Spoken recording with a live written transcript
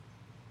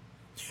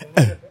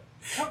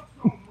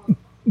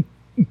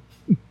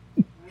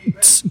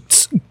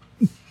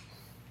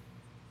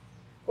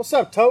What's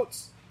up,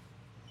 Totes?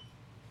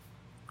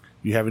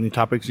 You have any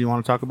topics you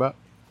want to talk about?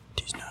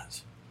 These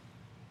nuts.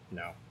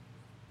 No.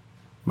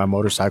 My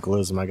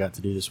motorcyclism I got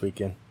to do this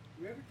weekend.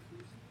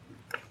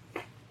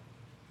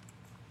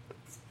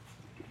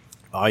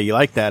 Oh, you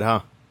like that,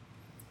 huh?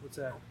 What's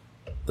that?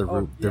 The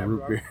root beer.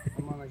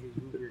 I'm on like a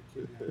root beer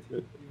kick now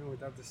too, even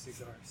without the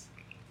cigars.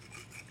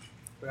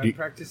 But I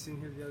practiced in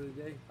here the other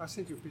day. I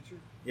sent you a picture.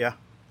 Yeah.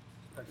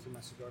 Practicing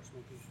my cigar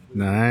smoking.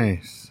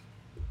 Nice.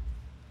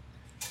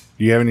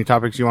 Do you have any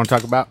topics you want to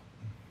talk about?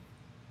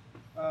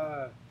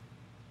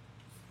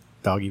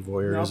 Doggy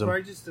voyeurism. No,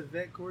 probably just the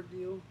vet court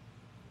deal.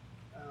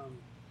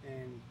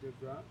 And the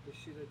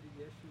shit I did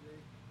yesterday.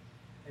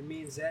 And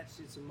me and Zatch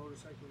did some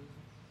motorcyclism.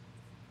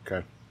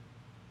 Okay.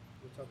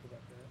 We'll talk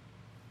about that.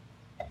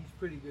 He's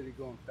pretty good at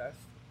going fast.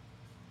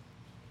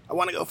 I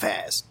want to go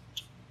fast.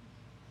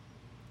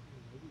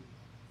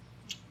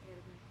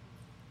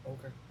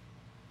 Okay.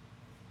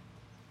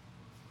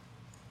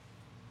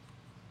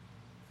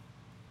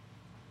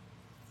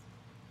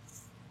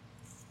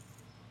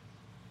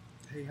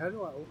 Hey, how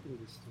do I open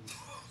this thing?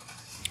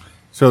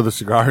 So the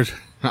cigars,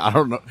 I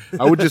don't know.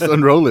 I would just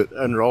unroll it.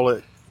 Unroll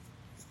it.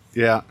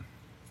 Yeah.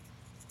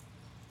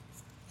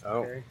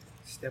 Oh. Okay.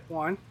 Step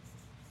one.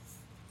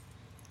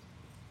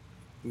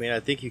 I mean, I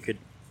think you could.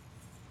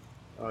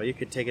 Oh, you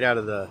could take it out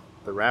of the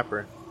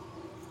wrapper.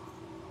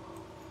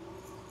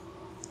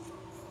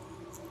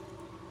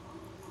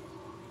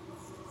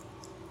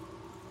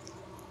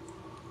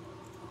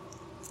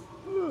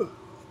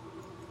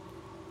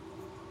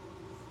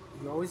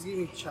 You always give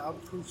me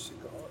child-proof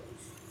cigars.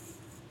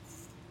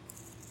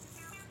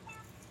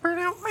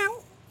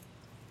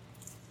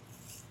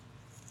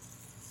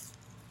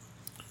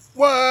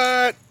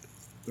 What?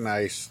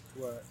 Nice.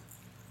 What?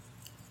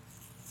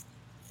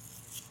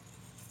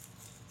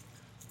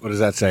 What does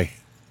that say?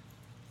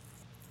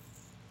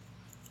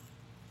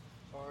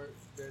 Art,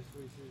 best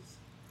wishes.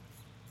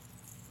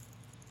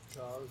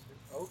 Charles.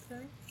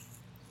 Okay.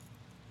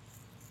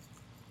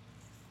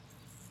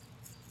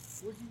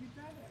 Where'd you get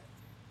that at?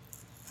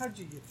 How'd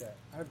you get that?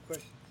 I have a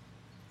question.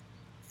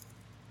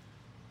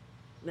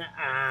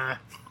 Nah.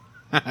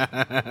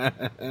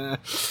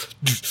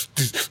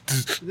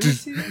 Let me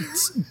see that.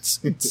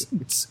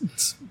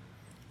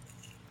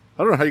 I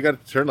don't know how you got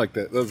it to turn like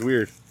that. That was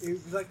weird. It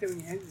was like that when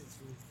you handed it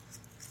to me.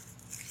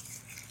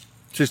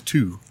 Just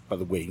two, by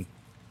the way.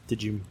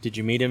 Did you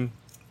meet him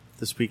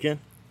this weekend?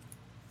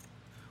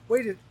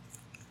 Wait,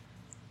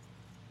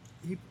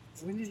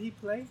 when did he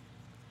play?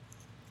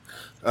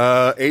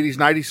 80s,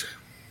 90s.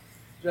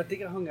 I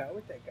think I hung out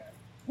with that guy.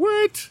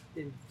 What?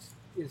 In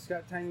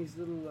Scott Tiny's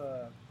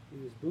little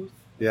in his booth.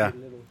 Yeah.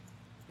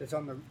 That's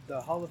on the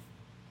Hall of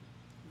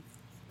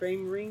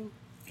Fame ring.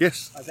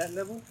 Yes. At that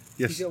level.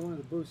 Yes. He's got one of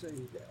the booths.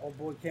 And the old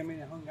boy came in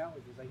and hung out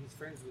with us. Like he's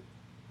friends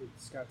with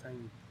Scott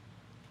Tiny.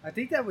 I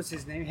think that was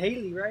his name,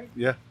 Haley, right?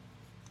 Yeah.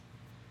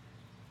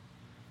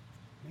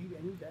 Maybe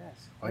I need to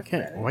ask.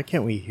 Why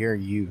can't we hear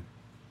you?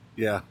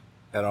 Yeah.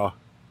 At all.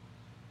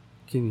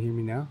 Can you hear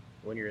me now?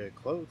 When you're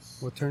close.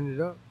 Well, turn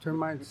it up. Turn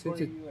mine.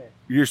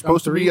 You're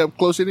supposed to be up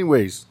close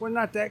anyways. We're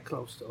not that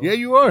close though. Yeah,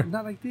 you are.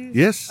 Not like this.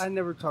 Yes. I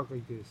never talk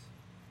like this.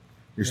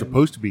 You're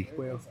supposed to be.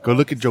 Well, Go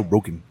look at Joe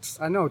Rogan.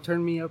 I know.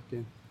 Turn me up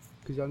then.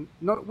 Cause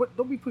what?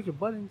 Don't be pushing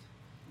buttons.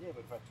 Yeah,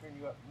 but if I turn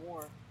you up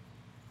more,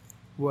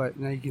 what?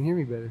 Now you can hear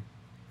me better.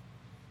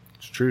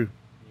 It's true.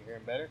 can you hear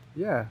him better?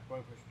 Yeah.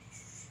 What's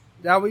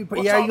all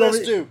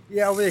this do?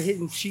 Yeah, over there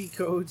hitting cheat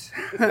codes.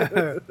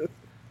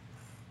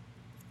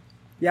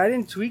 Yeah, I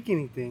didn't tweak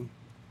anything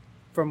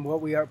from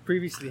what we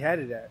previously had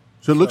it at.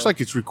 So it looks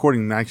like it's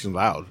recording nice and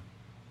loud.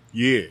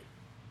 Yeah.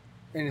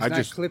 And it's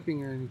not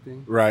clipping or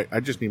anything. Right. I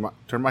just need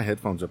turn my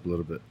headphones up a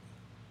little bit.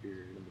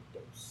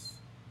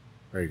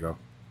 There you go.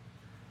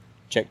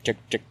 Check.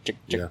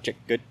 Yeah.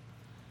 Good.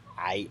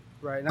 Right.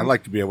 I'd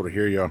like to be able to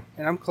hear you.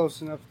 And I'm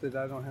close enough that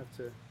I don't have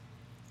to.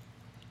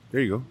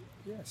 There you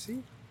Yeah,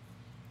 see?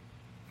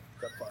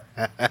 That far.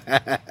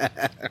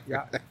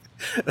 go.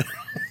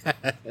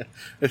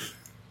 Yeah.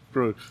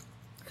 Bro,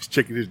 he's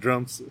checking his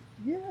drums.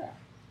 Yeah.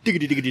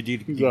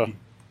 Yeah.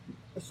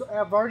 So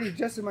I've already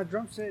adjusted my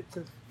drum set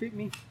to fit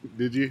me.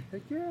 Did you?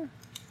 Heck yeah.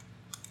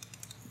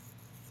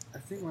 I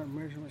think my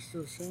measurement's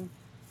still the same.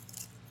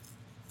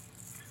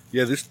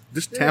 Yeah, this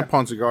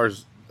tampon cigar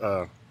is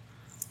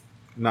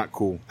not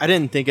cool. I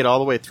didn't think it all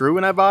the way through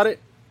when I bought it.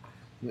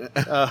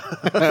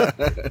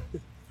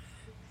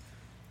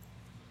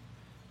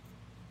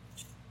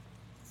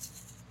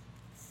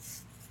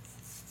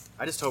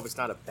 I just hope it's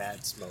not a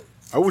bad smoke.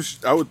 I was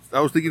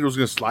thinking it was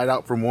going to slide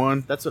out from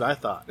one. That's what I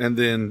thought. And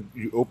then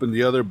you open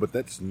the other, but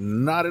that's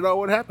not at all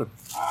what happened.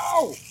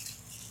 Ow!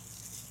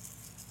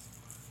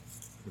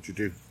 What you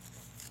do?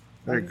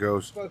 There it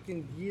goes.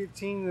 Fucking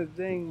guillotine the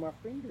thing, my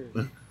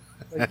finger.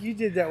 Like you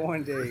did that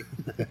one day.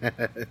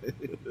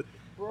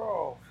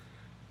 Bro.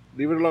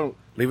 Leave it alone.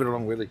 Leave it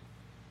alone, Willie.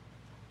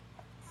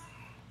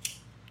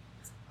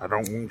 I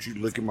don't want you to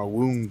look at my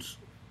wounds.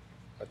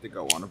 I think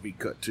I want to be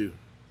cut too.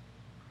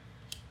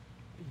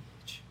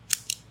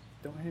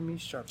 Don't hand me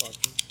sharp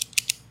objects.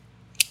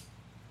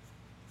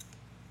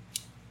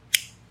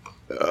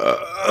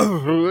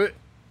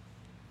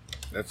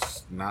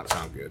 That's not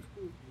sound good.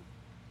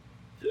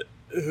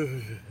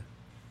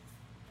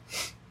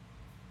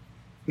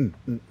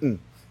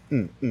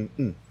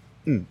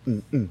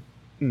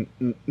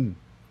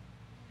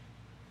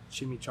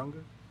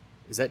 Chimichanga?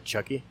 Is that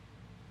Chucky?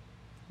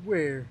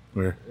 Where?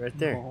 Where? Right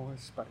there. Oh,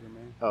 it's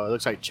Spider-Man. Oh, it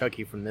looks like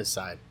Chucky from this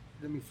side.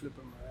 Let me flip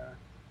him around.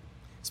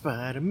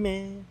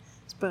 Spider-Man,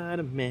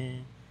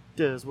 Spider-Man,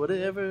 does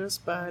whatever a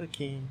spider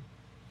can.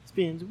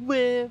 Spins a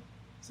web,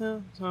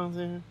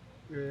 something.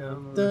 Yeah,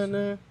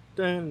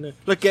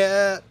 Look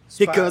out! Here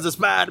Spider- comes a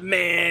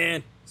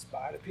Spider-Man!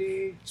 Spider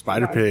Pig.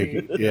 Spider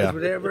Pig. Yeah. Does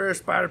whatever a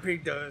Spider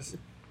Pig does.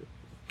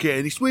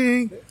 Can he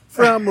swing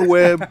from a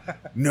web?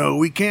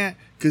 No, he can't,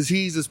 because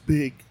he's a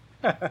pig.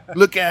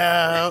 Look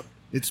out!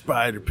 It's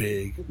Spider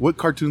Pig. What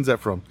cartoon's that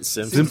from?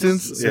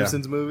 Simpsons? Yeah.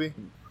 Simpsons movie?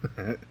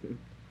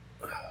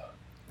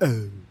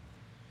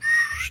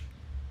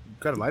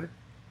 Got a lighter?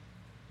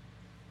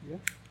 Yeah.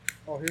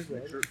 Oh, here's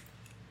the shirt.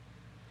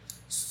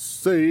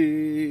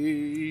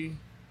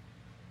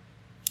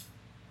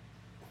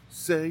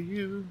 Say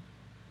you,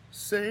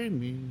 say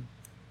me.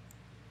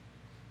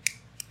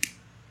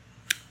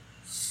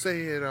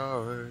 Say it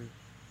all.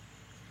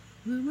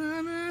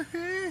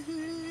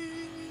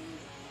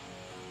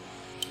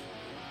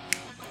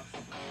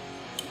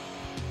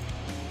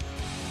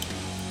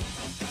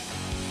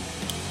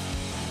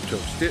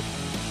 Toast it,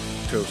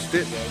 toast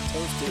it, Yeah,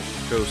 toast it.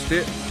 toast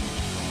it.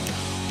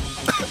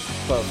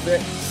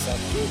 Perfect.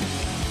 Sounds good.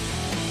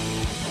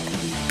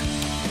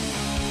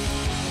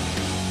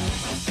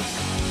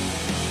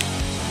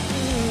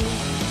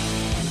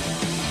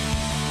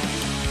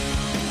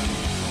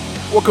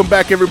 Welcome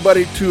back,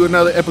 everybody, to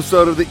another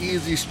episode of the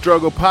Easy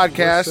Struggle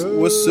Podcast.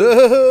 What's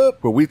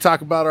up? Where we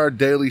talk about our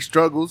daily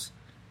struggles,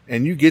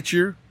 and you get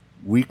your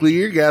weekly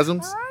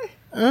orgasms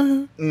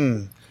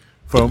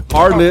from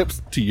our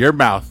lips to your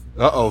mouth.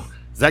 Uh-oh.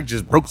 Zach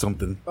just broke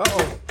something.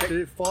 Uh-oh. Did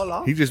it fall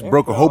off? He just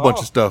broke a whole bunch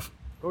of stuff.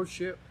 Oh,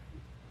 shit.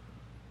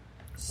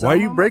 Why are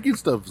you breaking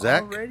stuff,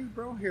 Zach? Already,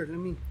 bro? Here, let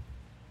me...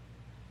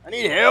 I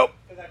need help.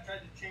 Because I tried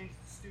to change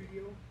the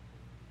studio.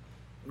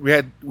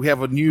 We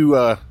have a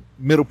new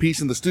middle piece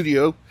in the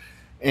studio,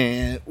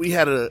 and we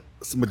had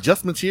some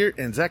adjustments here,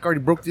 and Zach already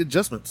broke the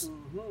adjustments.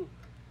 Mm-hmm.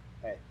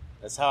 Hey,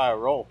 that's how I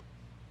roll.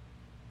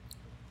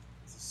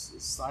 It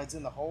slides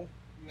in the hole.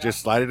 Yeah.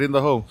 Just slide it in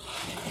the hole.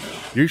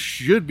 You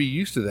should be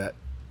used to that.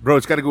 Bro,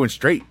 it's got to go in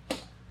straight.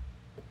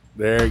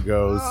 There it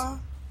goes.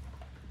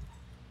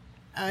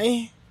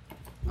 Aye.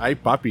 Hi,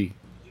 Poppy.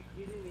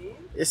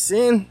 It's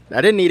in.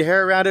 I didn't need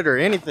hair around it or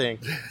anything.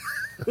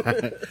 I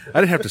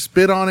didn't have to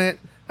spit on it.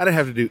 I didn't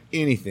have to do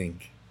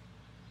anything.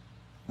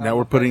 Now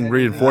we're putting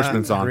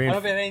reinforcements on. I don't know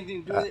if it had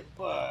anything to do with it,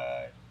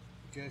 but...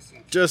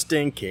 Just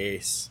in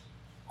case.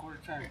 Quarter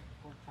turn.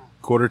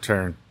 Quarter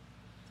turn.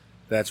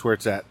 That's where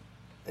it's at.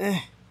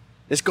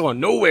 It's going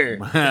nowhere.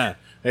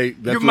 Hey,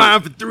 that's You're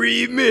mine for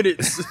 3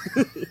 minutes.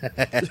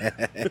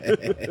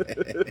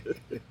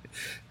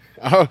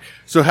 Oh,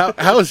 so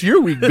how's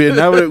your week been?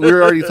 Now that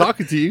we're already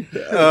talking to you.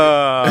 It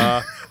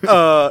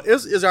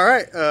was all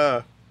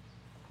right.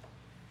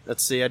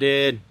 Let's see. I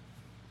did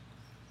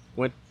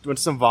went to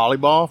some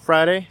volleyball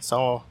Friday.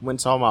 Went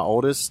and saw my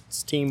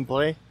oldest team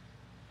play.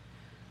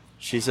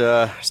 She's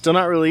still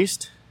not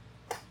released.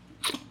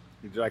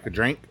 Would you like a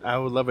drink? I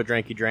would love a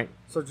drinky drink.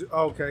 So,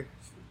 okay.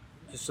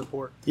 Just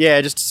support. Yeah,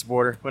 just to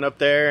support her. Went up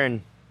there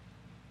and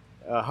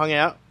hung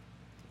out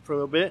for a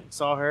little bit.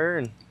 Saw her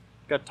and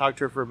got to talk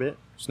to her for a bit.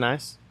 It's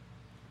nice.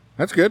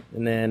 That's good.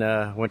 And then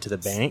went to the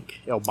bank,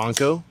 El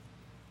Banco.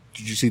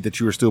 Did you see that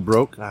you were still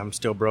broke? I'm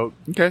still broke.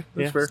 Okay,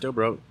 that's Yeah, fair. still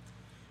broke.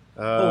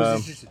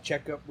 Was this just a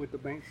checkup with the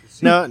bank? To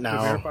see, No, to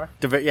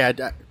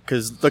verify?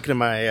 because looking at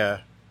my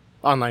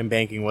online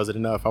banking wasn't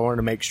enough. I wanted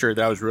to make sure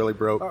that I was really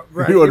broke. Oh,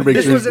 right. You wanna make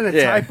This sure- wasn't a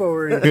Yeah. typo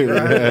or anything,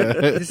 right?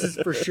 This is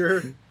for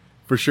sure.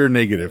 For sure,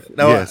 negative.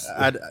 No, yes.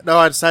 I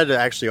decided to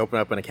actually open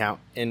up an account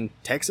in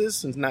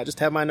Texas and not just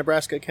have my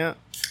Nebraska account.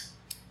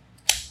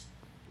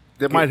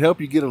 That might help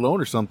you get a loan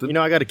or something. You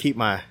know, I got to keep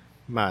my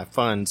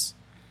funds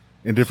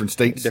in different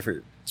states.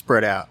 different,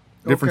 spread out.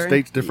 Different Okay.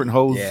 states, different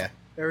holes. Yeah,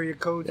 Area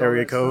codes. all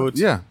area that stuff. codes,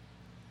 Yeah.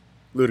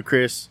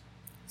 ludicrous,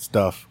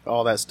 Stuff.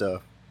 all that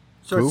stuff.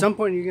 So Cool. at some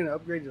point, you're going to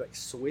upgrade to like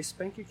Swiss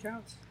bank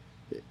accounts?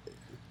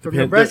 From Depend-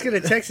 Nebraska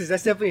to Texas,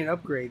 that's definitely an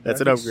upgrade.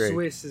 That's I an think upgrade.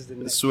 Swiss is the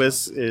The next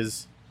Swiss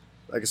is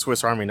like a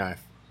Swiss Army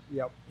knife.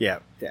 one.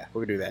 Yep. Yeah,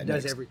 we're gonna do that. It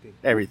does next. everything.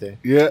 Everything.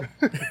 Yeah.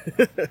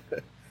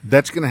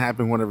 That's going to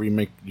happen whenever you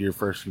make your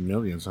first few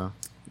millions, huh?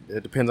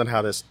 It depends on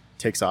how this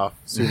takes off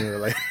sooner or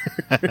later.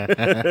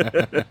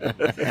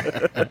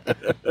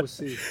 We'll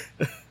see.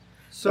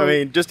 So, I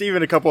mean, just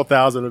even a couple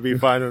 $1,000 would be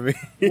fine with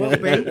me.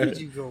 what bank did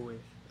you go with?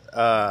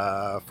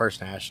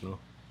 First National.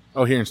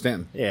 Oh, here in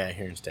Stanton. Yeah,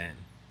 here in Stanton.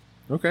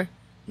 Okay.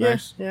 Yeah,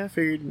 Nice. yeah. I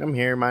figured I'm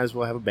here. Might as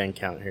well have a bank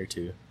account here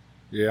too.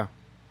 Yeah.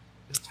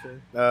 That's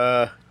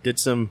fair. Did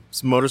some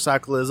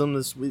motorcyclism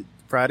this week,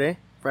 Friday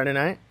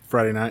night.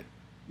 Friday night.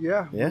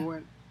 Yeah. Yeah.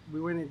 We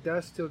went at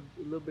dusk till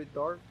a little bit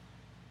dark.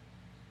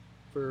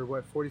 for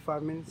what,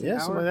 45 minutes? Yeah, an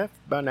something hour? like that.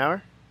 About an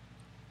hour.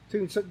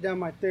 Took down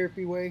my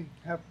therapy way,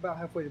 about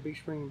halfway to Big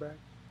Spring and back.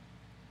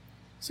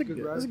 It's a Good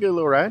good, ride. it's a good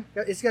little ride.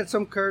 Yeah, it's got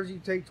some curves you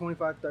take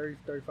 25, 30,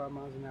 35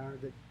 miles an hour.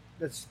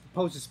 That's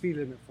posted speed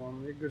limit for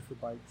them. They're good for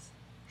bikes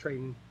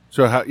training.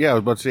 So I was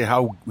about to say,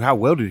 how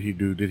well did he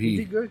do? Did He he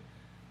did good.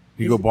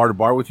 he go bar to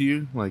bar with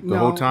you like the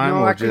whole time,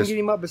 No, or I couldn't just get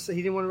him up. He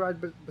didn't want to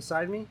ride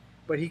beside me,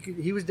 but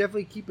he was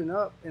definitely keeping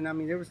up. And I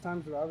mean, there was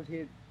times where I would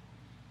hit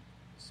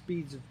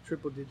speeds of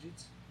triple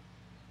digits,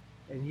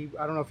 and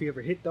I don't know if he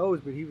ever hit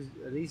those, but he was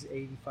at least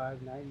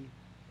 85, 90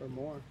 or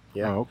more.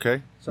 Yeah. Oh,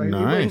 okay. So he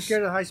wasn't Nice.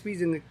 scared of the high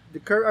speeds and the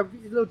curve. I'm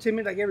a little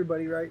timid like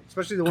everybody, right?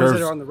 Especially the ones Curves.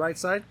 that are on the right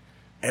side.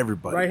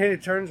 Everybody.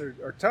 Right-handed turns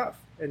are tough,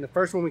 and the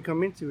first one we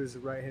come into is a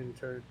right-handed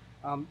turn.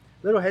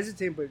 Little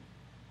hesitant, but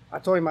I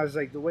told him, I was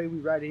like, the way we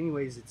ride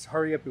anyways, it's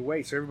hurry up and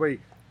wait. So everybody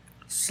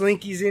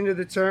slinkies into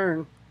the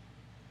turn,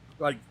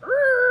 like,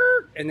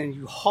 and then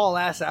you haul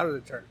ass out of the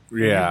turn.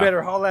 Yeah. You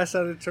better haul ass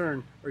out of the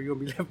turn, or you're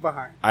gonna be left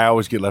behind. I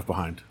always get left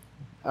behind.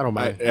 I don't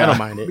mind. Yeah. I don't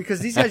mind it. Because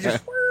these guys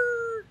just,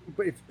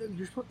 but if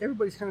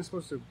everybody's kind of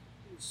supposed to,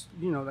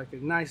 like a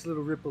nice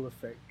little ripple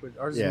effect. But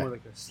ours Yeah. is more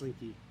like a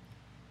slinky.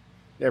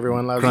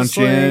 Everyone loves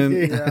Crunching.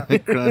 it. Yeah.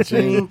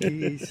 Crunching.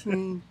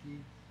 Slinky.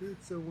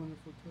 It's a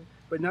wonderful toy.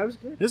 But no, it was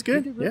good. It's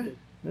good. He did real Yeah.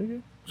 good.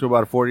 Okay. So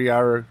about a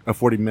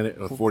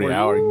 40-minute, 40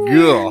 hour.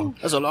 Yeah.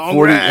 That's a long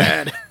 40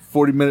 ride.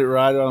 40-minute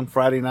ride on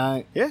Friday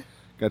night. Yeah.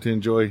 Got to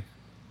enjoy.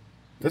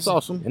 That's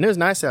awesome. And it was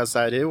nice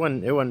outside. It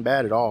wasn't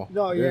bad at all.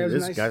 No, yeah, it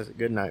was nice. Guys, a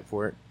good night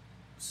for it.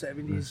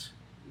 70s.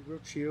 Real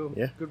chill.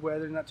 Yeah. Good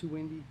weather, not too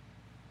windy.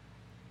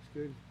 It's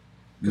good.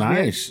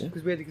 Nice.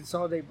 Because we had to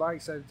consolidate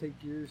bikes. I had to take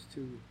gears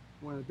to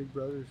one of the big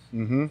brothers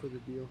Mhm. for the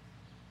deal.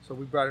 So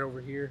we brought it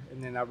over here,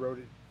 and then I rode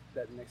it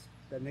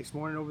that next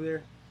morning over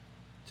there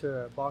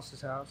to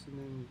boss's house, and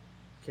then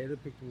Caleb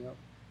picked me up.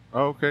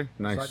 Oh, okay.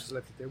 So I Nice. just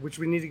left it there, which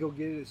we need to go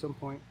get it at some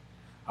point.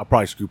 I'll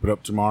probably scoop it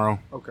up tomorrow.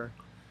 Okay.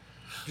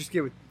 Just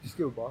give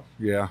it boss.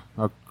 Yeah.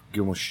 I'll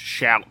give him a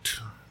shout.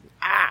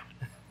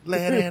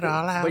 Let it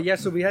all out. But yeah,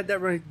 so we had that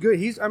running good.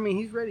 He's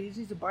ready. He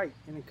needs a bike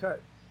and a cut.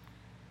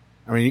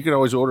 I mean, you could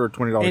always order a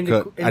 $20 And the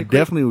cut. qu- and I the quick-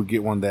 definitely would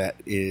get one that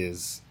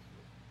is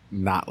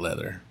not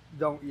leather.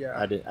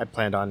 I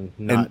planned on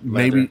not.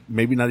 And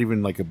maybe not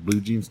even like a blue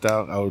jean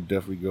style. I would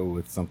definitely go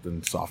with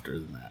something softer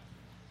than that.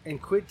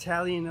 And quit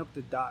tallying up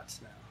the dots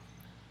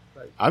now.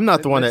 Like, I'm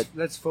not the one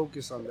Let's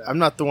focus on that. I'm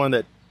not the one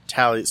that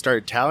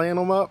started tallying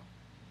them up.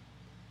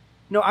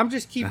 No, I'm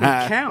just keeping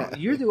count.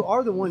 You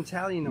are the one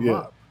tallying them Yeah.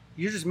 up.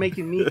 You're just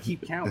making me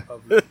keep count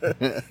of them.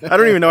 I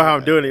don't even know how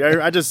I'm doing it.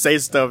 I just say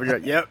stuff and you're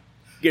like, yep,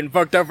 getting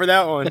fucked up for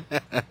that one.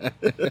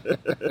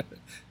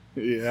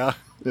 Yeah,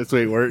 that's the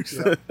way it works.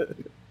 Yeah.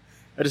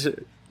 I just.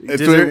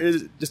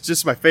 It's It's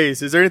just my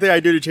face. Is there anything I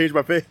do to change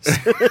my face?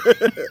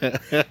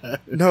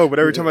 No, but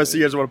every time I see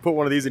you, I just want to put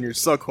one of these in your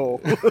suck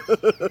hole.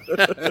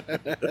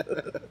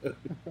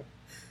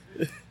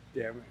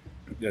 Damn it.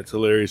 That's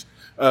hilarious.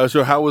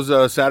 So how was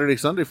Saturday,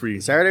 Sunday for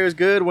you? Saturday was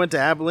good. Went to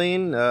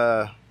Abilene.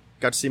 Got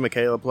to see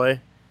Michaela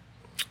play.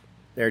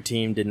 Their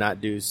team did not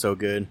do so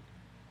good.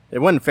 It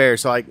wasn't fair.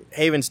 So, like,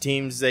 Haven's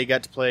teams, they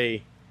got to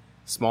play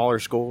smaller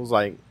schools,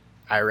 like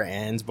Ira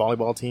Ann's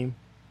volleyball team,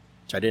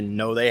 which I didn't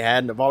know they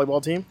had a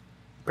volleyball team.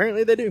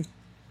 Apparently, they do.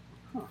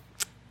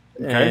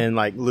 Okay. And,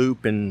 like,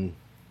 Loop and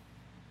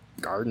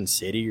Garden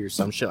City or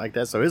some shit like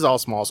that. So, it's all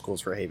small schools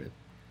for Haven.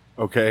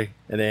 Okay.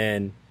 And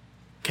then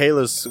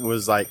Kayla's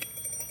was like,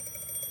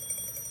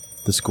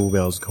 the school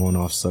bell's going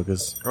off,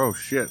 suckers. Oh,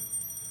 shit.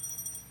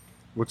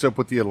 What's up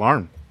with the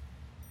alarm?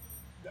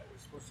 That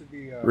was supposed to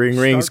be Ring,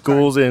 ring, start time,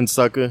 school's in,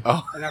 sucker.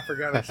 Oh, and I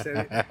forgot I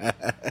said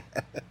it.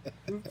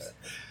 Oops.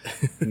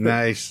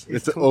 nice.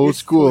 It's an tw- old it's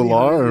school 20.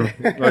 alarm.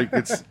 Like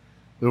it's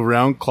the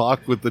round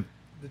clock with the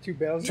The two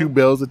bells. two now?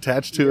 bells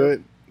attached to Yeah.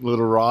 it.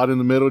 Little rod in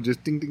the middle,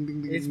 just ding, ding,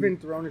 ding, ding. It's been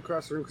thrown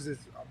across the room because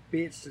it's a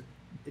bitch.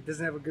 It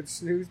doesn't have a good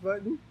snooze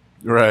button,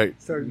 right.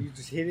 so you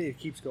just hit it. It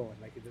keeps going.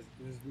 Like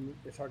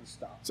it's hard to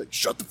stop. It's like,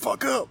 shut the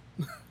fuck up.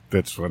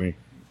 That's funny.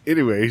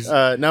 Anyways,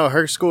 No,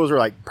 her schools were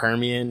like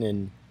Permian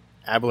and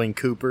Abilene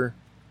Cooper.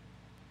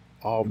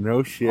 All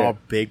no shit. all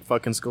big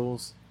fucking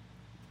schools.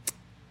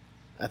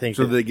 I think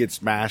So that they get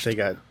smashed. they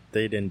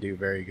didn't do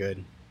very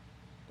good.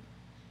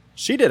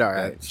 She did all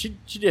right. She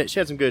did. She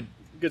had some good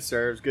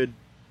serves. Good,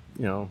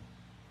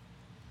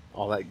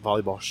 all that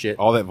volleyball shit.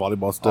 all that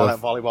volleyball All stuff.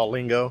 that volleyball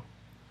lingo.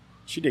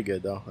 She did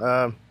good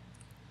though.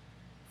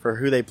 For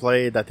who they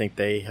played, I think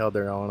they held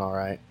their own all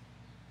right.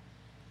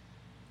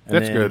 And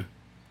That's then,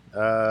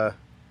 good.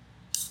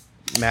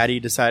 Maddie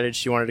decided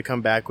she wanted to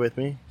come back with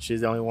me.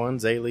 She's the only one.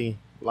 Zaylee,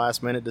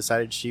 last minute,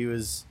 decided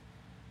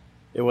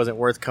it wasn't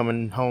worth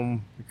coming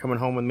home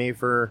with me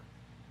for,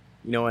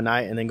 a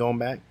night and then going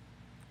back,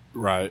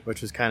 Right.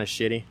 which was kind of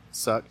shitty.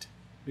 Sucked.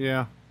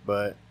 Yeah.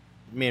 But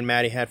me and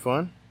Maddie had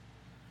fun.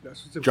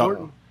 That's what's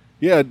important.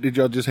 Yeah. Did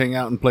y'all just hang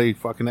out and play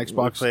fucking We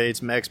Xbox? played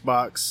some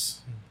Xbox.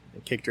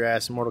 And kicked her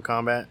ass in Mortal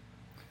Kombat.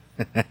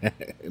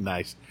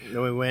 Nice.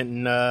 Then we went and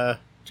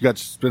You got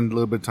to spend a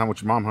little bit of time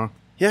with your mom, huh?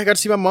 yeah, I got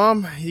to see my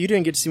mom. You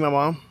didn't get to see my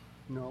mom.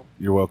 No.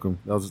 You're welcome.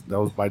 That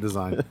was by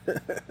design.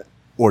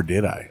 Or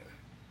did I?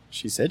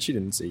 She said she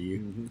didn't see you.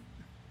 Mm-hmm.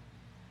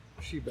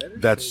 She better.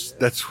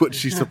 That's what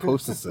she's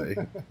supposed to say.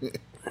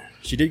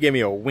 She did give me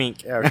a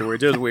wink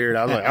afterwards. It was weird.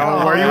 I was like,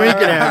 "Oh, why are you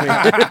winking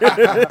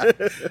at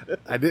me?"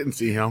 I didn't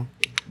see him.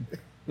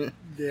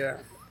 Yeah.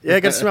 Yeah, I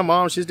got to see my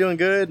mom. She's doing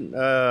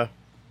good.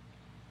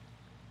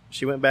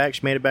 She went back.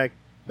 She made it back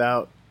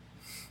about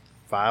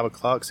 5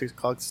 o'clock, 6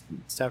 o'clock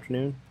this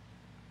afternoon.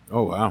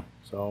 Oh wow!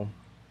 So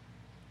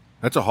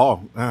that's a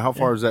haul. How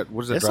far is that?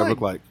 What does that It's drive like-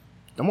 look like?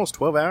 almost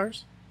 12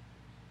 hours.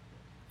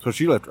 So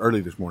she left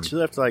early this morning. She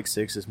left like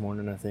 6 this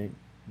morning, I think,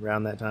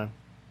 around that time.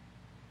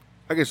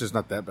 I guess it's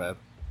not that bad.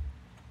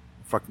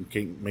 Fucking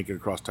can't make it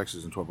across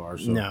Texas in 12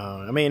 hours. So.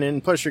 No, I mean,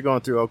 and plus you're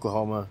going through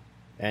Oklahoma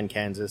and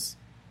Kansas,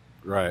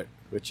 Right.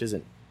 which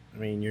isn't. I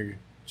mean, you're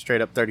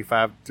straight up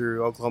 35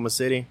 through Oklahoma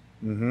City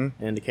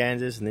Mm-hmm. into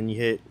Kansas, and then you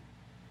hit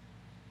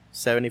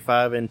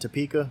 75 in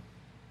Topeka,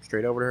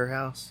 straight over to her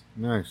house.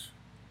 Nice.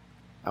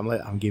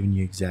 I'm giving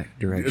you exact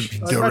directions.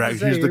 I was about to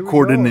say, Here's here the we go,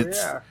 coordinates.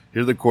 yeah.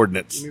 Here's the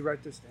coordinates. Let me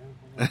write this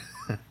down.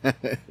 Hold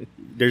on.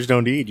 There's no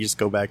need. You just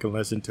go back and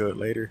listen to it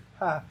later.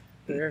 Ha,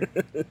 there.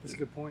 That's a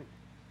good point.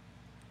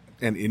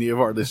 And any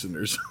of our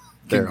listeners can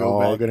They're go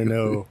all back. going to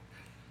know.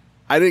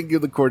 I didn't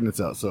give the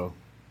coordinates out, so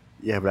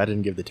Yeah, but I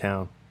didn't give the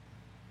town.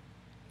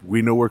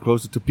 we know we're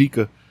close to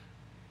Topeka.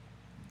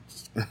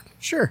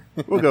 Sure.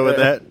 We'll go with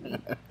that.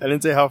 I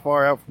didn't say how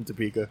far out from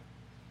Topeka.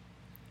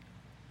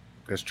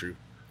 That's true.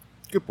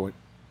 Good point.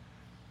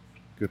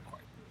 Good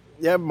point.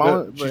 Yeah,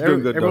 Mom, She's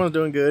doing good, though. everyone's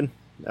doing good.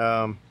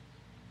 And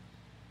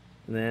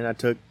then I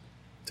took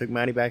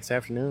Maddie back this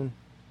afternoon.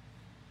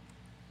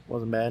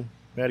 Wasn't bad.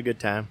 We had a good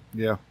time.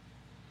 Yeah.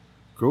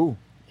 Cool.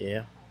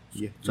 Yeah.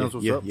 Yeah. Sounds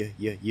what's up.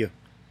 Yeah.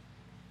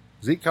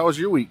 Zeke, how was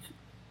your week?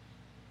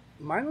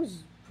 Mine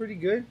was pretty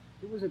good.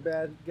 It wasn't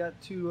bad. Got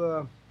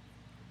to,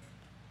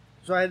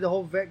 so I had the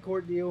whole vet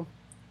court deal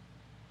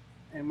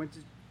and went to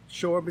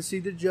show up and see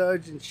the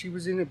judge, and she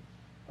was in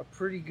a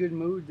pretty good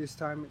mood this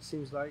time, it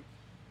seems like.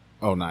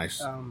 Oh,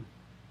 nice.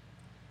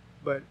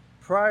 But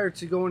prior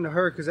to going to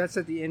her, because that's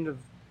at the end of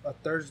a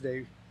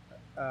Thursday,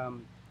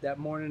 that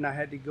morning I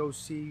had to go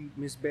see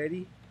Ms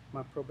Bettie,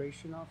 my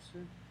probation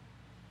officer.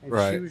 And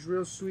Right. she was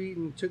real sweet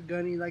and took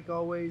Gunny like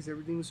always.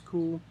 Everything was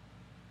cool.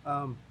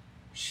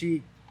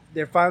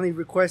 They're finally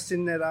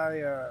requesting that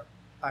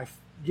I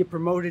get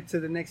promoted to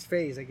the next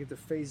phase. I get to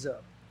phase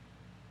up.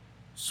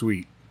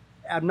 Sweet.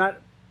 I'm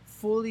not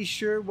fully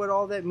sure what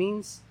all that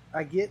means.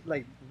 I get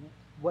like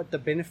what the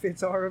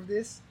benefits are of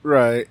this,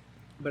 Right.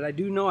 but I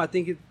do know. I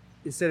think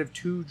instead of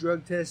 2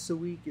 drug tests a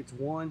week, it's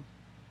 1.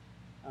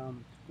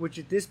 Which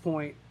at this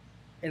point,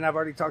 and I've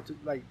already talked to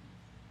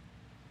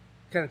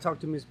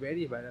Ms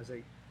Betty about it. I was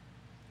like,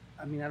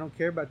 I mean, I don't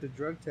care about the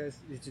drug test.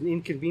 It's an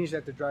inconvenience to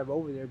have to drive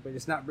over there, but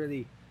it's not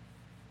really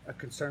a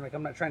concern. Like,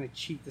 I'm not trying to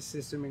cheat the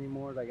system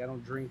anymore. Like, I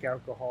don't drink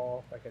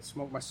alcohol. Like, I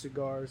smoke my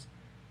cigars.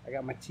 I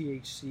got my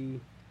THC.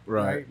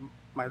 Right.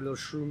 My little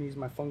shroomies,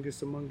 my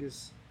fungus among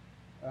us.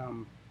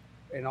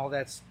 And all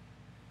that's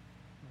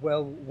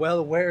well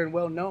aware and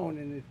well known,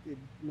 and it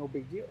no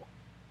big deal.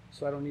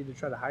 So I don't need to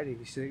try to hide it.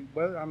 He said,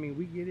 well, I mean,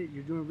 we get it.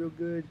 You're doing real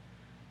good.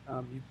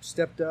 You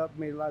stepped up,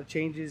 made a lot of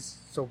changes.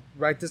 So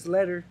write this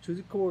letter to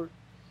the court.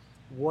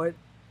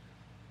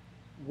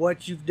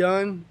 What you've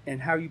done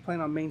and how you plan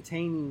on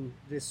maintaining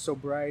this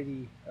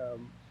sobriety,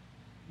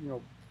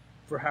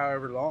 for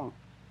however long.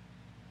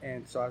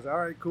 And so I was like,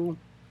 all right, cool.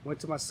 Went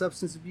to my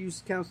substance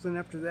abuse counseling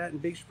after that in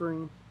Big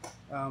Spring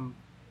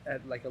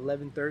at like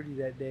 11:30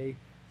 that day.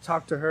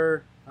 Talked to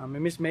her. And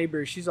Miss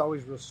Mayberry, she's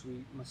always real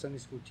sweet, my Sunday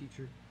school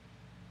teacher.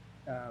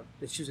 And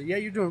she was like, yeah,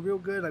 you're doing real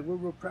good. Like, we're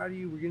real proud of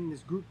you. We're getting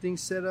this group thing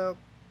set up.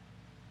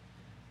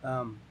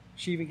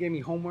 She even gave me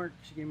homework.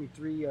 She gave me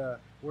 3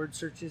 word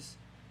searches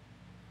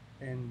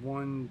and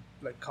 1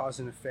 like cause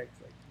and effect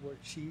like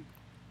worksheet.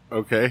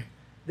 Okay.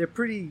 They're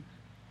pretty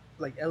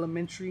like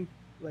elementary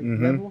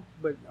Mhm. level,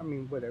 but I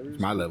mean whatever. It was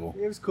My cool. level.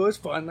 It was cool. It's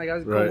fun. Like I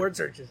was Right. word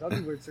searches. I'll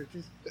do word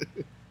searches.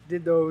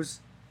 Did those.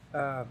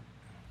 Are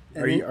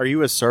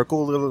you a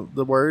circle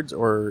the words,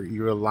 or are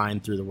you a line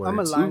through the words? I'm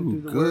a line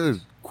through the good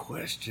words.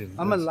 question.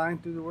 I'm a line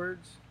through the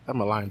words.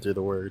 I'm a line through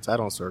the words. I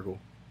don't circle.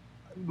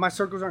 My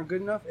circles aren't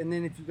good enough, and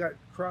then if you got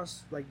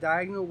cross like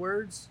diagonal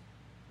words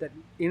that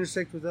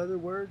intersect with other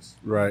words,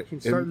 Right. you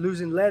can start And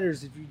losing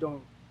letters if you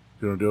don't.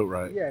 you don't do it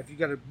right. Yeah, if you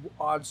got an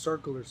odd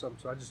circle or something,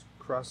 so I just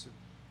cross it.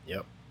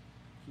 Yep.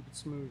 Keep it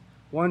smooth.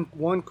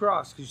 One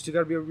cross, because you still got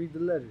to be able to read the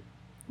letter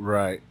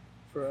Right.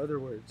 for other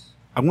words.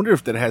 I wonder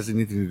if that has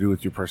anything to do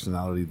with your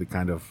personality, the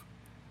kind of,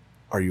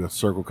 are you a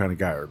circle kind of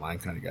guy or a line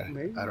kind of guy?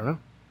 Maybe. I don't know.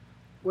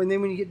 When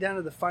you get down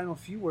to the final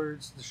few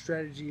words, the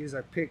strategy is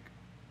I pick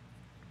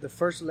the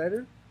first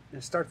letter and I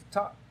start at the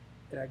top.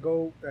 And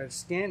I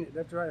scan it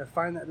left to right. I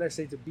find that letter,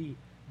 say it's a B,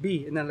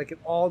 and then I look at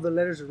all the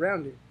letters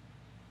around it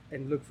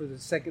and look for the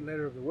second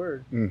letter of the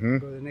word. Mm-hmm.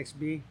 Go to the next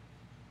B,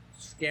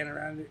 scan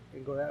around it,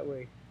 and go that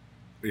way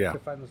Yeah. to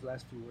find those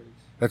last few words.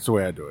 That's the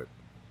way I do it.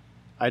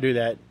 I do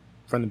that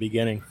from the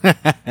beginning.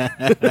 That's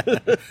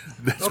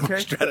my Okay.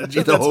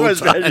 strategy That's my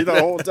strategy the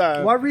whole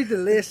time. Well, I read the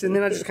list and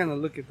then I just kind of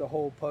look at the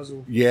whole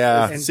puzzle.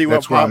 Yeah, And see what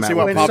that's where I'm pops. at See with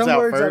what When it. pops some out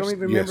words I first. don't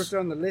even remember Yes. if they're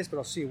on the list, but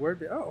I'll see a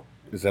word. Oh,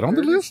 Is that on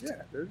the there it is. list?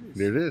 Yeah, there it is.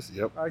 There it is.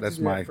 Yep, I like that's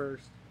to do that my.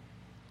 first.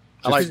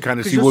 I like to kind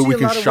of 'Cause see you'll what we a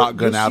can lot of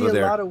shotgun you'll out see of a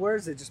there. lot of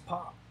words that just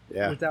pop.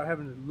 Yeah. Without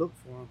having to look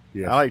for them.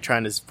 Yeah, I like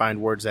trying to find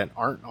words that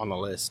aren't on the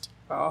list.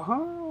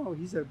 Oh,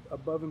 he's a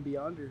above and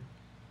beyonder.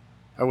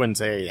 I wouldn't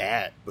say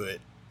that, but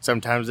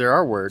sometimes there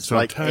are words.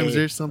 Sometimes like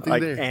there's something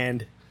like there.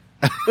 And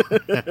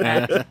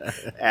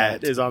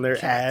at is on there.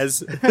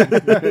 As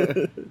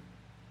I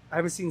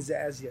haven't seen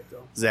Zaz yet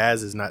though.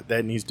 Zaz is not.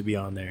 That needs to be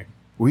on there.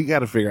 we got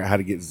to figure out how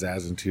to get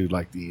Zaz into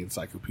like the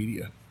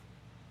encyclopedia.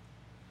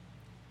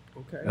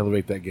 Okay.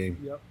 Elevate that game.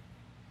 Yep.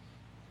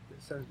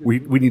 That sounds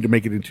good. We need to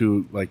make it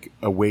into like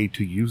a way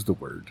to use the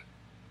word.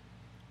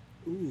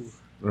 Ooh.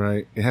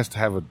 Right. It has to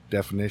have a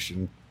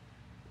definition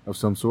of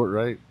some sort,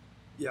 right?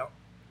 Yep.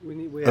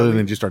 We Other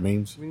than just our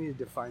names. we need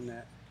to define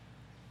that.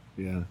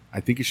 Yeah. I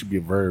think it should be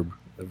a verb.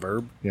 The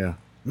verb. Yeah.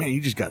 Man,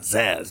 you just got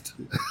zazzed.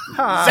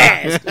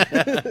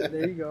 Zaz.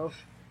 There you go.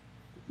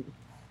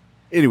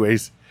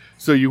 Anyways,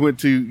 so you went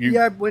to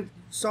Yeah, I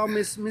saw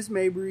Miss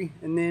Mabry,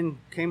 and then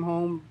came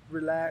home,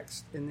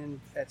 relaxed, and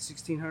then at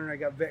 1600 I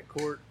got vet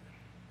court.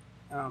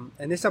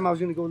 And this time I was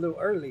going to go a little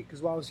early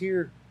because while I was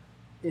here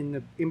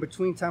in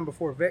between time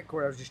before vet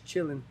court, I was just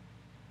chilling,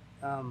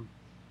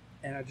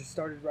 and I just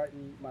started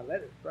writing my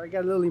letter. Right? I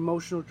got a little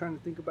emotional trying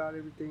to think about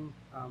everything.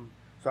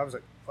 So I was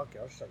like, "Fuck it,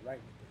 I'll just start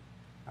writing it."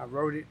 Then. I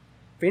wrote it,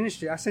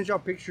 finished it. I sent y'all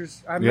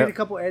pictures. I made a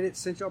couple edits,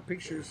 sent y'all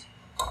pictures.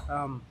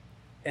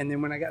 And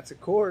then when I got to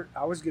court,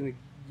 I was gonna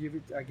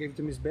I gave it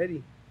to Ms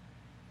Bettie.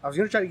 I was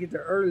gonna try to get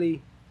there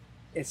early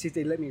and see if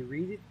they let me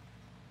read it.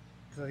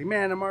 Cause I was like,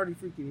 man, I'm already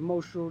freaking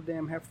emotional,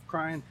 damn, half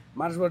crying.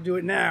 Might as well do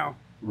it now.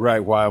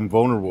 right while I'm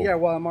vulnerable. Yeah,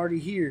 while I'm already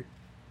here.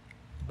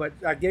 But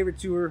I gave it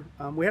to her.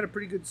 We had a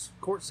pretty good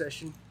court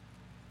session,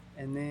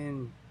 and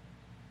then,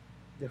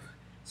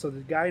 so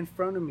the guy in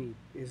front of me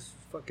is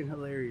fucking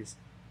hilarious.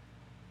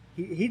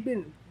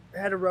 He'd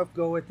had a rough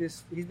go at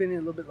this. He's been in a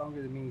little bit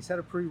longer than me. He's had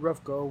a pretty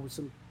rough go with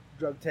some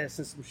drug tests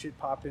and some shit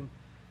popping.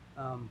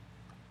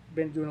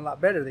 Been doing a lot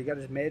better. They got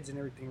his meds and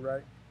everything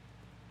right.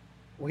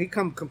 Well, he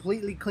come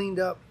completely cleaned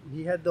up.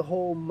 He had the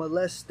whole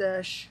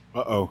mustache,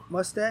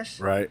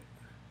 Right.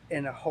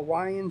 and a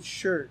Hawaiian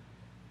shirt,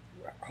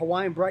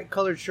 Hawaiian bright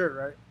colored shirt,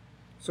 right?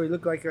 So he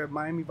looked like a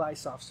Miami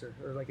Vice officer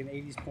or like an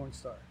 80s porn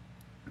star.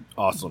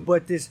 Awesome.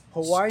 But this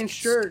Hawaiian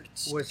shirt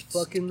was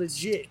fucking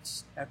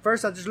legit. At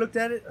first, I just looked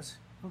at it. I was,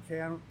 okay,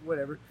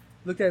 whatever.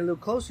 Looked at it a little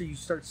closer. You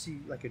start to see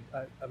like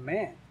a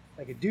man,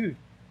 like a dude.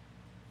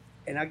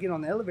 And I get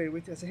on the elevator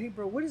with you. I say, hey,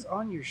 bro, what is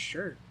on your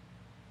shirt?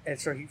 And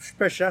so he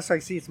stretched out so I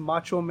see it's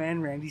Macho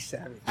Man Randy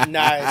Savage.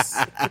 Nice.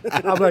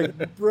 I'm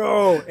like,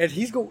 bro. And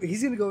he's going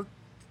to go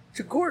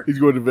to court. He's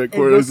going to vet And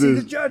court. go This see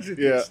is- the judge with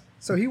yeah. this.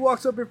 So he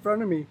walks up in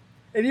front of me.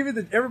 And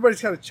even everybody's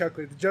kind of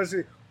chuckling. The judge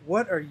said,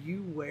 what are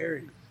you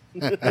wearing?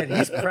 And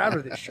he's proud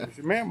of this shirt. He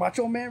said, man,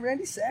 Macho Man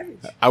Randy Savage.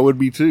 I would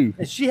be too.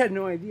 And she had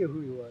no idea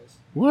who he was.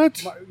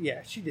 What?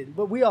 Yeah, she didn't.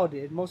 But we all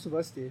did. Most of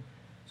us did.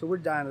 So we're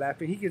dying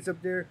laughing. He gets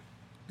up there,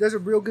 does a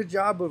real good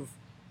job of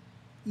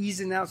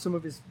easing out some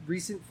of his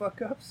recent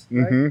fuck-ups,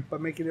 right? Mhm. By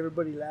making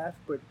everybody laugh.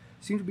 But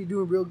seemed to be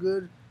doing real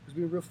good. Was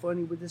being real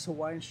funny with his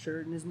Hawaiian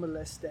shirt and his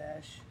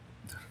mustache.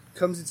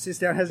 Comes and sits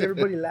down, has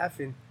everybody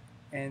laughing.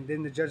 And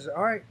then the judge is like,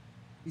 all right,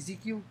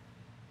 Ezekiel,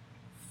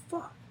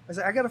 fuck. I was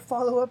like, I got to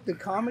follow up the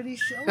comedy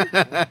show?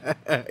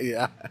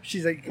 Yeah.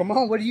 She's like, come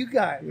on, what do you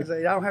got? I was like,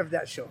 I don't have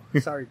that show.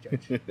 Sorry,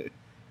 Judge.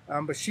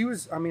 But she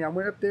was, I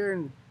went up there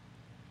and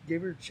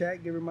gave her a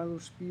chat, gave her my little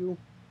spiel.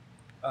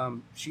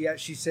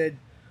 She said,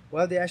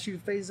 well, they asked you to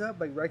phase up,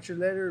 like write your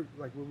letter,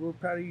 like we're real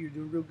proud of you, you're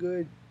doing real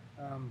good.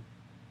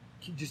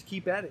 Just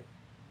keep at it.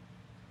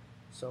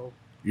 So,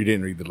 You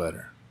didn't read the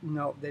letter.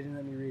 no, they didn't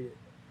let me read it.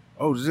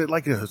 Oh, is it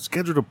like a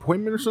scheduled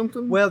appointment or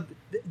something? Well,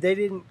 they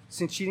didn't,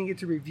 since she didn't get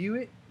to review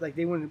it, like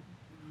they wouldn't.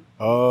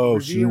 Oh,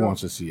 review she it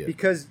wants to see it.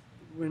 Because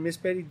when Miss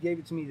Bettie gave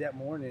it to me that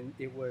morning,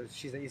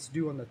 she's like, it's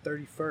due on the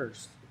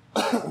 31st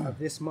of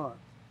this month.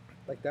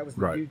 Like that was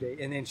the Right. due date.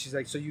 And then she's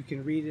like, so you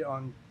can read it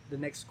on the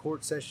next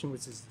court session,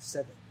 which is the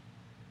 7th.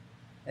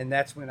 And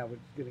that's when I was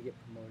going to get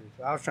promoted.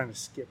 So I was trying to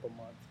skip a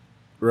month.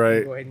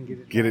 Right. Go ahead and get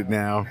it Get it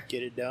now.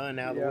 Get it done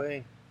out of Yeah. the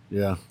way.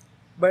 Yeah.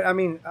 But I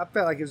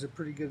felt like it was a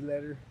pretty good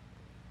letter.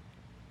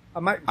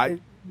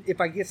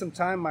 If I get some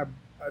time, I'd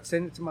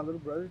send it to my little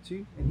brother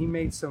too. And he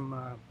made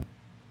some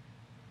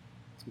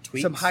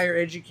tweaks. higher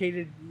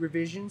educated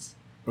revisions.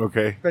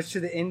 Okay. Especially to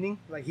the ending.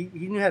 Like he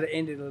knew how to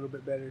end it a little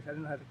bit better. I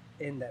didn't know how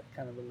to end that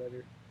kind of a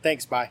letter.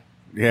 Thanks. Bye.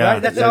 Yeah.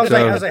 Right? That's what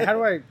I was like, how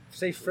do I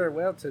say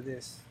farewell to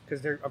this?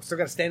 Because I'm still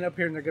got to stand up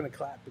here and they're going to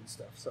clap and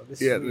stuff. So this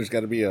yeah, is there's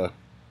got to be a...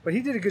 But he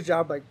did a good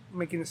job, like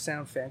making it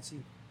sound fancy.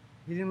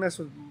 He didn't mess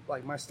with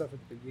like my stuff at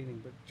the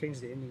beginning, but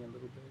changed the ending a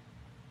little bit.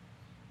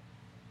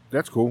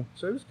 That's cool.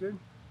 So it was good.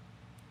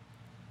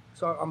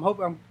 So I'm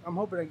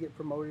hoping I get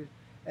promoted,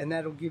 and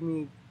that'll give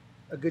me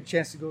a good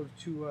chance to go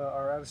to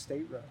our out of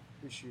state route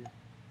this year.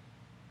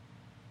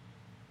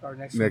 Our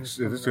next Next,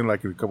 one it's in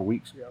like in a couple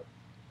weeks. Yep.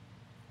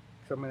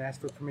 So I'm going to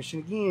ask for permission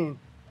again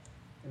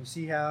and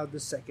see how the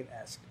second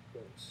ask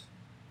goes.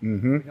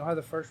 Mm-hmm. We know how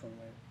the first one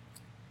went.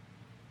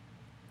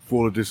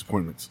 Full of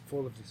disappointments.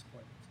 Full of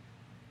disappointments.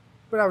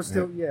 But I was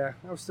still,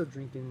 I was still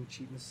drinking and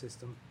cheating the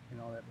system and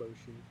all that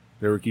bullshit.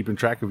 They were keeping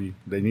track of you.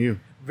 They knew.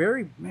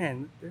 Very,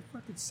 man, they're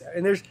fucking sad.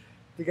 And there's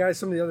the guys,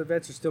 some of the other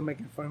vets are still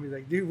making fun of me.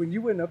 Like, dude, when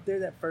you went up there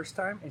that first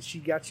time and she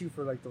got you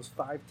for like those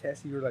 5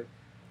 tests, you were like,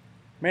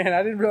 man,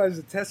 I didn't realize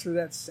the tests were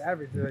that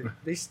savage. They're like,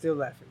 they still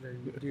laugh at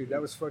me. Dude,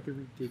 that was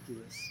fucking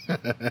ridiculous.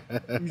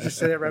 You just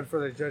said that right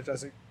before the judge. I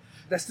was like,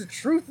 that's the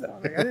truth, though.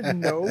 Like, I didn't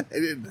know. I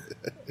didn't.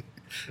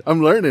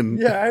 I'm learning.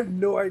 Yeah, I have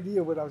no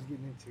idea what I was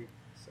getting into.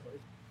 So,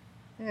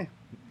 yeah,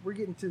 we're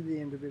getting to the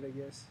end of it, I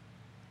guess.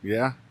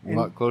 Yeah, a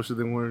lot closer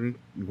than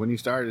when you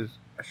started.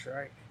 That's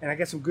right. And I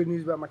got some good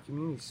news about my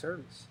community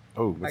service.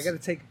 Oh, I got to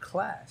take a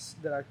class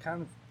that I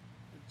kind of.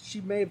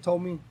 She may have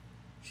told me.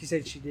 She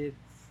said she did.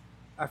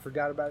 I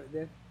forgot about it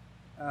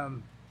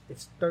then.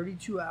 It's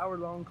 32-hour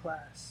long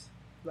class,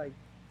 like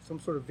some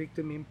sort of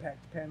victim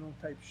impact panel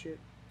type shit.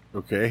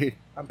 Okay.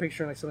 I'm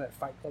picturing like some of that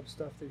Fight Club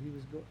stuff that he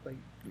was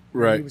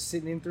right. He was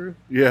sitting in through.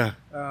 Yeah.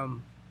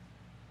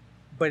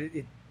 But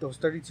those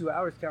 32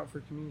 hours count for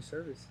community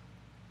service.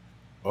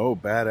 Oh,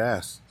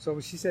 badass. So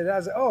when she said that, I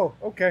was like, oh,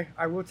 okay,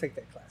 I will take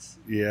that class.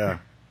 Yeah.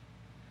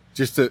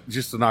 Just to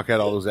knock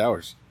out all those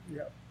hours.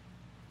 Yeah.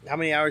 How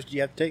many hours do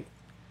you have to take?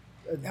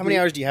 How many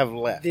hours do you have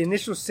left? The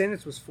initial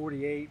sentence was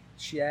 48.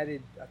 She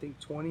added, I think,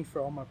 20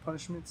 for all my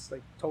punishments,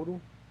 like total.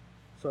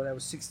 So that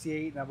was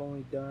 68, and I've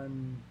only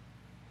done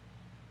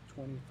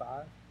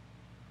 25.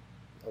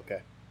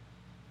 Okay.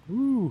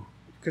 Woo.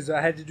 Because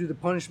I had to do the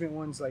punishment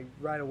ones like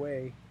right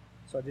away.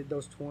 So I did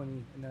those 20,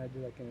 and then I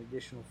did like an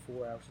additional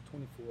 4 hours. So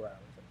 24 hours,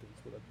 I think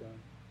is what I've done.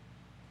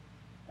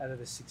 Out of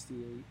the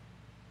 68.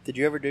 Did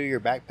you ever do your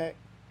backpack?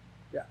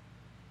 Yeah.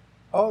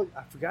 Oh,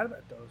 I forgot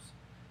about those.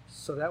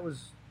 So that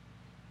was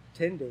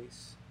 10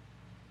 days.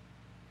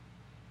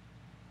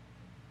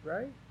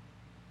 Right?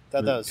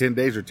 That was 10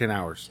 days or 10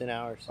 hours? 10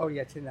 hours. Oh,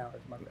 yeah, 10 hours.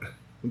 My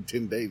bad.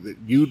 10 days.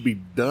 You'd be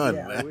done,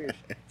 Yeah, man. I wish.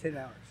 10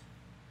 hours.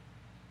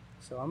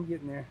 So I'm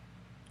getting there.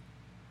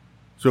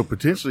 So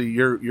potentially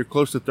you're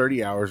close to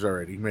 30 hours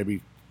already,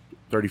 maybe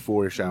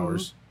 34-ish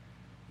hours.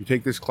 You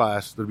take this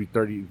class, there'll be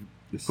 30.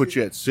 It puts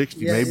you at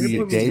 60, Yeah, maybe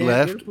it'll a put me- day yeah,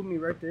 left. It'll put me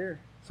right there.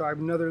 So I have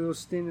another little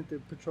stint at the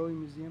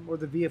Petroleum Museum or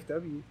the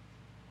VFW.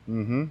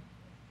 Mm-hmm.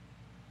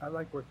 I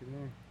like working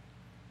there.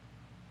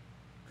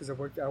 Because I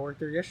worked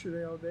there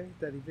yesterday all day,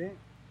 that event.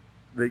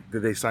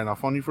 Did they sign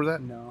off on you for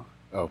that? No.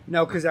 Oh.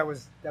 No, because that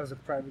was a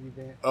private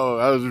event. Oh,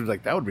 I was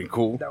like, that would be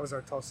cool. That was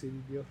our Tall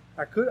City deal.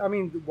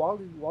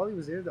 Wally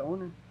was there, the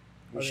owner.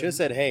 You should have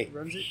said, hey,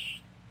 Runs it.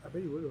 I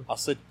bet he would have. I'll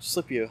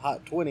slip you a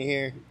hot 20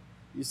 here.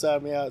 You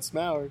sign me out at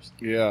Smowers.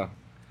 Yeah.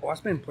 Oh, I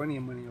spend plenty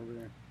of money over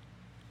there.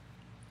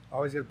 I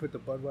always got to put the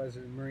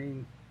Budweiser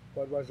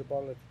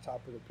bottle at the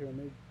top of the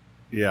pyramid.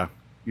 Yeah.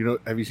 You know,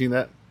 have you seen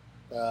that?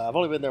 I've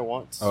only been there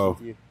once. Oh.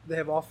 With you. They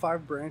have all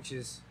 5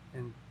 branches,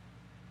 and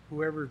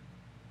whoever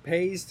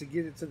pays to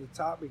get it to the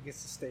top, it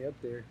gets to stay up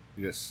there.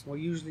 Yes. Well,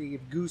 usually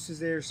if Goose is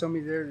there,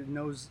 somebody there that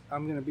knows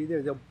I'm going to be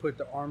there, they'll put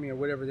the Army or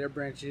whatever their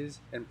branch is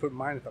and put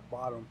mine at the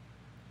bottom.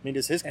 I mean,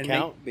 does his And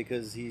count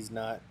because he's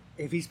not?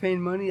 If he's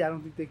paying money, I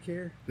don't think they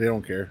care. They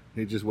don't care.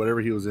 He just,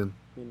 whatever he was in.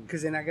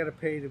 Because then I got to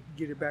pay to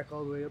get it back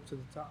all the way up to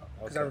the top.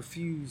 Because I Okay.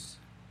 refuse.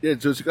 Yeah,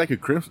 so it's like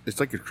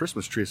a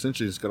Christmas tree.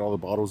 Essentially, it's got all the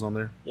bottles on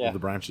there, Yeah. all the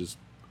branches.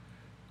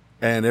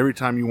 And every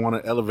time you want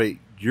to elevate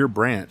your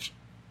branch,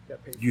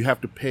 Got paid. you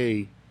have to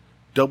pay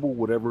double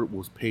whatever it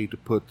was paid to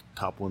put the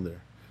top one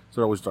there.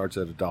 So it always starts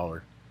at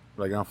 $1.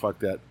 Like, oh, fuck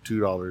that,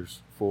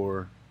 $2,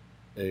 $4,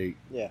 $8,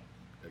 Yeah.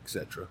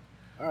 etc.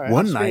 All right.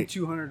 One Spent night,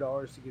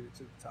 $200 to get it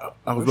to the top.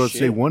 I was Oh, about to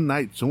say, shit. one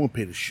night, someone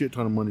paid a shit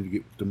ton of money to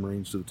get the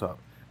Marines to the top.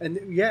 And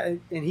yeah,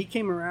 and he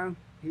came around.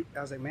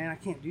 I was like, man, I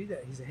can't do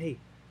that. He said, hey,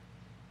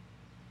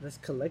 let's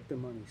collect the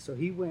money. So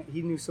he went.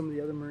 He knew some of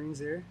the other Marines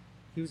there.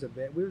 He was a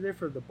vet. We were there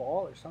for the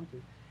ball or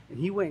something, and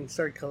he went and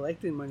started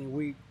collecting money.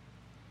 We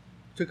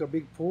took a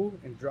big pool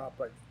and dropped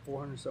like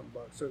 $400 something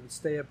bucks, so it would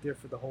stay up there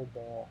for the whole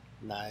ball.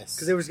 Nice.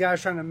 Because there was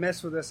guys trying to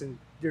mess with us and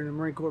during the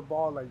Marine Corps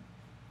ball, like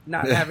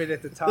not have it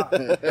at the top.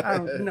 I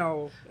don't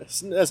know.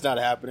 That's not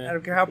happening. I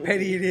don't care how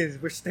petty it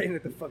is. We're staying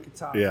at the fucking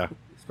top. Yeah.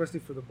 Especially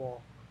for the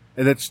ball.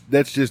 And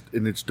that's just,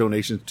 and it's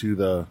donations to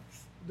the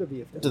The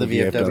VFW. To the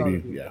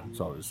VFW. Yeah, that's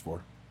all it's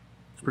for.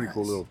 It's pretty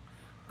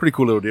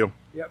cool little deal.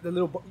 Yeah, the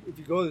little if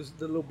you go, there's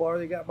the little bar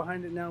they got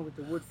behind it now with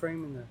the wood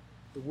frame and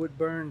the wood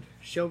burned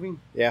shelving.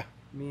 Yeah.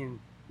 Me and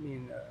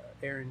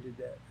Aaron did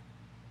that.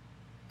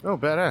 Oh,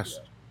 badass. Yeah.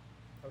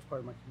 That was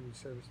part of my community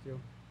service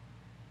deal.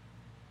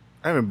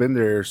 I haven't been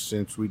there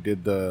since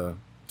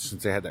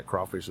since they had that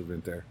crawfish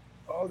event there.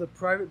 Oh, the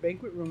private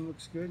banquet room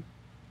looks good.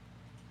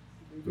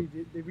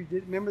 They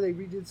redid. Remember they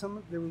redid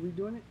some. They were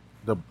redoing it.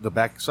 The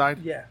back side?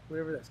 Yeah,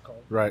 whatever that's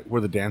called. Right,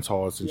 where the dance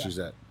hall is, and Yeah. she's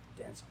at.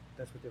 Dance.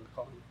 That's what they were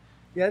calling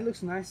it. Yeah, it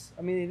looks nice.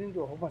 I mean, they didn't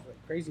do a whole bunch of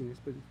like craziness,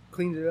 but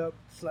cleaned it up,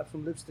 slapped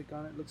some lipstick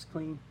on it. Looks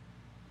clean.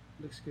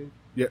 Looks good.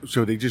 Yeah,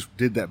 so they just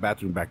did that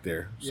bathroom back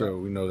there. So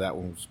Yeah. we know that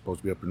one was supposed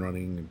to be up and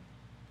running. And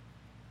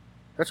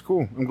that's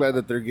cool. I'm glad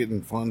that they're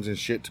getting funds and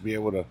shit to be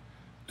able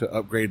to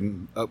upgrade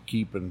and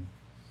upkeep and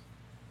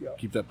Yeah.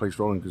 keep that place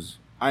rolling, because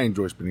I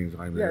enjoy spending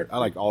time there. Yeah. I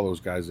like all those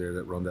guys there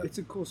that run that. It's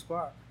a cool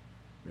spot.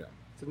 Yeah.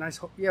 It's a nice.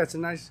 Yeah, it's a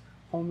nice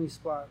homey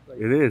spot. Like,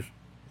 It is.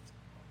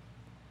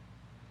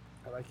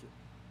 I like it.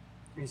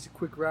 And it's a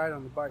quick ride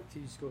on the bike too.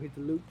 You just go hit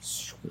the loop.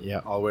 Yeah.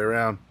 All the way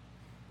around.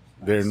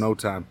 Nice. There in no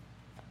time.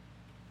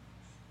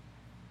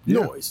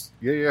 Yeah. Noise.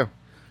 Yeah.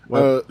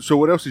 Well- So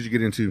what else did you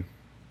get into?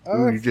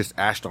 Uh, You just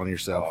ashed on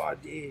yourself. Oh, I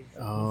did.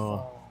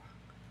 Oh.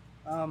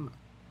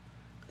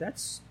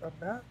 That's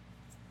about.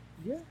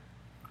 Yeah.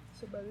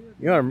 That's about it.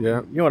 You know,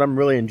 Yeah. you know what I'm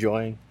really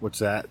enjoying? What's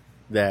that?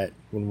 That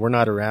when we're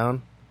not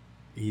around,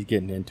 he's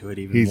getting into it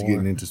even He's more.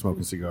 getting into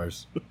smoking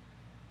cigars.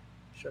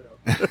 Shut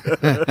up.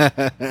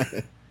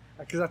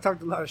 Because I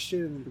talked a lot of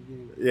shit in the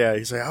beginning. Yeah,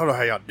 he's like, I don't know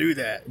how y'all do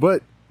that.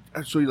 But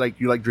so you like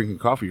drinking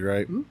coffee,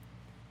 right? Hmm?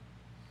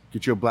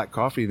 Get you a black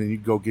coffee, and then you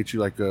go get you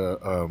like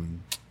a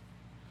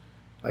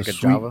Like a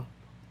sweet- Java.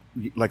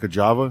 like a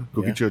Java.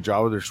 Go Yeah. get you a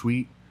Java. They're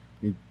sweet.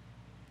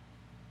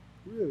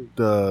 Really?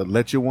 The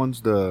leche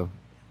ones, the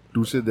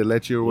dulce de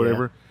leche or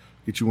whatever.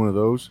 Get you one of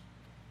those,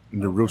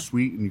 and they're real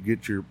sweet. And you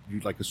get you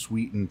like a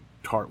sweet and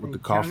tart with And the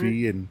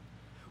coffee. And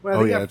Well, I Oh,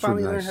 think yeah, I it's really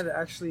finally learned nice. how to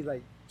actually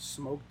like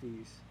smoke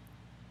these.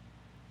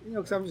 You know,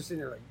 because I'm just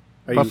sitting there like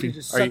Are Puffy. you,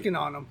 just are you, sucking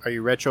on them. are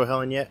you retro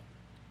helling yet?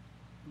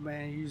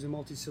 Man, using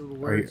multi-syllable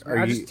Are you, words. Man,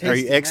 I are just you, taste are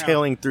you it now.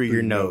 exhaling through your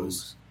Through your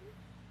nose?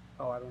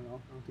 Oh, I don't know.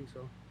 I don't think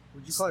so.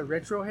 Would you call it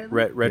retro head?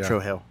 Retro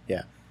hell,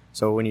 yeah.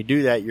 So when you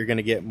do that, you're going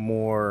to get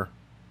more.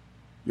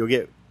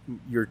 You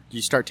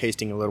start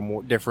tasting a little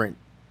more different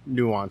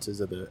nuances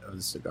of the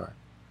cigar.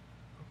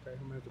 Okay,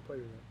 I'm gonna have to play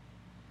with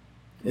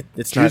that.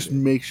 It's just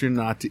not. make sure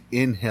not to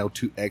inhale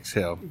to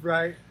exhale.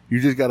 Right. You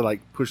just got to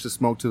like push the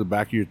smoke to the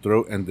back of your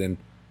throat and then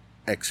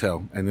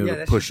exhale, and then Yeah, it'll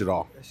that's push just- it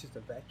off. That's just a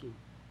vacuum.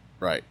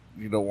 Right.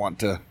 You don't want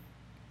to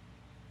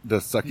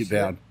suck You it see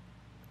down.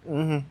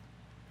 Mm-hmm.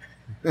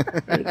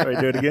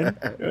 I do it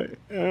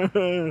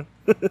again.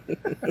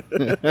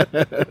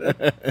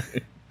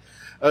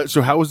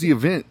 So how was the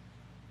event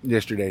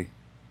yesterday?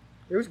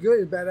 It was good.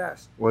 It was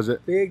badass. Was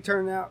it? Big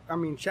turnout. I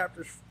mean,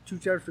 two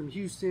chapters from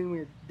Houston. We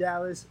had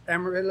Dallas,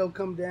 Amarillo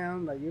come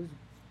down. Like, it was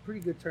a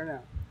pretty good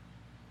turnout.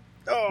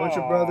 Bunch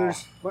of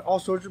brothers, all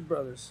sorts of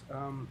brothers.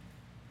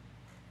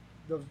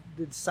 The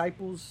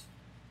disciples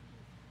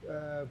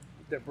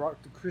that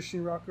brought the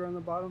Christian rocker on the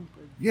bottom.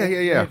 Yeah.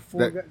 They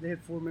had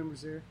four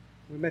members there.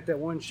 We met that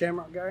one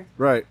Shamrock guy.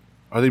 Right.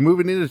 Are they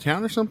moving into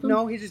town or something?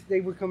 No,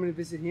 they were coming to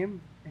visit him,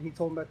 and he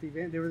told them about the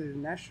event. They were the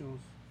Nationals.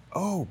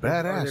 Oh, Or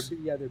badass.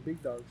 they're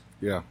big dogs.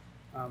 Yeah.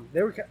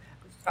 They were.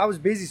 I was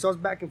busy, so I was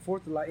back and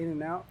forth a lot, in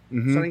and out.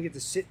 Mhm. So I didn't get to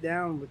sit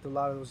down with a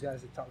lot of those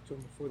guys and talk to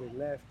them before they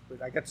left.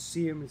 But I got to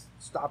see them and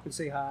stop and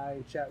say hi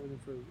and chat with them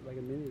for like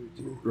a minute or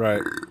two.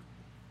 Right.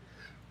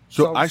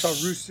 So saw, I saw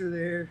s- Rooster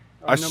there.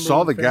 I our number saw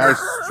one the fan. guys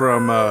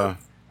from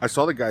I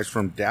saw the guys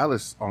from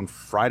Dallas on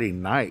Friday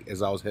night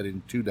as I was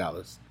heading to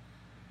Dallas.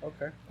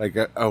 Okay. Like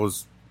I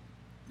was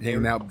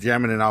hanging out,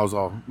 jamming, and I was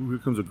all, "Ooh, here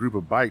comes a group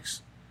of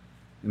bikes."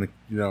 And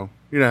you know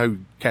how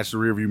you catch the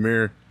rearview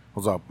mirror. I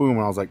was all, boom,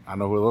 and I was like, I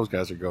know where those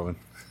guys are going.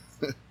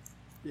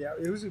 Yeah,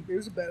 it was a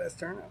badass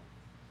turnout.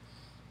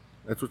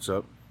 That's what's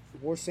up. The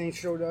War Saints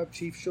showed up.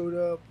 Chief showed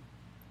up.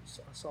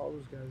 So I saw all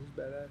those guys. It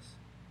was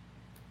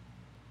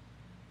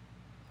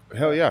badass.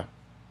 Hell yeah.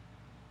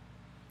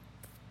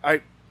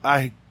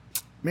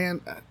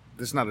 Man,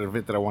 this is not an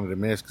event that I wanted to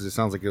miss because it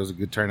sounds like it was a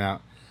good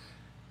turnout.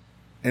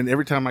 And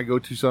every time I go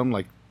to some,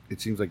 like,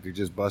 it seems like they're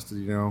just busted,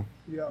 Yeah.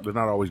 They're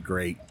not always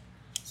great.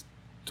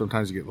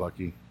 Sometimes you get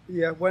lucky.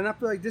 Yeah, well, and I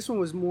feel like this one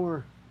was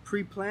more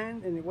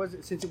pre-planned, and it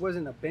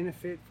wasn't a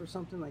benefit for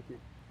something like it.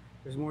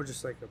 It was more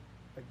just like a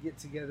get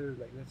together,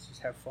 like let's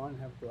just have fun,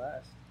 have a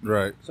blast.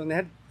 Right. So and they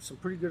had some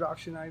pretty good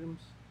auction items,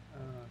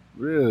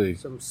 Really?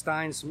 some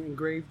steins, some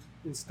engraved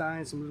in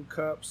steins, some little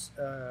cups.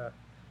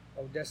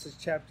 Odessa's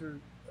chapter,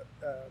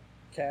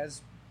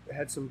 Kaz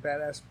had some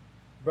badass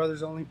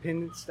brothers only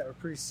pendants that were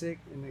pretty sick,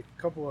 and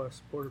a couple of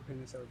supporter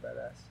pendants that were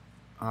badass.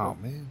 Oh,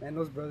 man. Man,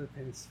 those brother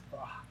pendants,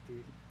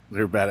 dude,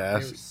 They're they were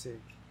badass. sick.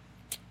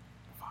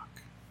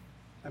 Fuck.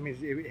 I mean,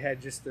 it had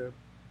just the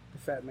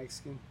fat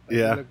Mexican.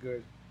 Yeah. It looked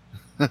good.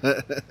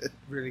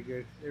 Really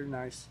good. They were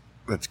nice.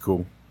 That's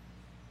cool.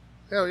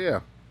 Hell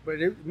yeah. But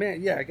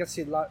I got to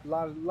see a lot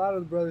of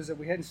the brothers that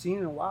we hadn't seen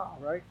in a while,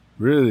 right?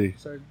 Really?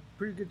 So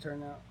pretty good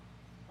turnout.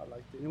 I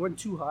liked it. And it wasn't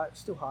too hot.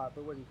 Still hot,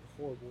 but it wasn't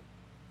horrible.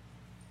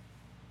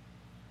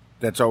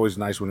 That's always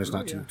nice when it's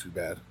not Oh, yeah. too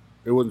bad.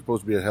 It wasn't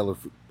supposed to be a hell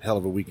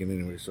of a weekend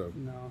anyway, so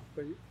No,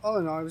 but all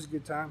in all, it was a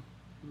good time.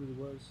 It really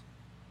was.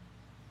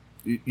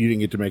 you didn't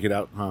get to make it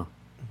out, huh?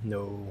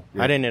 No.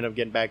 Yeah. I didn't end up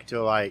getting back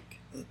till like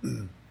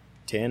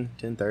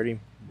 10:30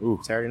 Ooh,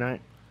 Saturday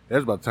night. that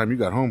was about the time you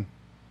got home.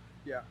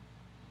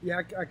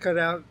 Yeah, I cut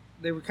out.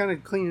 They were kind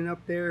of cleaning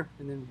up there,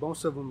 and then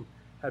most of them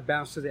had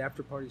bounced to the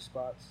after party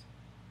spots.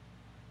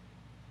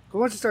 But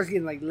once it starts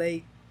getting like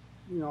late,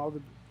 all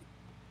the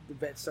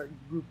the vets start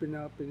grouping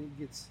up, and it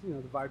gets,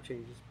 the vibe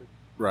changes. But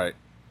Right.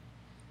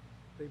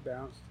 they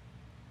bounced.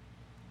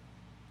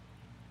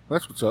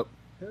 That's what's up.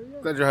 Hell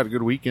yeah. Glad you had a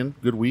good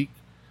weekend. Good week.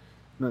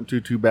 Not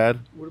too bad.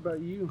 What about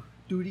you,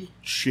 Duty?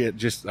 Shit,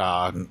 just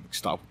stop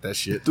with that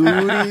shit.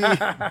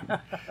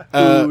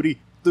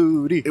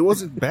 Duty. It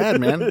wasn't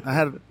bad, man. I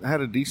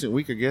had a decent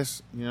week, I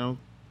guess.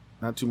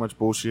 Not too much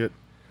bullshit.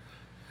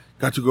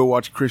 Got to go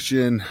watch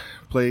Christian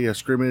play a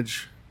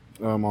scrimmage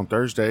on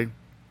Thursday.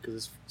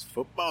 Because it's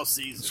football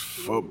season. It's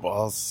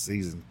football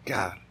season.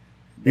 God.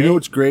 You know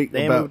what's great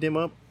They about... moved him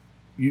up?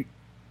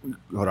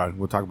 Hold on.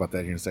 We'll talk about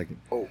that here in a second.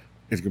 Oh.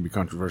 It's going to be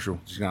controversial.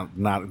 It's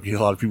not be a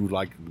lot of people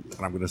like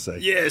what I'm going to say.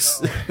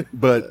 Yes.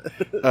 But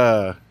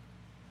the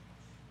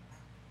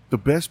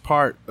best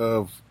part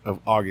of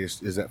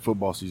August is that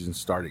football season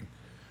starting.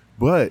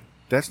 But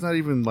that's not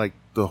even like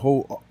the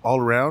whole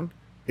all around.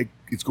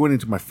 It's going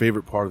into my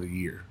favorite part of the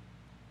year.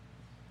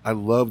 I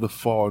love the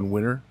fall and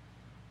winter.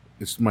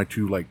 It's my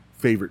two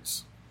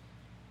favorites.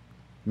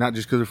 Not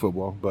just because of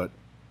football, but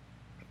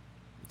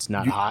It's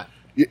not hot.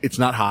 it's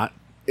not hot.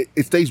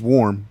 It stays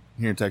warm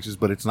here in Texas,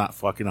 but it's not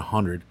fucking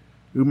 100.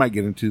 We might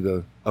get into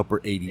the upper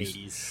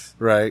 80s.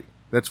 Right?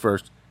 That's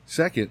first.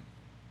 Second,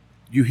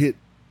 you hit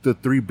the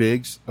three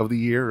bigs of the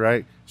year,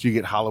 right? So you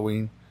get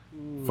Halloween,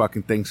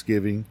 fucking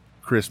Thanksgiving,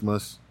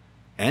 Christmas,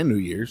 and New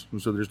Year's.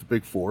 So there's the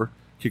big four.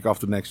 Kick off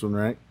the next one,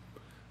 right?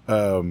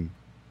 And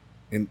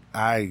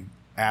I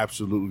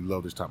absolutely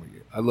love this time of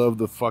year. I love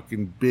the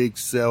fucking big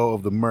sell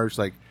of the merch.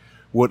 Like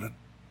what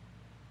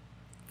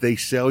they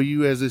sell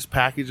you as this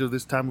package of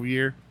this time of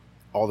year.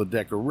 All the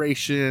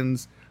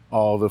decorations,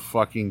 all the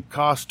fucking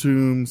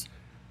costumes,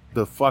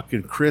 the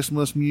fucking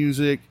Christmas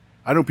music.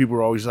 I know people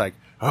are always like,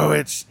 oh,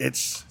 it's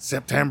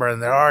September and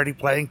they're already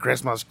playing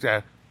Christmas.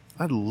 I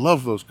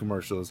love those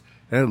commercials.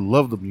 And I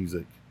love the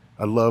music.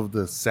 I love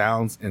the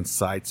sounds and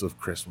sights of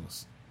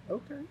Christmas.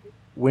 Okay.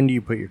 When do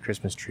you put your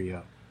Christmas tree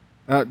up?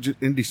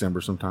 In December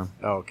sometime.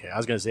 Oh, okay. I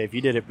was going to say, if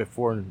you did it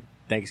before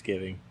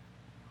Thanksgiving.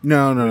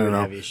 No.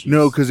 Have issues.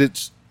 No,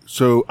 because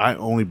I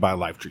only buy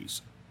live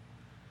trees.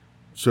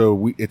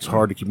 So it's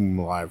hard to keep them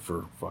alive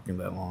for fucking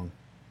that long.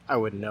 I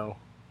wouldn't know.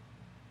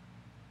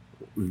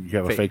 You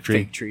have a fake tree?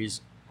 Fake trees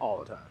all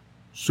the time.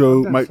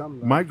 So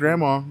my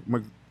grandma,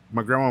 my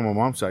grandma on my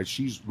mom's side,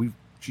 she's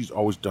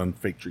always done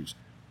fake trees.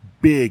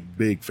 Big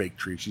fake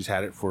tree. She's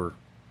had it for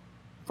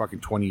fucking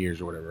 20 years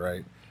or whatever,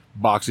 right?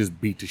 Boxes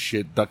beat to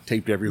shit, duct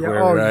taped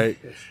everywhere, right?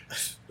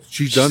 Yes.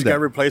 She's done that. Got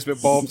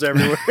replacement bulbs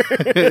everywhere.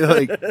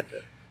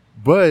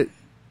 But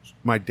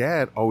my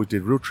dad always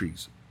did real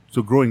trees.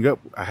 So growing up,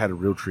 I had a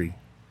real tree.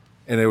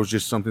 And it was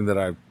just something that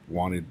I've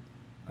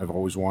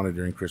always wanted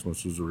during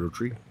Christmas was a real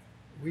tree.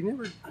 We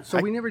never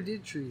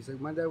did trees. Like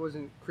my dad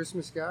wasn't a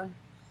Christmas guy,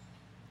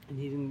 and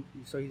he didn't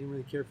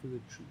really care for the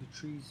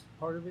trees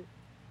part of it.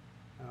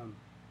 I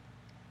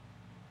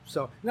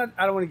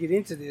don't want to get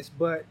into this,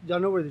 but y'all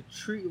know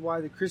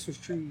why the Christmas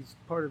tree is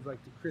part of the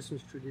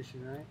Christmas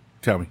tradition, right?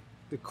 Tell me.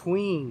 The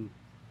Queen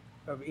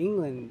of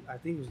England, I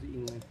think it was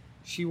England.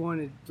 She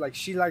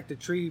liked the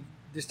tree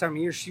this time of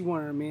year. She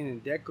wanted them in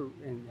and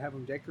have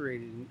them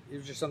decorated, and it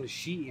was just something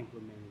she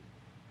implemented.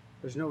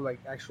 There's no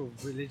actual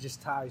religious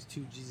ties to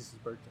Jesus'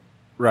 birthday.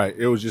 Right.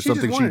 It was just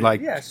something she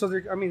liked. Yeah. So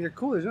they're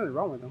cool. There's nothing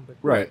wrong with them, but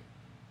right.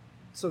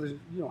 So you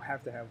don't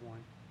have to have one.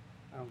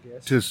 I don't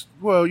guess.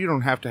 You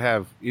don't have to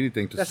have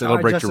anything to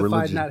celebrate your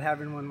religion. Not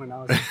having one when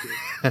I was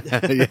a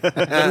kid. We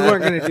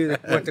weren't going to do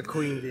what the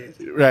Queen did.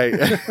 Right.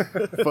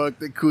 Fuck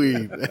the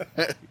Queen.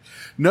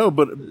 No,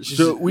 but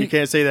we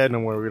can't say that no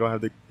more. They don't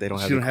have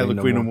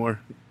the Queen no more.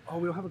 Oh,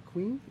 we don't have a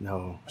Queen?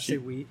 No. I say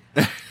we.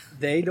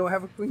 They don't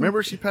have a Queen?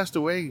 Remember she passed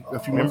away a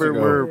few months ago.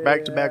 We're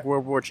back-to-back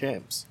World War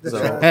champs. That's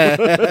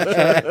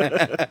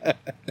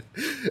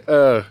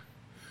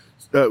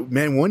right.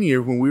 Man, one year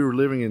when we were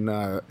living in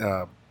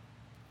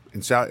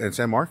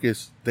San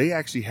Marcos, they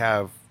actually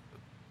have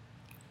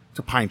it's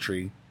a pine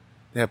tree.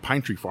 They have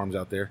pine tree farms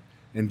out there,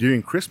 and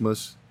during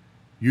Christmas,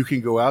 you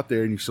can go out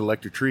there and you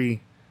select a tree.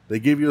 They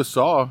give you a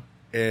saw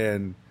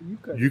and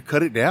you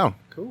cut it down.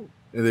 Cool.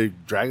 And they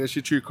drag that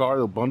shit to your car.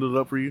 They'll bundle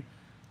it up for you.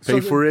 Pay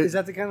for it. Is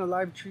that the kind of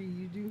live tree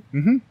you do?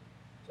 Mm-hmm.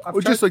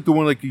 Just like the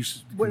one you.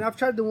 When I've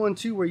tried the one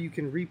too where you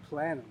can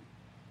replant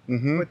them.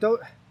 Mm-hmm. But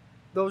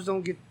those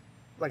don't get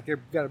they've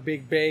got a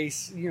big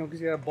base,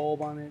 because you got a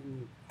bulb on it,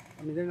 and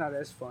they're not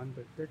as fun,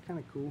 but they're kind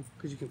of cool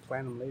because you can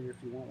plant them later if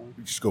you want one.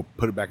 You just go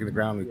put it back in the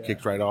ground and it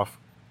kicks right off.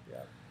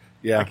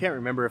 Yeah. I can't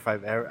remember if I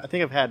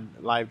think I've had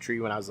live tree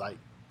when I was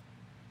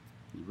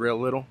real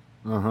little.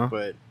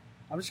 But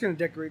I'm just gonna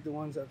decorate the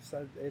ones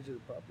outside the edge of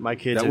the property. My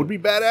kids would be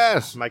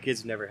badass. My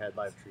kids have never had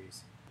live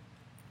trees.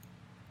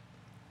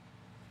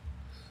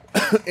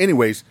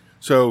 Anyways,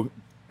 so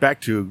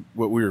back to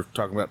what we were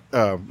talking about.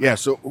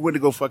 So we went to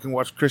go fucking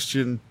watch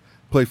Christian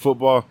play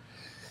football.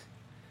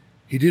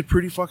 He did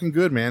pretty fucking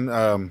good, man.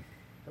 That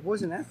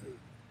boy's an athlete.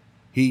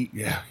 He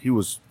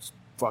was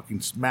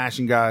fucking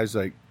smashing guys,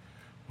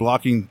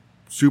 blocking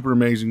super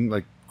amazing,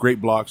 great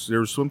blocks. There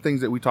were some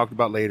things that we talked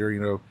about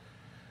later,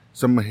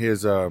 some of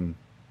his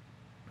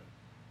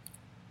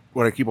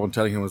what I keep on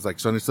telling him is like,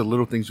 son, it's the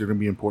little things that are going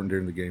to be important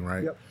during the game,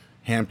 right? Yep.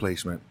 Hand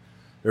placement.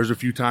 There's a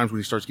few times when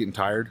he starts getting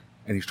tired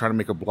and he's trying to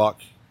make a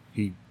block.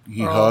 He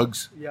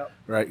hugs. Yep.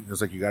 Right. It's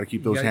like, you got to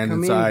keep You those gotta hands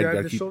come inside. in, grab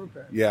Gotta the keep, shoulder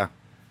pads. yeah.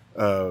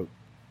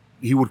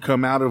 He would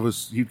come out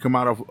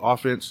of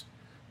offense.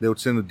 They would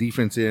send the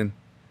defense in,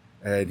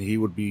 and he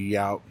would be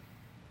out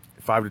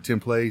 5 to 10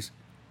 plays,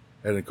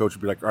 and the coach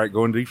would be like, all right,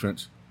 go in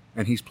defense.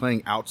 And he's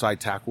playing outside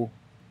tackle.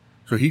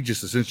 So he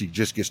just essentially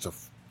just gets to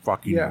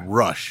fucking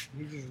rush.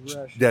 He just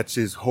rushed. That's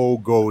his whole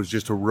goal, is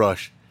just to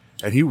rush.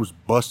 And he was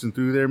busting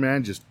through there,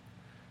 man, just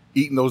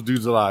eating those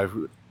dudes alive.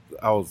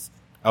 I was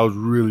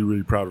really,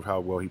 really proud of how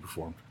well he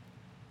performed.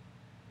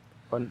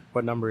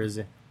 What number is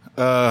he?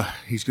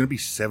 He's going to be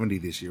 70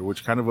 this year,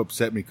 which kind of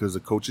upset me because the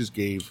coaches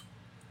gave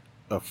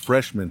a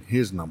freshman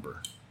his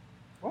number.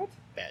 What?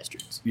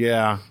 Bastards.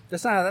 Yeah.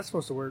 That's not how that's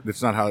supposed to work.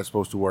 That's not how it's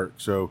supposed to work.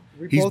 So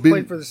We he's both been,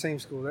 played for the same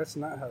school. That's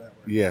not how that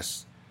works.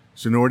 Yes.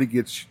 Seniority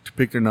gets to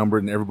pick their number,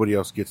 and everybody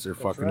else gets their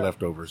That's fucking right.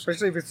 leftovers.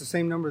 Especially if it's the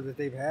same number that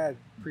they've had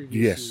previous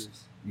Yes.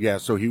 years. Yeah,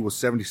 so he was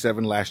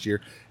 77 last year.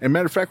 And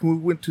matter of fact, when we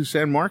went to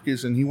San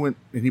Marcos and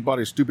he bought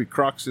his stupid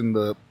Crocs and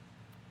the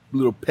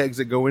little pegs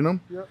that go in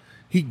them, Yep.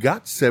 he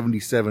got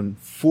 77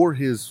 for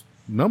his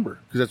number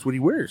because that's what he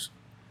wears.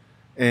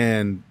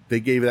 And they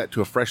gave that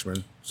to a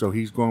freshman, so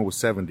he's going with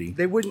 70.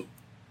 They wouldn't.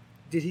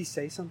 Did he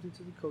say something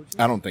to the coaches?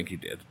 I don't think he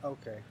did.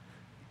 Okay.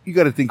 You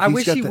got to think. I he's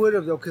wish got he that- would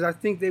have, though, because I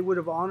think they would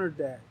have honored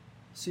that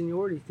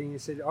seniority thing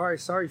and said, all right,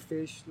 sorry,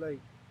 Fish. Like,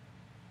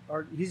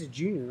 he's a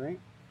junior, right?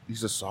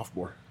 He's a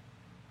sophomore.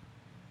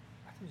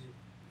 I think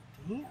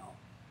he's damn.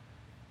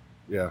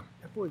 Yeah.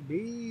 That boy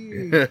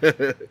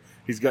big.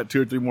 He's got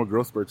 2 or 3 more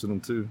growth spurts in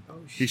him too. Oh,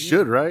 He shit.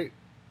 should, right?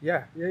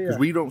 Yeah. Because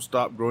we don't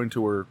stop growing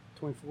till we're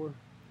 24. Is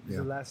Yeah.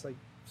 the last, like,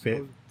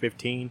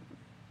 15.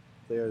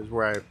 There's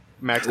where I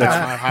maxed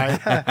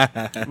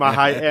out my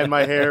height and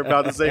my hair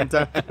about the same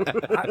time.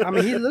 I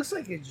mean, he looks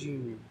like a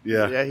junior.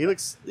 Yeah, he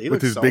looks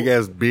with his solid. big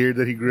ass beard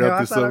that he grew up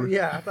this summer.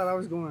 I thought I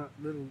was going a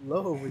little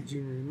low with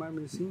junior. He might have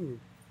been a senior.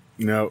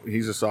 No,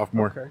 he's a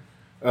sophomore.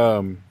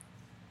 Okay.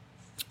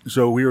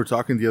 So we were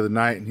talking the other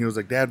night, and he was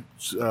like, "Dad,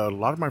 a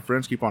lot of my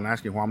friends keep on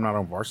asking why I'm not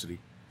on varsity."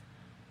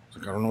 I was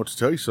like, "I don't know what to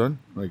tell you, son.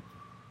 Like,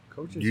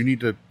 Coaches. you need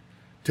to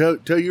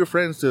tell your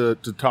friends to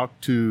talk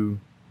to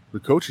the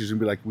coaches and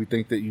be like, we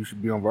think that you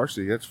should be on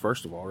varsity. That's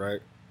first of all,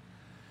 right?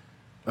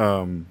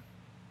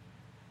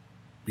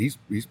 He's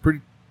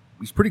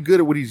pretty good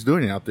at what he's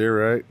doing out there,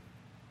 right?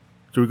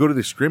 So we go to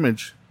this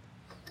scrimmage,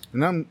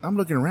 and I'm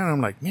looking around.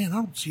 I'm like, man, I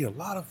don't see a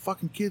lot of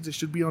fucking kids that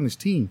should be on this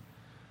team,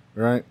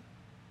 right?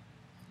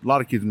 A lot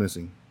of kids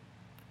missing.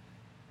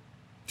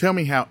 Tell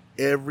me how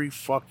every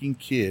fucking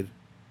kid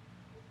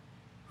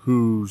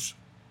whose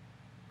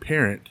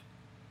parent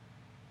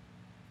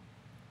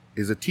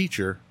is a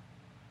teacher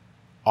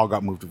all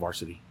got moved to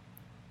varsity.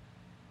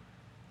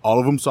 All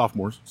of them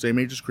sophomores, same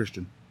age as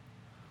Christian.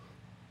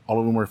 All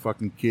of them are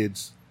fucking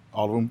kids.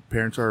 All of them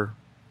parents are.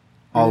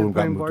 All of them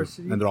got moved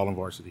varsity? to, and they're all in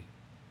varsity.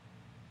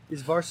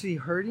 Is varsity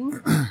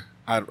hurting?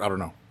 I don't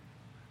know.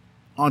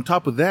 On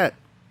top of that,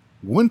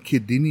 one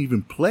kid didn't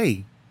even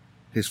play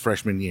his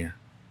freshman year,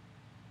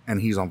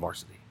 and he's on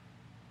varsity.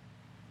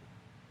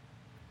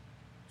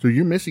 So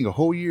you're missing a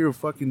whole year of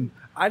fucking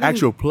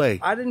actual play.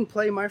 I didn't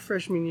play my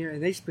freshman year,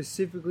 and they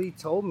specifically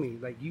told me,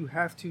 like, you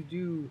have to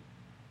do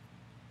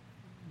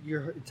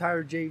your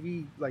entire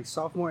JV, like,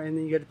 sophomore, and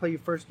then you got to play your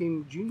first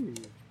game junior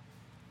year.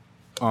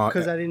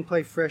 Because I didn't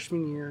play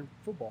freshman year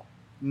football.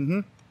 Mm-hmm.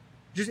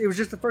 It was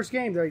just the first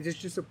game. Like, it's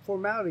just a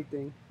formality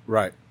thing.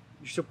 Right.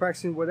 You're still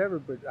practicing whatever,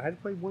 but I had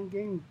to play one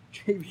game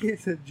JV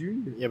as a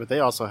junior. Yeah, but they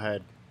also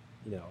had,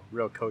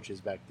 real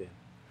coaches back then.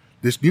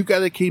 This new guy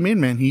that came in,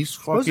 man, he's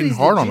Supposedly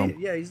fucking hard legit. on him.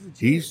 Yeah, he's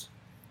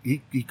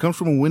legit. He comes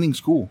from a winning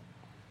school.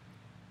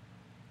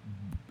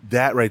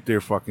 That right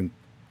there fucking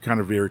kind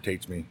of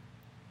irritates me.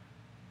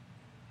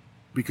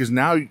 Because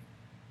now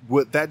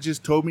what that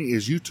just told me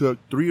is you took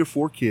 3 or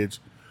 4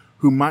 kids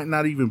who might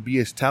not even be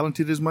as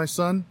talented as my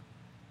son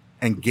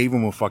and gave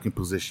them a fucking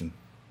position.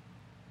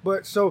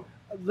 But so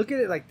look at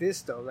it like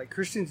this, though. Like,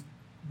 Christian's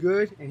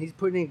good and he's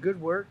putting in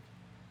good work.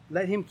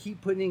 Let him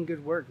keep putting in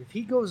good work. If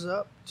he goes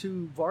up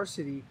to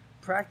varsity,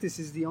 practice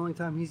is the only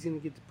time he's going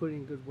to get to put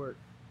in good work.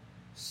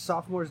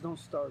 Sophomores don't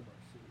start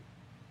varsity.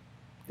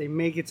 They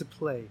may get to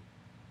play.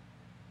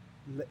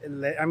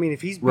 I mean,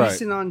 if he's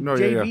beasting on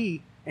JV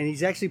and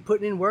he's actually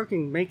putting in work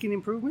and making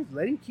improvements,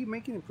 let him keep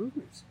making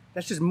improvements.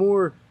 That's just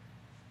more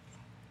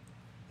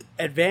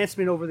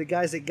advancement over the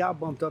guys that got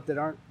bumped up that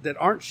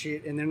aren't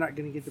shit, and they're not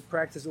going to get to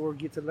practice or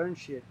get to learn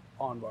shit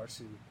on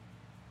varsity.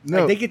 No,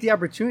 Like, they get the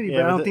opportunity, Yeah,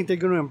 but I but don't think they're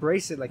going to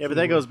embrace it. Like, Yeah, but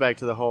that goes back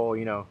to the whole,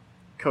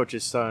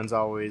 coach's son's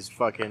always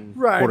fucking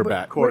right,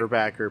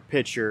 quarterback or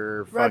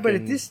pitcher. Or Right, but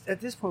fucking,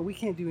 at this point, we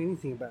can't do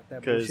anything about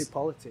that bullshit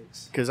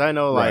politics. Because I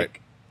know, Right.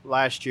 like,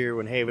 last year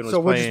when Haven was So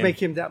we'll playing... just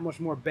make him that much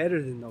more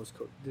better than those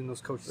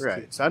coaches.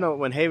 Right. Kids. So I know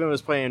when Haven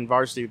was playing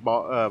varsity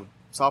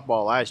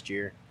softball last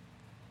year,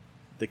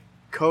 the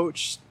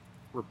coach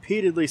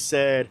repeatedly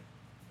said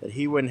that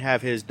he wouldn't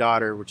have his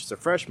daughter, which is a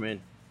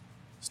freshman,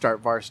 start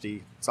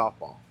varsity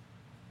softball.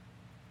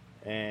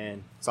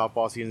 and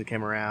softball season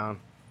came around,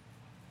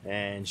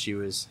 and she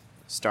was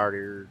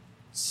starting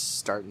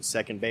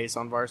second base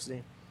on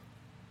varsity,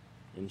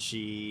 and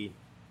she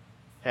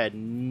had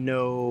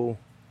she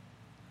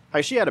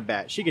had a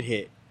bat. She could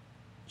hit.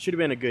 Should have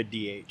been a good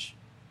DH.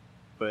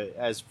 But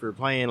as for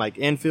playing like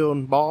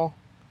infield ball,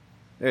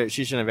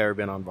 she shouldn't have ever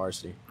been on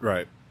varsity.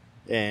 Right.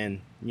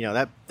 And,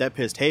 that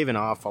pissed Haven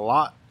off a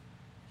lot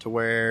to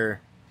where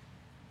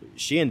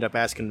she ended up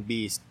asking to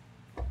be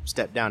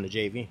stepped down to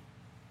JV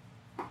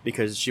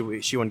because she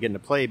wasn't getting to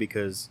play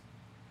because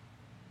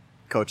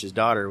coach's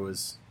daughter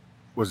was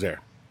there.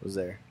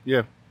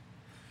 Yeah.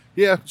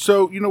 Yeah.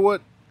 So, you know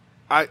what?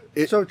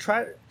 So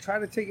try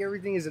to take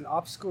everything as an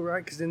obstacle,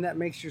 right? Because then that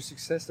makes your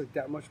success look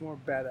that much more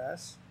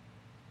badass.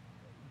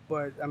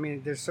 But I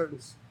mean, there's certain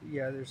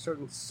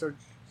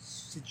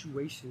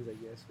situations, I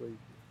guess, where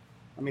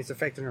it's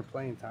affecting her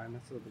playing time.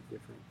 That's a little bit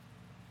different.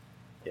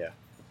 Yeah.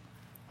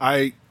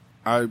 I'm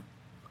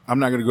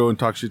not gonna go and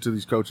talk shit to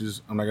these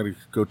coaches. I'm not gonna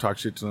go talk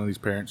shit to none of these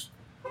parents.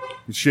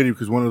 It's shitty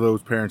because one of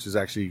those parents is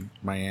actually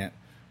my aunt.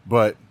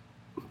 But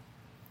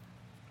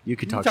you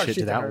could talk shit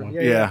to that one.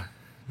 Yeah.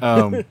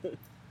 Come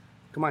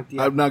on,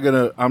 Tia. I'm not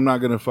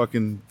gonna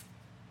fucking.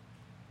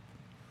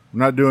 I'm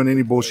not doing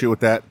any bullshit with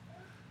that.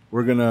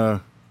 We're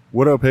gonna.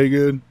 What up, hey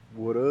good?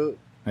 What up?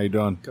 How you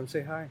doing? Come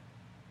say hi.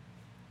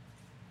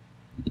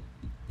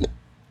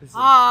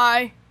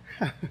 Hi.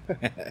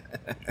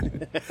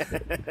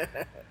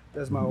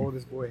 That's my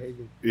oldest boy,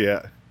 Hagen.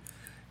 Yeah.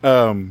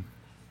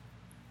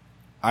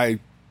 I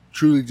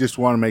truly just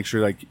want to make sure,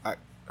 like, I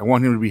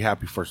want him to be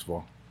happy, first of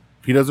all.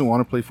 If he doesn't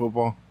want to play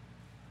football,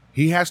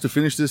 he has to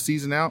finish this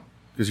season out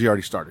because he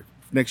already started.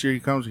 If next year he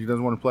comes, he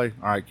doesn't want to play.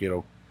 All right,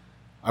 kiddo.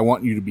 I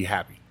want you to be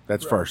happy.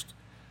 That's first.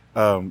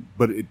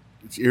 But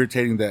it's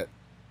irritating that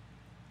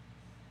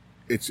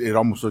it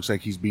almost looks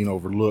like he's being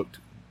overlooked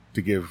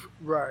to give.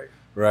 Right.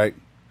 Right.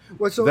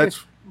 Well, so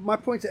my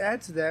point to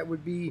add to that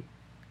would be,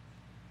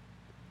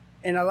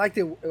 and I like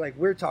that, like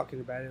we're talking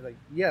about it, like,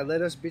 yeah,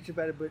 let us bitch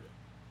about it, but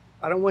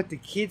I don't want the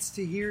kids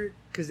to hear it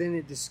because then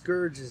it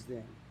discourages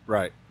them.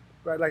 Right.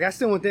 Right. Like, I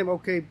still want them,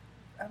 okay,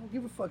 I don't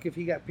give a fuck if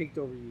he got picked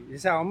over you. This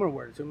is how I'm going to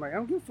word it. So I'm like, I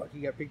don't give a fuck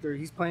he got picked over you.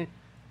 He's playing.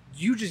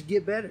 You just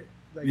get better.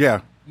 Like,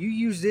 yeah. You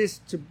use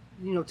this to,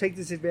 take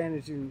this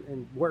advantage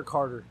and work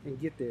harder and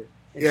get there.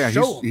 And yeah,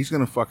 he's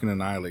going to fucking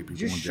annihilate people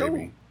just on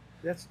JV.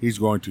 He's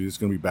going to. It's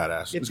going to be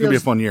badass. It's going to be a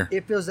fun year.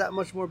 It feels that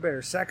much more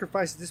better.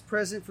 Sacrifice this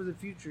present for the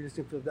future. It's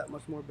going to feel that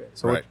much more better.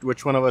 So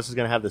which one of us is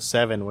going to have the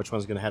 7? Which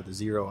one's going to have the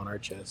 0 on our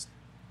chest?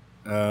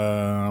 I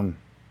don't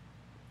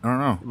know.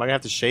 Am I going to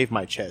have to shave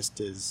my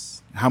chest?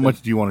 How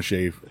much do you want to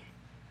shave?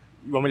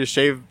 You want me to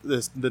shave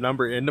the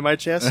number into my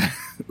chest?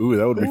 Ooh,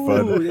 that would be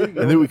fun.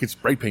 And then we could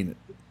spray paint it.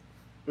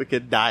 We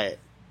could dye it.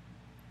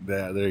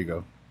 Yeah, there you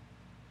go.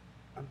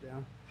 I'm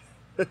down.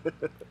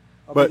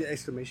 I'll be the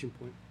exclamation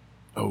point.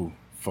 Oh,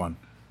 fun.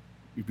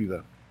 You'd be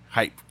the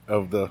hype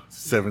of the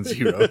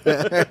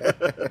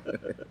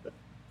 7-0.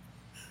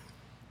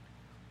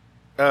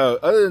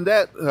 Other than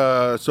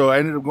that, so I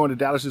ended up going to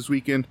Dallas this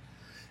weekend.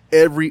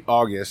 Every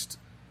August,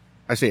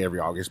 I say every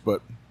August,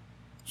 but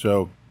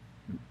so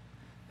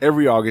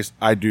every August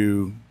I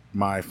do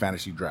my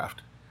fantasy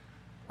draft.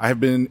 I have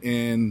been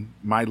in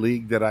my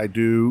league that I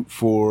do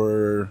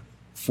for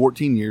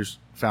 14 years,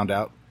 found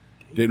out.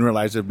 Didn't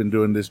realize I've been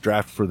doing this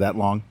draft for that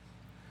long.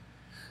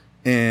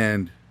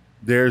 And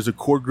there's a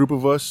core group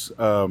of us. It's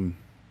one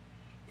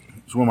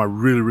of my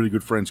really, really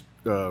good friends,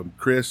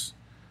 Chris,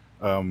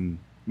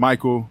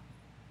 Michael,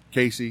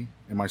 Casey,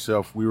 and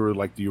myself. We were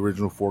like the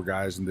original 4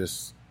 guys in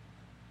this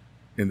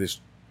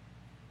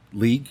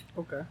league.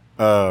 Okay.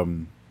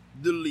 The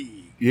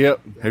League.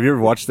 Yep. Have you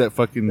ever watched that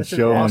fucking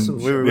show? Awesome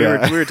show. We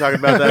were talking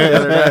about that the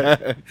other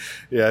night.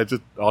 Yeah, it's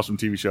an awesome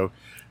TV show.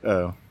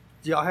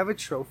 Do y'all have a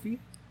trophy?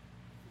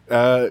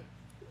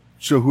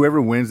 So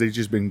whoever wins, they've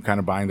just been kind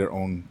of buying their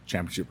own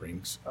championship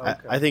rings. Oh, okay.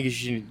 I think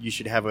you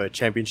should have a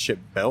championship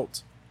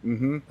belt,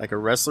 like a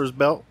wrestler's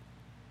belt,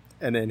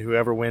 and then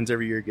whoever wins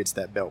every year gets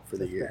that belt for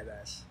the year.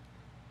 Badass.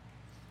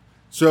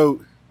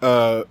 So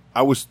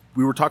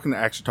we were talking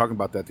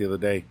about that the other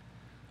day,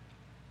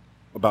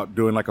 about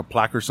doing like a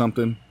plaque or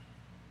something.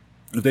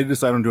 If they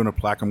decide on doing a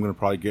plaque, I'm going to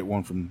probably get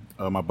one from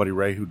my buddy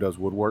Ray, who does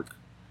woodwork.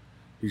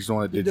 He's the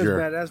one that did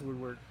badass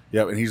woodwork.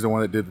 Yeah, and he's the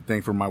one that did the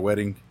thing for my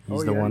wedding.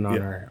 He's the one on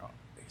our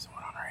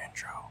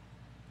intro.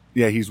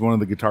 Yeah, he's one of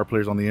the guitar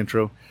players on the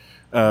intro.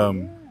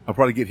 I'll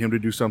probably get him to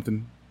do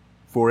something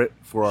for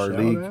our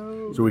league,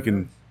 so we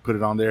can put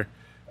it on there.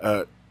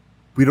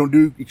 We don't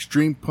do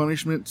extreme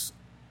punishments.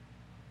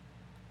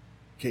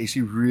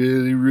 Casey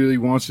really, really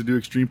wants to do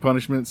extreme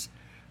punishments.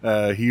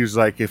 He was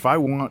like, if I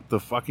want the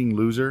fucking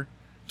loser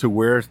to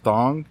wear a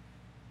thong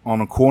on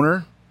a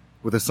corner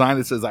with a sign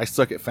that says I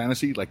suck at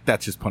fantasy, like,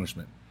 that's his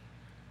punishment.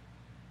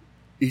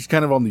 He's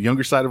kind of on the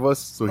younger side of us,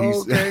 so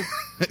he's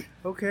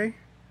okay.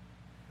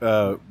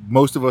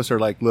 Most of us are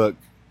like, look,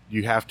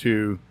 you have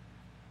to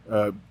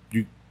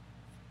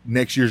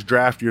next year's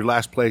draft, your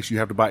last place, you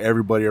have to buy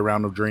everybody a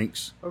round of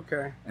drinks.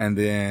 Okay. And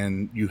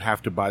then you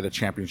have to buy the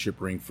championship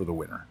ring for the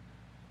winner.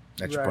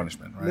 That's your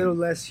punishment, right? A little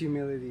less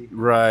humility.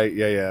 Right,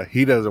 yeah.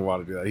 He doesn't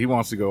want to do that. He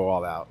wants to go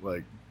all out.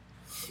 Like,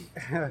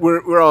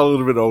 we're all a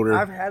little bit older.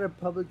 I've had a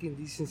public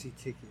indecency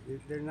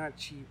ticket. They're not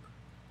cheap.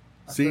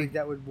 I feel like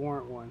that would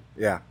warrant one.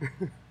 Yeah.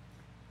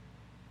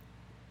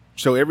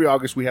 So every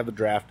August we have the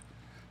draft.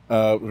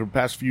 For the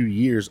past few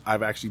years,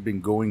 I've actually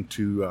been going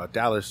to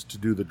Dallas to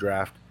do the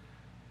draft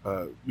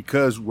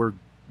because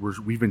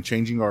we've been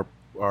changing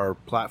our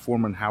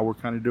platform and how we're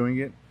kind of doing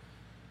it.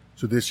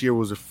 So this year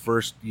was the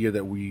first year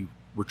that we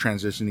were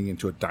transitioning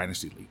into a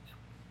dynasty league.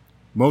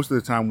 Most of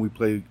the time we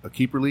play a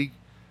keeper league.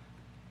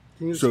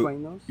 Can you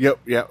explain those?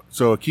 Yep.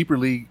 So a keeper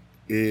league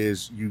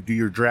is you do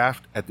your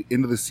draft at the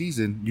end of the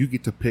season. You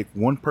get to pick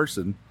one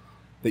person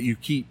that you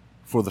keep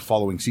for the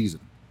following season.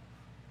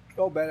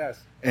 Oh, badass.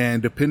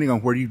 And depending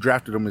on where you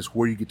drafted them is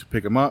where you get to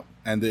pick them up.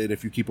 And then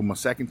if you keep them a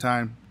second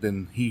time,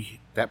 then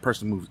that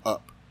person moves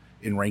up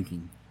in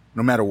ranking,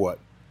 no matter what.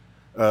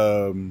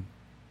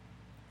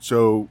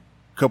 So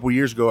a couple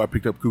years ago, I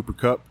picked up Cooper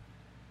Kupp,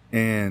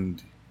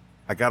 and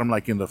I got him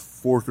like in the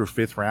 4th or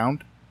 5th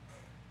round.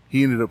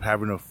 He ended up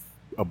having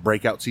a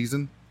breakout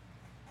season.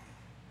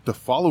 The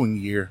following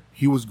year,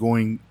 he was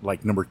going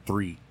like number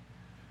 3.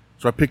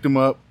 So I picked him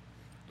up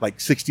like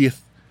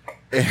 60th.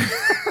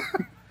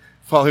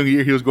 Following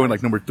year, he was going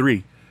like number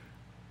 3.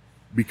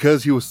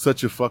 Because he was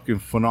such a fucking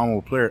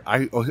phenomenal player,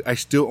 I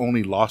still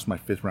only lost my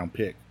 5th round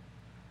pick.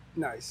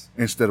 Nice.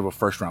 Instead of a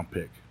 1st round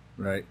pick,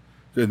 right?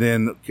 So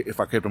then if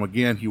I kept him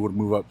again, he would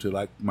move up to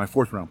like my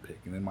 4th round pick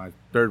and then my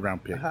 3rd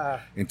round pick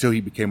until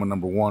he became a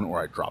number 1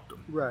 or I dropped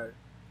him. Right.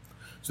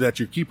 So that's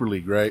your keeper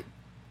league, right?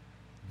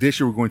 This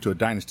year we're going to a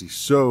dynasty.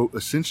 So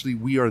essentially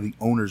we are the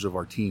owners of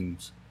our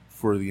teams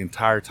for the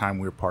entire time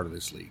we're part of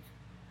this league.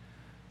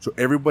 So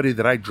everybody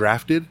that I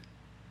drafted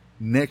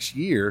next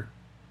year,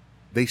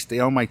 they stay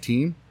on my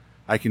team.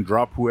 I can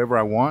drop whoever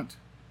I want,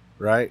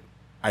 right?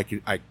 I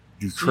do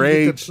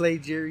trades. You get to play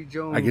Jerry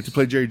Jones. I get to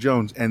play Jerry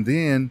Jones. And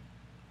then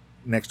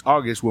next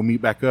August, we'll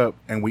meet back up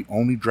and we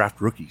only draft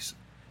rookies.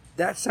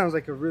 That sounds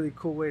like a really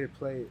cool way to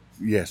play it.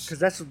 Yes. Because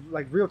that's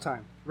like real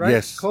time, right?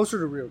 Yes. Closer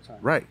to real time.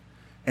 Right.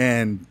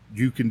 And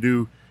you can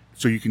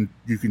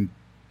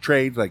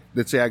trade, like,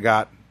 let's say I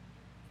got,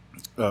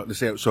 let's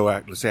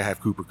say I have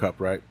Cooper Kupp,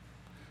 right?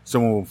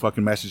 Someone will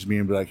fucking message me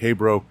and be like, hey,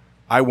 bro,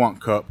 I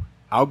want Kupp.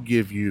 I'll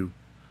give you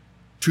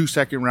 2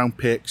 second round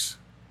picks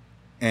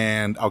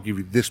and I'll give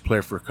you this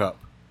player for Kupp.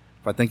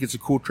 If I think it's a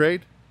cool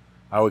trade,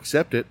 I'll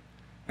accept it.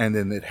 And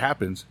then it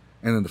happens.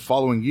 And then the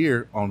following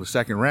year on the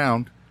 2nd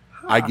round,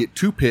 I get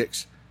 2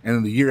 picks. And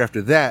then the year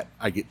after that,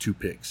 I get 2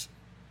 picks.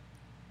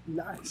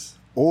 Nice.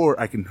 Or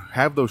I can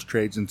have those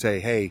trades and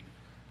say, hey,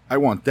 I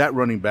want that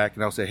running back.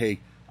 And I'll say, hey,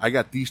 I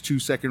got these 2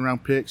 second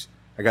round picks.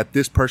 I got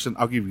this person.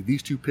 I'll give you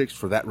these 2 picks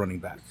for that running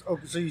back.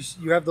 Okay, so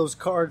you have those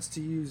cards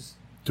to use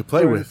to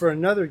play with for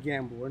another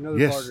gamble,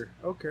 another barter.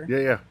 Okay.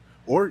 Yeah.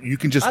 Or you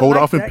can just hold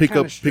off and pick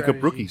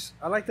up rookies.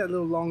 I like that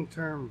little long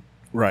term.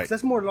 Right.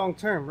 That's more long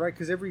term, right?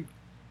 Because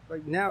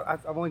now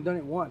I've only done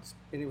it once,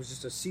 and it was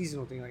just a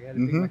seasonal thing. Like I had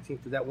to pick my team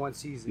for that one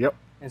season. Yep.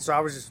 And so I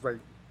was just like,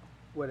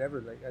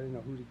 whatever. Like I didn't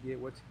know who to get,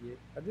 what to get.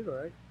 I did all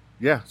right.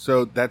 Yeah.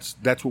 So that's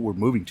what we're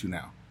moving to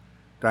now,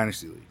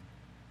 Dynasty League.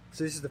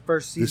 So this is the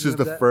first season. This is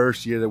the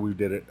first year that we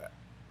did it.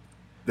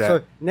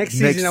 So next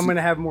season, I'm going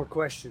to have more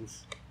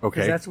questions.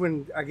 Okay. Because that's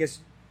when I guess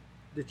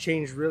the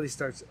change really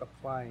starts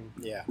applying.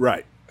 Yeah.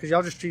 Right. Because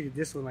y'all just treated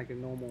this one like a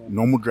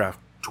normal draft.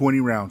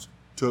 20 rounds.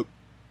 Took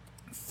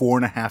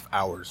 4.5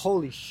 hours.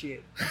 Holy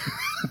shit.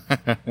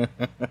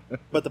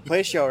 But the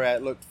place y'all were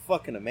at looked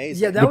fucking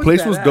amazing. Yeah, the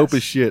place was dope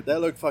as shit. That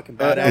looked fucking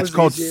badass. It's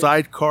called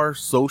Sidecar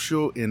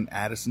Social in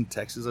Addison,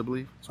 Texas, I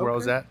believe. That's where I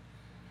was at.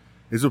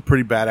 It's a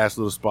pretty badass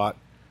little spot.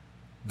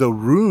 The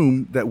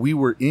room that we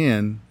were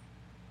in.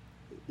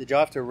 Did y'all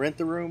have to rent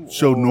the room?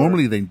 So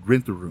normally they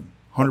rent the room.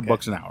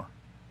 $100 an hour.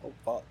 Oh,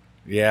 fuck.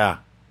 Yeah.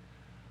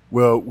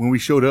 Well, when we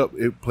showed up,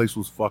 the place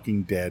was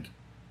fucking dead.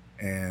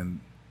 And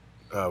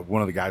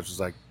one of the guys was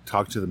like,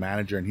 talking to the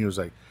manager, and he was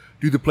like,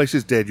 dude, the place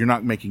is dead. You're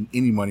not making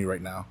any money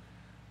right now.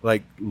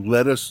 Like,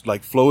 let us,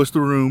 like, flow us the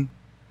room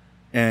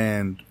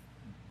and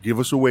give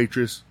us a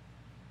waitress,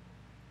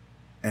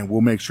 and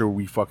we'll make sure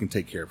we fucking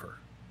take care of her.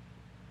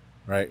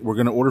 Right? We're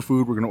going to order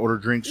food. We're going to order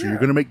drinks. So you're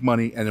going to make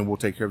money, and then we'll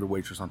take care of the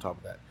waitress on top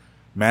of that.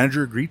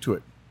 Manager agreed to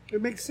it.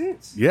 It makes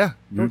sense. Yeah.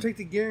 Don't take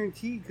the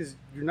guarantee because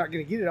you're not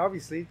going to get it,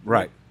 obviously.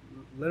 Right.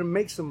 Let them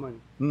make some money.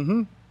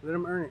 Mm-hmm. Let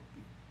them earn it.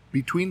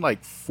 Between,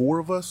 like, 4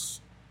 of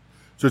us,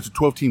 so it's a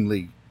 12-team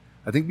league.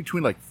 I think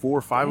between, like, 4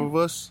 or 5 of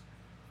us,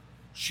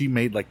 she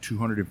made, like,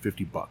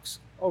 $250.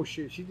 Oh,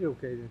 shit. She did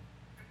okay, then.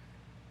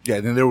 Yeah,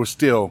 and then there was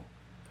still,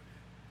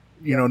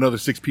 another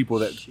 6 people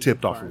that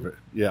tipped off of it.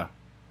 Yeah.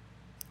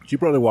 She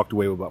probably walked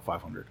away with about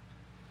 $500.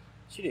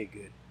 She did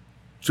good.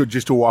 So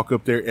just to walk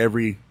up there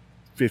every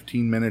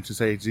 15 minutes and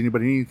say, does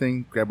anybody need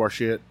anything? Grab our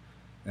shit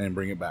and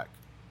bring it back.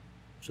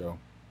 So.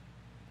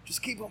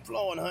 Just keep on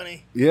flowing,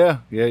 honey. Yeah.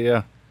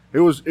 Man,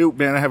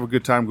 I have a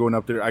good time going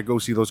up there. I go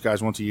see those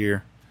guys once a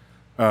year.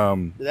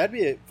 That'd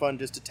be fun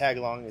just to tag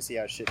along and see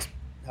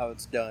how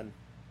it's done.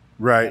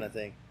 Right. Kind of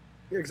thing.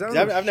 Yeah, 'cause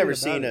I've never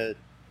seen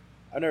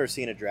I've never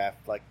seen a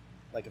draft like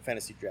a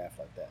fantasy draft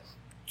like that.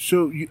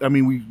 So,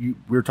 we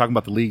were talking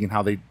about the league and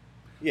how they,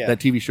 that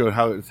TV show,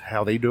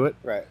 how they do it.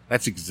 Right.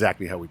 That's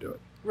exactly how we do it.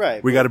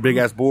 Right. We got a big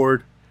ass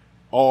board,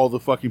 all the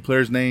fucking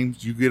players'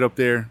 names. You get up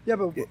there. Yeah,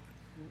 but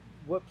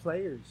what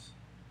players?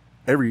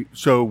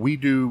 So we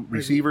do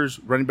receivers,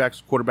 running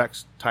backs,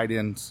 quarterbacks, tight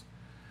ends.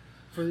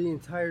 For the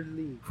entire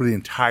league. For the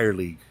entire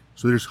league.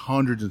 So there's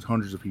hundreds and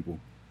hundreds of people.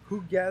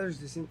 Who gathers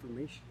this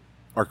information?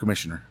 Our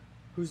commissioner.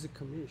 Who's the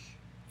commish?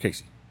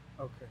 Casey.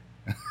 Okay.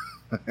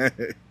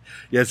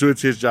 Yeah, so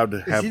it's his job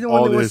to have all this. Is he the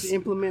one that wants to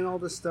implement all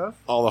this stuff?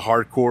 All the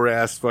hardcore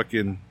ass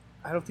fucking.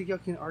 I don't think y'all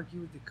can argue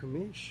with the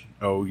commish.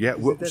 Oh yeah,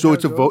 so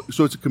it's a vote.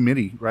 So it's a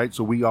committee, right?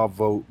 So we all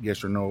vote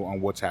yes or no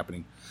on what's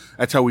happening.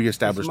 That's how we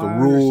establish the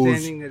rules.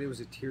 Understanding that it was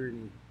a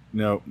tyranny.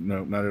 No,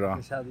 not at all.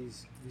 That's how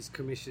these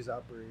commissions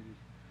operated.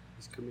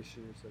 These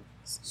commissioners of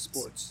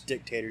sports.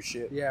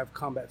 Dictatorship. Yeah, of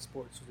combat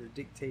sports. So they're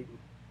dictating.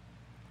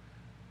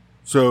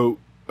 So,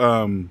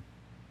 so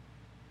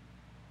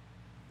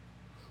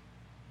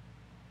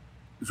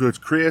it's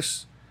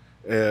Chris,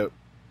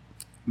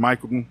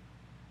 Michael,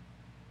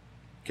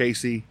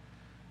 Casey,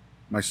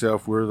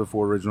 myself. We're the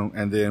 4 original,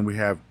 and then we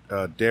have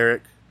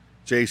Derek,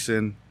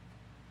 Jason,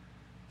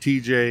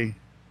 TJ,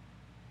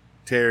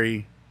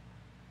 Terry.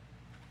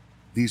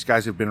 These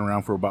guys have been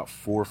around for about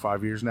 4 or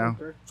 5 years now,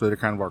 so they're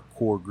kind of our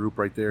core group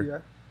right there. Yeah.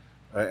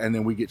 And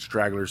then we get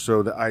stragglers.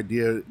 So the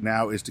idea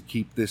now is to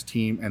keep this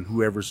team and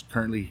whoever's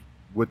currently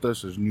with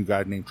us. There's a new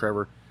guy named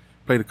Trevor.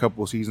 Played a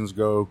couple of seasons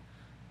ago.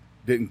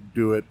 Didn't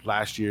do it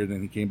last year.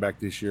 Then he came back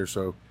this year.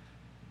 So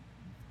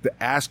the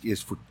ask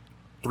is for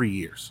 3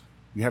 years.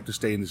 You have to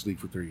stay in this league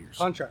for 3 years.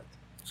 Contract.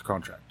 It's a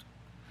contract.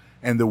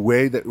 And the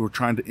way that we're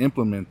trying to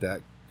implement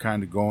that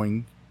kind of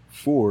going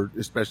forward,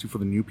 especially for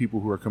the new people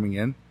who are coming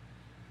in,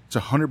 it's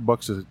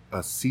 $100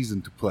 a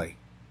season to play.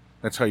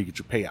 That's how you get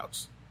your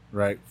payouts,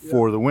 right? Yeah.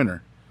 For the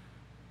winner.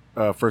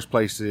 First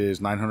place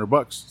is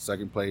 $900.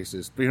 Second place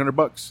is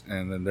 $300,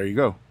 and then there you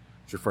go.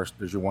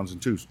 There's your ones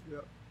and twos. Yeah.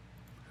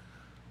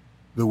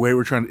 The way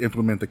we're trying to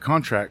implement the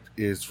contract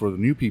is for the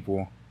new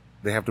people,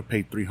 they have to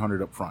pay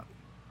 $300 up front.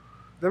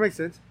 That makes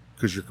sense.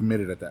 Because you're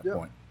committed at that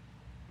point.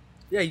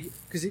 Yeah,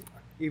 because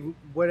if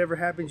whatever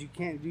happens, you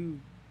can't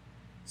do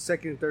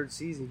second and third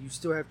season. You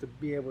still have to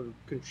be able to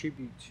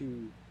contribute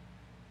to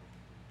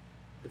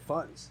the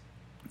funds.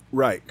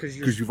 Right, because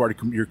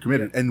you're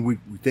committed, and we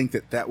think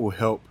that will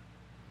help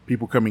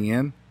people coming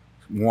in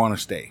want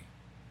to stay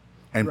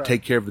and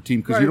take care of the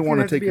team, because you don't want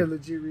to take be a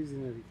legit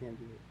reason that you can't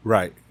do it.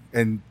 Right,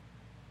 and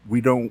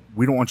we don't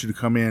want you to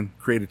come in,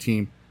 create a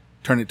team,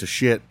 turn it to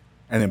shit,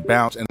 and then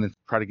bounce, and then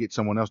try to get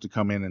someone else to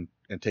come in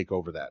and take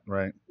over that.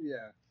 Right?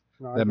 Yeah,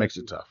 that makes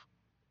it tough.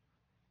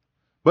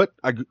 But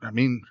I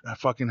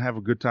fucking have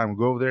a good time. We'll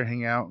go over there,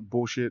 hang out,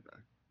 bullshit.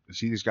 I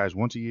see these guys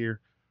once a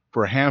year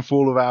for a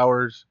handful of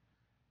hours.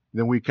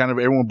 Then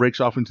everyone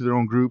breaks off into their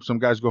own group. Some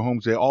guys go home.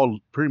 They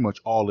pretty much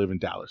all live in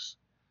Dallas.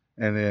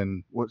 And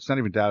then, it's not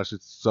even Dallas,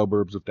 it's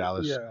suburbs of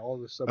Dallas. Yeah, all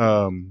the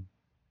suburbs.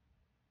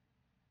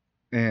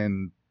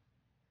 And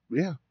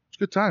yeah, it's a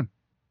good time.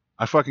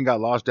 I fucking got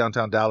lost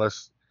downtown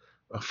Dallas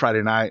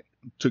Friday night.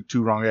 Took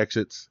 2 wrong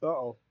exits.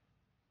 Uh-oh.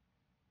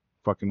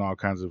 Fucking all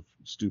kinds of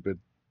stupid.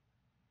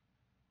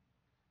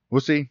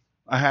 We'll see.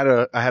 I had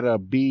a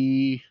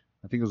B,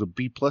 I think it was a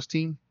B plus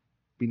team,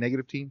 B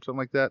negative team, something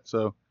like that.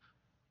 So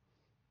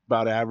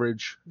about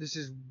average. This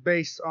is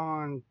based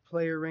on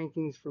player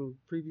rankings from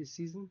previous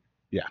season?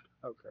 Yeah.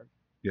 Okay.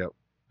 Yep.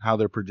 How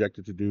they're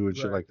projected to do and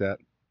shit like that.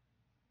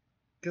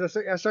 Because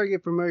I started to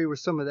get familiar with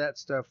some of that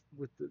stuff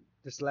with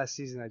this last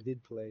season I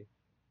did play.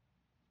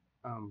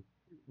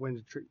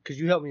 Because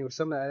you helped me with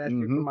some of that. I asked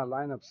you for my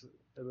lineups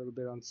a little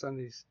bit on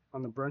Sundays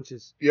on the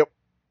brunches. Yep.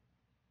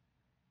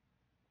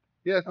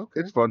 Yeah,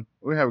 It's fun.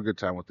 We have a good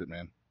time with it,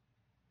 man.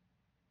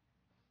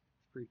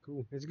 It's pretty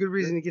cool. It's a good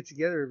reason to get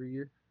together every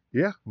year.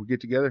 Yeah, we'll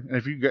get together. And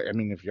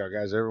if y'all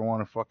guys ever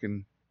want to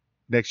fucking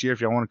next year, if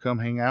y'all want to come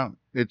hang out,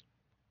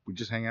 we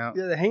just hang out.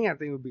 Yeah, the hangout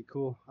thing would be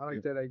cool. I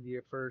like that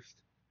idea first.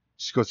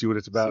 Just go see what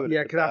it's about.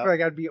 Yeah, because I feel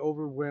like I'd be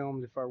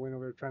overwhelmed if I went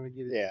over there trying to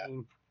get a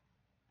team.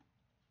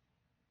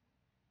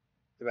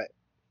 Right.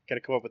 Got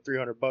to come up with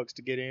 $300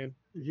 to get in.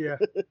 Yeah.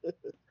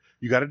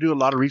 You got to do a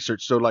lot of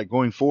research. So, like,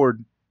 going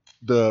forward,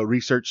 the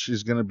research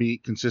is going to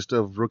consist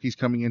of rookies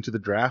coming into the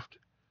draft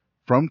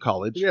from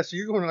college. Yeah, so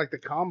you're going to like the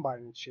combine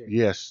and shit.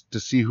 Yes, to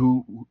see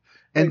who,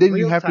 and then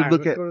you have to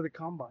look at. Go to the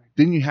combine.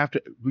 Then you have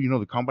to,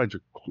 the combines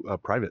are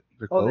private.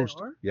 They're closed.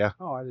 They are? Yeah.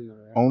 Oh, I didn't know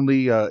that.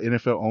 Only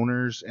NFL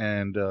owners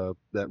and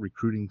that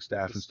recruiting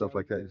staff and stuff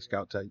like that,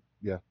 scout type.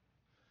 Yeah.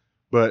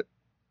 But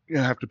you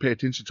have to pay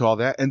attention to all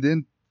that, and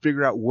then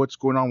figure out what's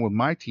going on with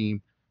my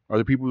team. Are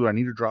there people who I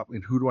need to drop,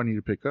 and who do I need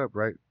to pick up?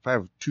 Right. If I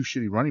have 2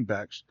 shitty running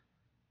backs,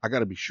 I got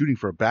to be shooting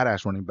for a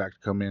badass running back to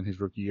come in his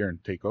rookie year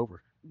and take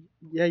over.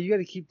 Yeah, you got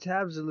to keep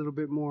tabs a little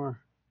bit more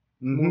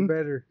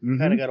better. You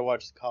kind of got to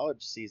watch the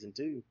college season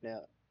too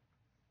now.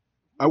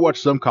 I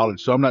watched some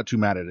college, so I'm not too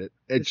mad at it.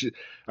 It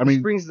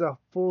brings the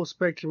full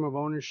spectrum of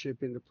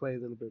ownership into play a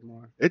little bit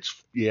more.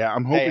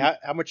 I'm hoping. Hey,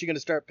 how much you going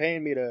to start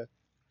paying me to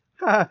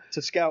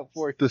to scout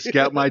for to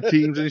scout my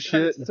teams and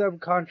shit.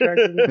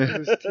 Subcontracting to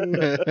his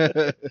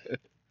team.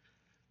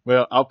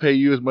 Well, I'll pay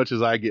you as much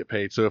as I get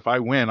paid. So if I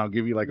win, I'll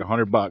give you like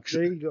 $100.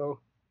 There you go.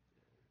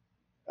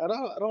 I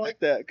don't like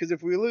that because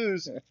if we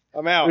lose,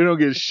 I'm out. You don't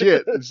get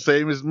shit. It's the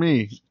same as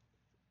me.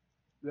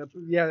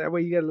 Yeah, that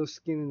way you got a little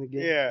skin in the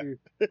game. Yeah. Too.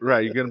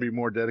 Right. You're going to be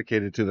more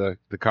dedicated to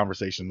the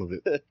conversation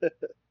with it.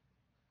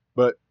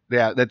 But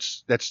yeah,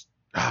 that's,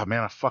 oh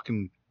man, I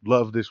fucking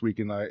love this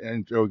weekend. I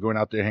enjoy going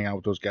out there, hang out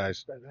with those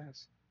guys.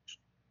 Badass.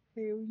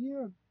 Hell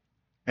yeah.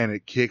 And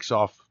it kicks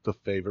off the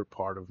favorite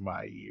part of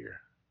my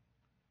year.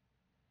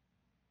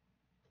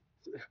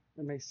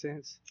 That makes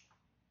sense.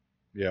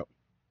 Yep.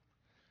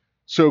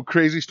 So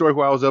crazy story.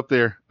 While I was up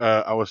there,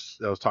 I was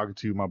talking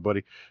to my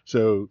buddy.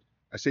 So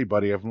I say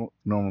buddy, I've known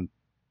him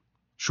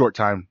short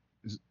time.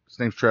 His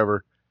name's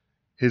Trevor.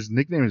 His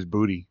nickname is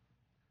Booty.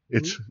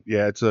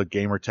 It's a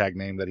gamer tag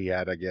name that he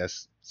had, I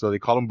guess. So they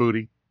call him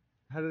Booty.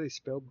 How do they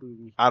spell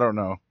booty? I don't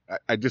know.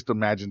 I just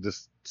imagine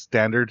just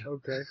standard.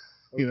 Okay.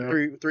 You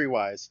know, Three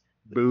Y's.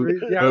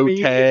 Boot. Yeah, I mean,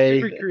 you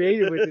Okay. can be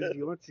creative with it if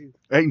you want to.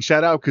 Hey, and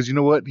shout out because you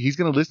know what? He's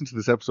gonna listen to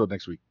this episode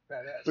next week.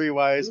 Badass. 3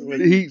 Y's with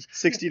He's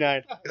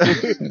 69.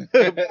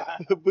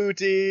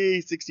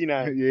 Booty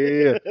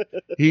 69.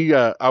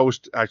 Yeah.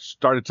 I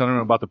started telling him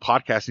about the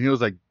podcast and he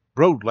was like,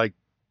 bro, like,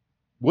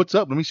 what's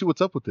up? Let me see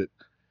what's up with it.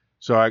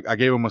 So I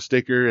gave him a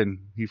sticker and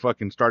he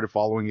fucking started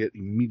following it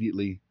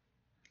immediately.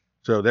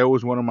 So that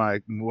was one of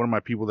my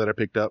people that I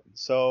picked up.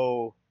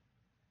 So,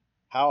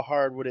 how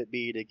hard would it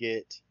be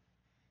to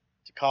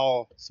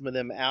call some of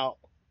them out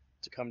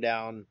to come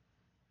down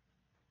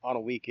on a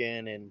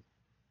weekend and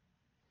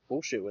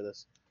bullshit with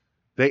us?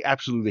 They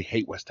absolutely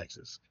hate West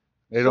Texas.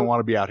 They don't want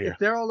to be out here. If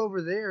they're all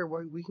over there,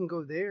 we can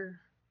go there.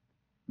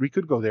 We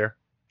could go there.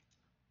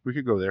 We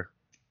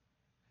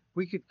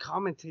could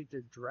commentate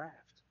their draft.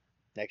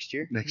 Next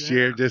year? next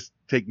year. Just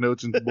take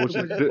notes and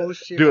bullshit.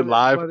 Bullshit do it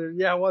live.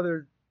 While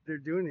they're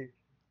doing it.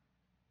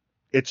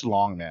 It's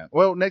long, man.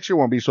 Well, next year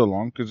won't be so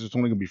long because it's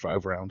only gonna be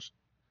 5 rounds.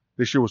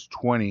 This year was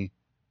 20,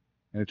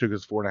 and it took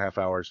us 4.5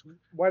 hours.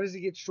 Why does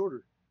it get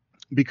shorter?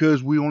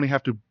 Because we're only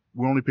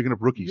picking up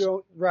rookies.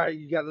 Right,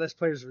 you got less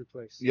players to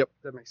replace. Yep.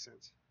 That makes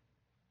sense.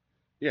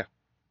 Yeah.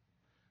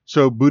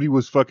 So Booty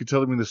was fucking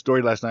telling me the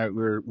story last night.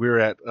 We were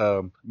at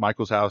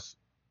Michael's house.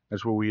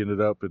 That's where we ended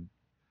up, and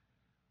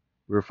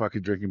we were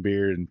fucking drinking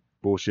beer and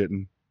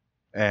bullshitting.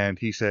 And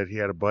he said he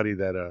had a buddy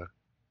that I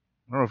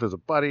don't know if it was a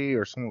buddy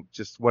or someone,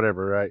 just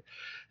whatever, right?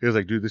 He was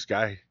like, dude, this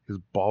guy, his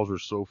balls were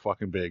so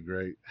fucking big,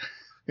 right?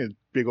 And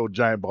big old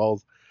giant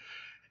balls.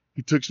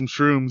 He took some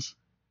shrooms,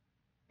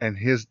 and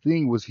his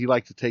thing was he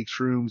liked to take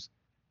shrooms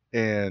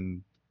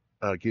and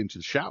get into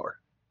the shower.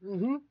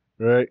 Mm-hmm.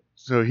 Right?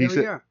 So he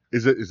said, yeah.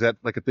 is that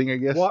like a thing, I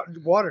guess?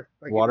 Water.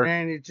 Like Water?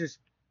 And it just,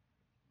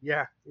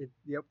 yeah.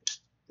 Yep.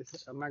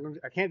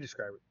 I can't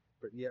describe it,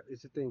 but yeah,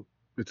 it's a thing.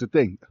 It's a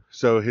thing.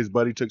 So his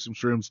buddy took some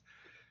shrooms,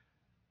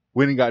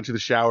 went and got into the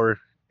shower,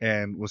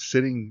 and was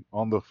sitting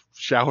on the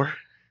shower,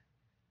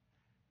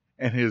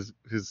 and his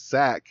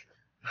sack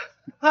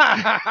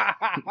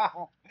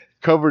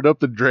covered up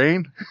the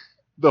drain,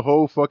 the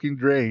whole fucking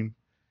drain,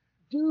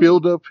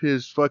 filled up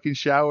his fucking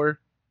shower,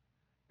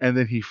 and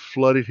then he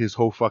flooded his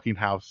whole fucking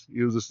house.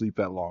 He was asleep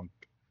that long.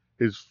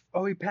 He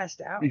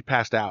passed out. He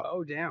passed out.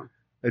 Oh, damn.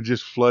 And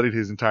just flooded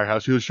his entire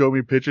house. He was showing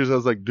me pictures. I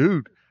was like,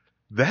 dude,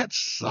 that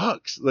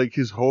sucks. Like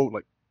his whole,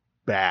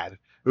 bad.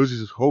 It was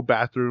his whole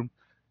bathroom,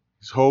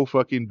 his whole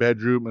fucking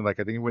bedroom, and I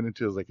think it went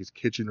into his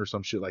kitchen or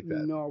some shit like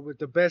that. No, but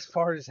the best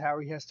part is how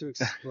he has to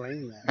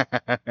explain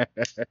that.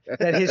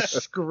 That his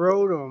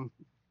scrotum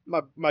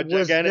My was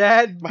gigantic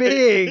that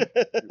big.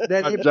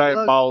 That My it giant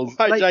plugged- balls.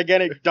 my like,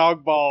 gigantic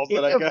dog balls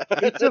that I got.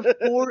 It's a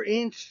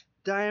 4-inch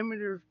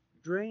diameter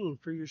drain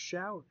for your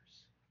showers.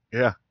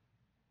 Yeah.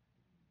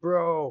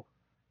 Bro.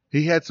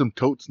 He had some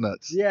totes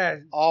nuts. Yeah.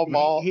 all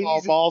balls, he all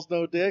needs to- balls,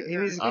 no dick. He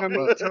needs to come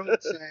in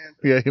totes, man.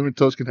 Yeah, him and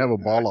Totes can have a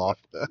ball off.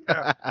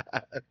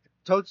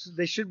 Totes,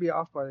 they should be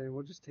off by then.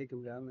 We'll just take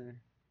them down there,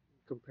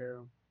 compare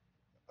them.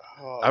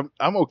 Oh,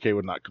 I'm okay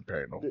with not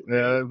comparing them.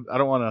 Yeah, I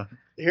don't want to.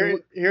 You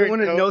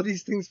want to know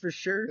these things for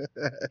sure?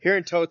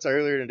 Hearing Totes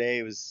earlier today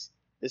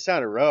it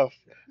sounded rough.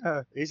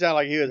 He sounded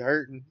like he was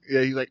hurting.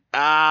 Yeah, he's like,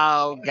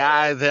 oh,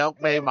 guys,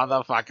 help me,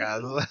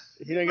 motherfuckers.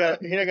 He don't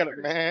got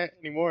a man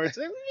anymore. It's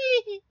like,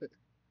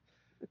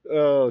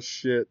 Oh,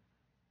 shit.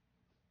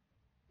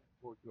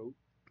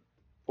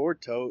 poor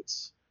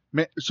Totes.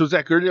 Man, so,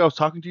 Zach, earlier I was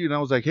talking to you, and I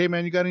was like, hey,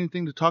 man, you got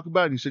anything to talk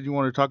about? And you said you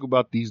wanted to talk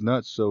about these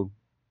nuts, so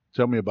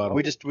tell me about them.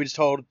 We just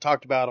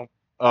talked about them.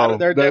 Oh,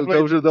 they're definitely-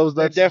 those are those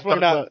They're nuts. definitely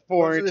you talked not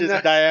 4 Those are the inches in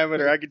nuts.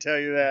 diameter. I can tell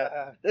you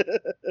that.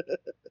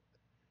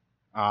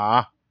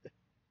 about.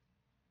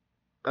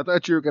 I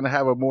thought you were going to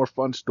have a more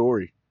fun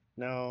story.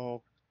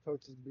 No,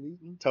 Totes is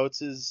bleeding.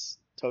 Totes'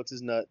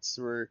 nuts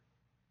were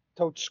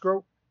Totes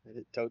scrote.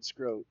 Totes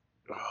scrote.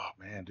 Oh,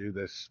 man, dude,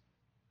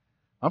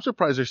 I'm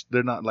surprised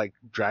they're not,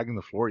 dragging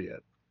the floor yet.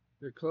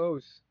 They're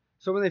close.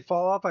 So when they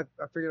fall off, I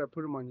figured I'd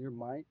put them on your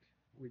mic.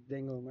 We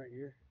dangle them right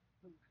here.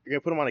 You're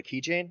gonna put them on a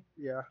keychain?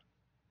 Yeah.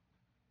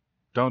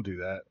 Don't do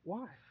that.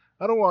 Why?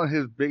 I don't want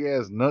his big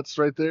ass nuts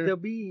right there. They'll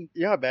be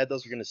You know how bad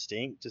those are gonna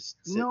stink? Just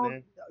sitting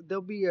there.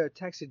 they'll be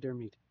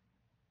taxidermied.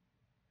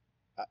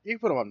 You can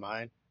put them on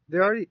mine.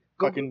 They're already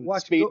Fucking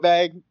watch speed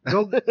bag.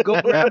 Go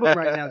grab them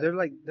right now.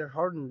 They're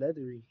hard and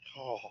leathery.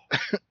 Oh.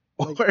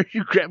 Why are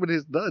you grabbing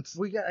his nuts?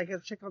 I gotta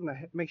check on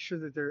make sure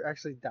that they're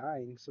actually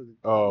dying, so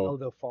that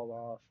they'll fall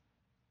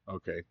off.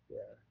 Okay. Yeah.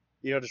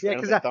 You know, just Yeah,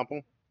 randomly thump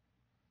them.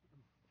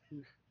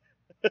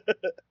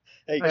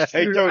 I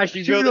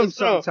shoot them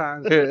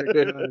sometimes.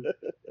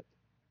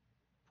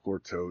 Poor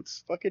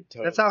totes. Fucking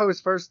toad. That's how I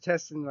was first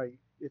testing, like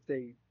if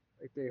they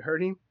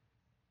hurt him.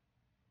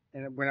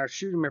 And when I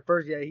shoot him at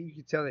first, you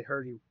could tell they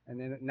hurt him, and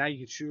then now you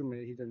can shoot him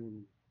and he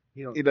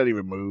doesn't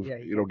even move. Yeah,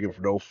 he don't give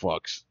no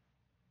fucks.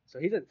 So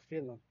he doesn't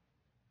feel them,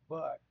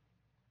 but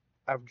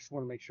I just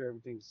want to make sure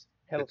everything's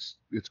healthy.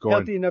 It's going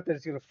healthy enough that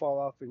it's gonna fall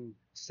off and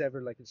sever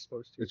like it's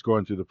supposed to. It's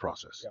going through the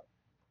process. Yeah.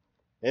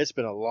 It's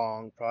been a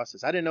long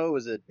process. I didn't know it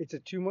was It's a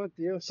 2-month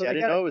deal. So I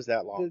didn't know it was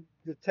that long.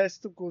 The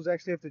testicles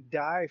actually have to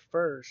die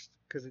first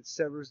because it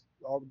severs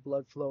all the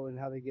blood flow and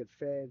how they get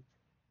fed,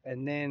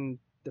 and then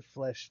the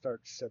flesh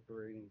starts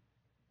separating.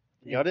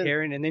 Y'all didn't-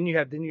 Tearing, and then you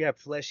have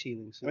flesh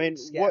healing. So I mean,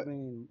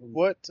 scabbing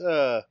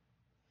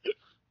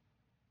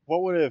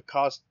what would it have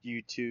cost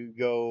you to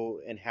go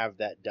and have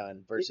that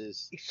done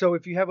versus? So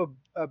if you have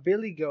a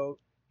billy goat,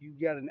 you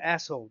got an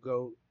asshole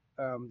goat.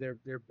 They're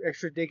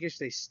extra dickish.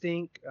 They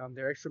stink.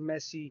 They're extra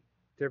messy.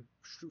 They're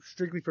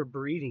strictly for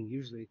breeding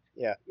usually.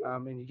 Yeah.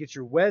 And you get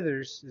your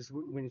wethers is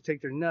when you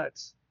take their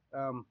nuts.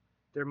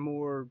 They're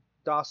more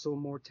docile,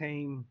 more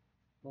tame,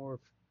 more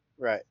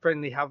Right.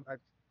 friendly.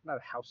 Not a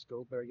house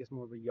goat, but I guess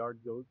more of a yard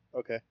goat,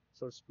 Okay.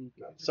 so to speak.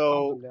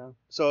 So- Calm them down.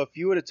 So if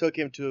you would have took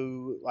him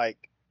to like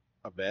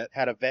A vet.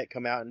 had a vet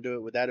come out and do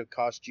it, would that have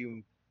cost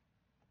you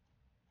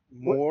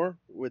more?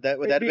 Would that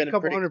It'd have be been a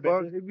couple pretty $100 bucks.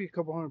 expensive? It'd be a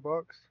couple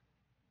 $100.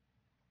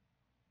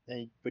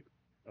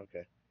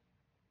 Okay.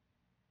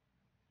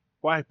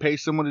 Why pay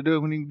someone to do it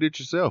when you can do it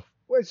yourself?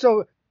 Wait,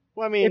 so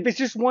Well, I mean, if it's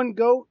just one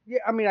goat, yeah,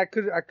 I mean, I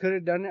could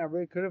have done it. I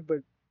really could have, but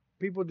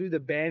people do the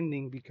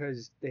banding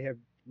because they have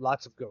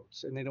lots of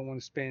goats and they don't want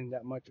to spend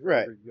that much for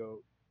Right. every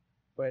goat.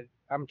 But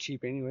I'm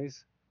cheap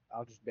anyways.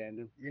 I'll just band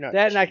them. you're not.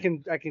 That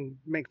and I can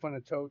make fun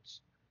of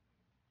Totes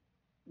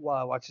while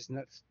I watch his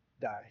nuts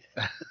die.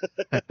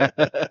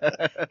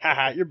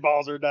 Haha, your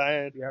balls are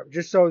dying. Yeah,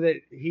 just so that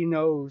he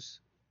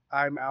knows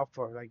I'm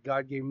alpha. Like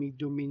God gave me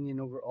dominion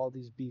over all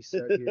these beasts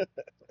out here.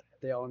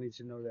 They all need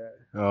to know that.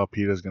 Oh,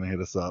 Peter's gonna hit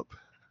us up.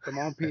 Come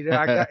on, Peter.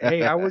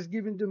 I was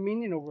given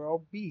dominion over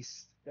all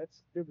beasts.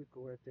 That's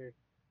biblical right there.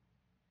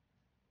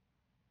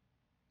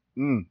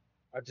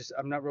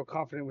 I'm not real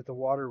confident with the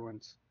water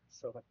ones,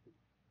 so I have to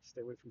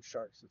stay away from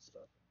sharks and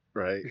stuff.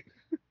 Right.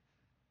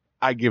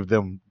 I give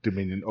them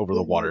dominion over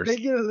the waters. They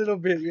get a little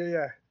bit,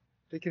 yeah.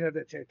 They can have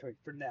that territory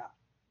for now.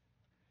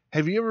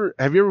 Have you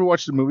ever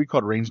watched a movie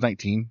called Range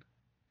 19?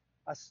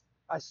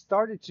 I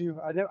started to.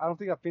 I don't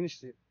think I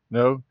finished it.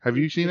 No. Have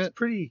you seen It's it?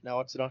 pretty. Now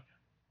what's it on?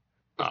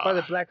 It's by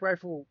the Black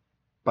Rifle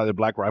By the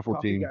Black Rifle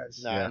Coffee team.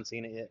 guys. No, I Yeah. haven't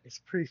seen it yet. It's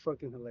pretty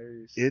fucking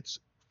hilarious. It's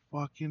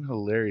fucking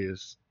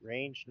hilarious.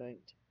 Range 19.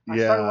 I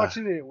started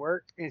watching it at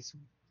work, and it's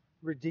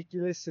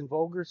ridiculous and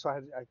vulgar, so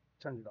I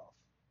turned it off.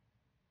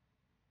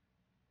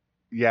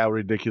 Yeah,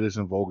 ridiculous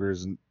and vulgar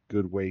is a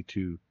good way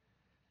to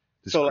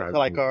So describe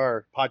like it.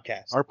 our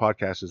podcast. Our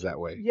podcast is that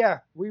way. Yeah,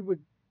 we would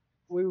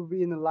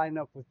be in the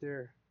lineup with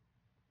their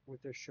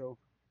show.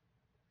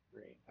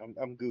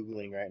 I'm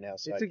googling right now,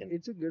 so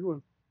It's a good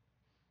one.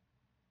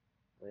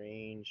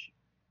 Range.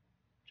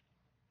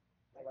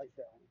 I like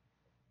that one.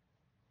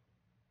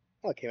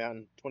 Oh, it came out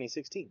in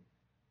 2016.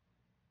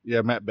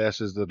 Yeah, Matt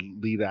Best is the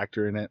lead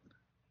actor in it.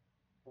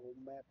 Oh,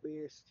 Matt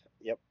Best.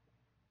 Yep.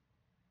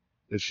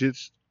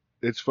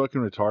 It's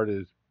fucking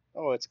retarded.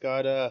 Oh, it's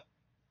got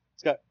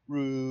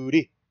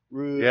Rudy.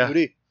 Yeah.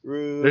 Rudy.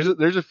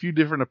 There's a few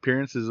different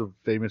appearances of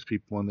famous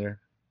people in there.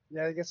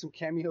 Yeah, they got some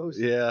cameos.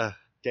 Yeah.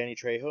 Danny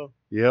Trejo.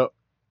 Yep.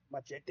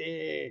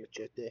 Machete.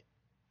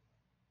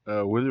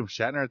 William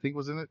Shatner, I think,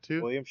 was in it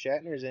too. William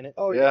Shatner's in it.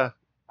 Oh yeah. yeah.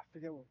 I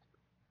forget what.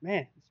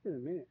 Man, it's been a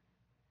minute.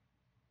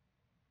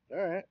 All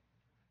right.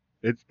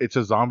 It's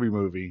a zombie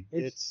movie.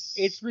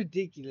 It's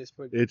ridiculous,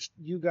 but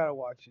you gotta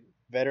watch it.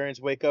 Veterans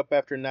wake up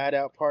after a night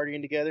out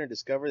partying together and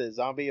discover that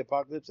zombie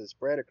apocalypse has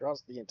spread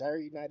across the entire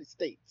United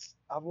States.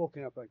 I've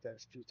woken up like that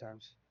a few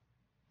times.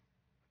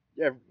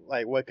 Yeah,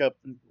 like wake up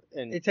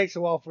and It takes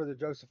a while for the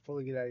drugs to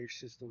fully get out of your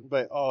system.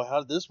 but how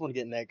did this one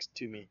get next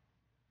to me?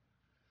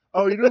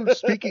 Oh,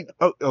 speaking.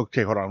 Oh,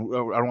 okay, hold on.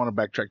 I don't want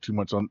to backtrack too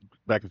much on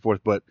back and forth,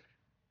 but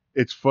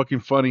it's fucking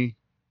funny.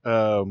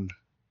 Mr.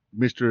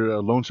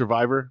 Lone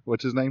Survivor,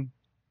 what's his name?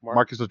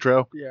 Marcus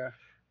Luttrell. Yeah.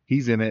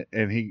 He's in it,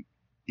 and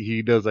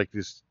he does like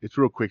this. It's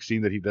a real quick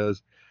scene that he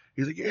does.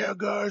 He's like, "Yeah,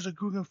 guys,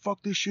 like we're gonna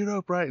fuck this shit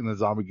up, right?" And the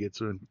zombie gets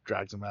her and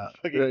drags him out,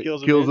 Fucking right?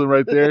 kills kills him him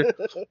right there.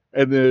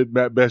 And then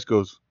Matt Best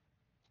goes,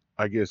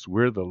 "I guess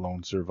we're the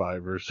lone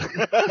survivors."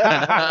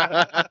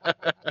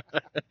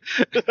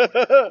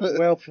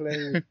 Well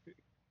played.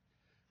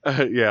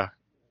 Yeah.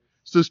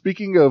 So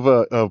speaking of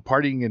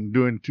partying and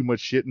doing too much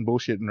shit and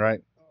bullshitting,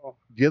 right? Oh.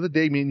 the other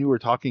day, me and you were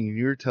talking, and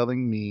you were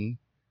telling me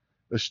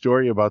a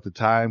story about the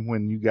time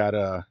when you got it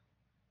was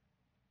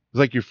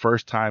like your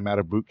first time out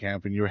of boot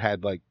camp, and you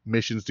had like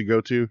missions to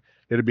go to.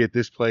 It'd be at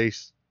this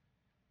place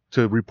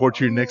to report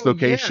to your next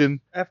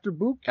location. Yeah. After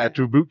boot camp.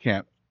 After boot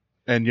camp,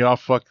 and y'all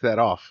fucked that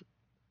off.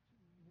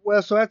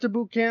 Well, so after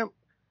boot camp,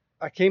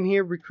 I came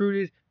here,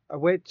 recruited. I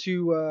went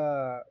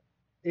to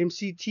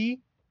MCT,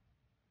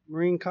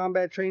 Marine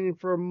Combat Training,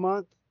 for a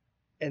month.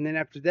 And then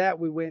after that,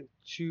 we went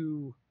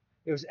to,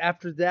 it was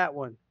after that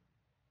one.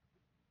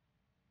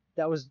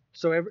 That was,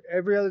 so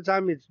every other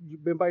time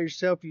you've been by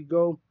yourself, you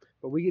go.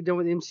 But we get done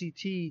with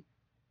MCT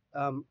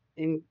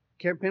in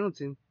Camp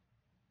Pendleton,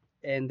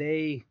 and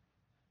they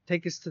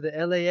take us to the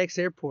LAX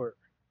airport.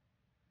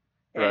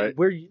 And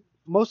right.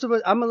 Most of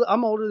us,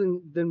 I'm older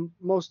than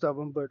most of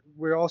them, but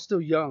we're all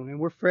still young, and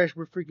we're fresh.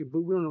 We're freaking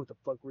boot. We don't know what the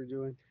fuck we're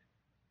doing.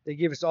 They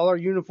give us all our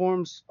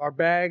uniforms, our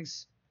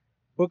bags,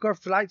 book our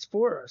flights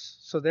for us.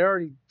 So they're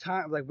already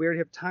we already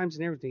have times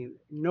and everything.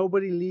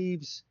 Nobody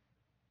leaves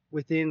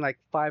within like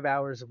 5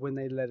 hours of when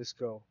they let us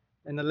go.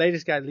 And the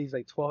latest guy leaves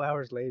like 12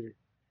 hours later.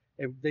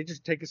 And they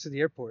just take us to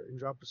the airport and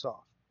drop us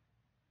off.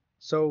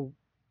 So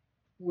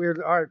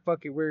we're, all right,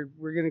 fuck it. We're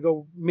going to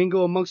go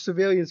mingle amongst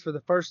civilians for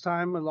the first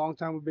time in a long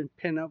time. We've been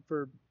pent up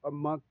for a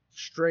month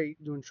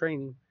straight doing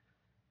training.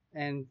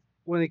 And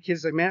one of the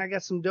kids like, man, I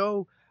got some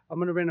dough. I'm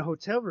going to rent a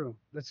hotel room.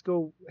 Let's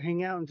go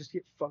hang out and just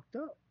get fucked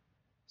up.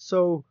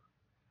 So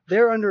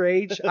they're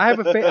underage. I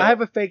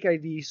have a fake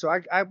ID. So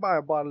I buy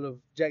a bottle of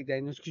Jack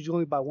Daniels because you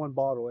only buy one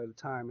bottle at a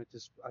time at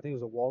this, I think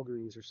it was a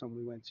Walgreens or something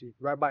we went to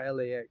right by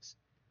LAX.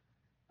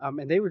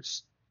 And they were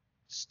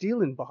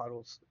stealing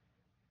bottles.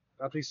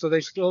 So they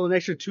stole an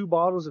extra 2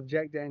 bottles of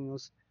Jack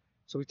Daniels.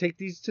 So we take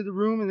these to the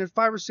room, and there's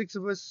 5 or 6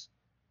 of us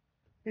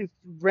in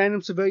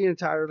random civilian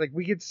attire. Like,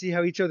 we get to see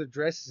how each other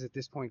dresses at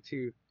this point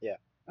too. Yeah.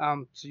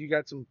 So you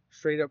got some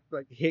straight up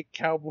like hick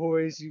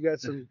cowboys. You got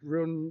some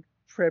real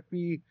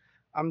preppy.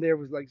 I'm there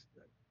with like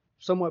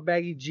somewhat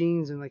baggy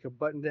jeans and like a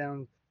button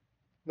down,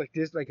 like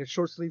this, like a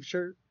short sleeve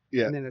shirt.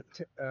 Yeah. And then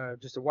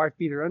just a wife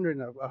beater under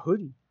and a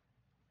hoodie.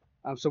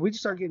 So we just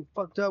start getting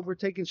fucked up. We're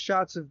taking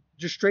shots of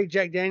just straight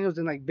Jack Daniels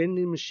and like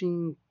vending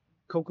machine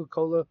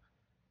Coca-Cola.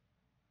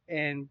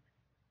 And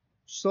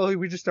slowly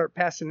we just start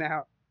passing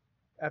out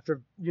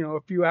after,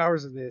 a few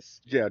hours of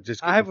this. Yeah,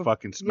 just getting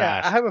fucking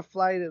smashed. Yeah, I have a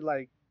flight at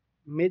like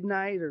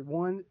midnight or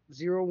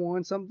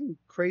 1:01, something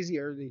crazy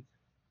early.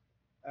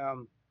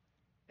 And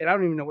I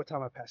don't even know what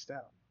time I passed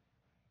out.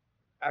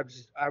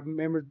 I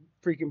remember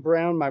freaking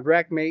Brown, my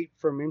rack mate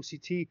from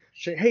MCT,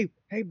 said,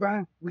 hey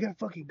Brian, we gotta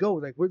fucking go.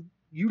 Like,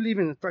 you leave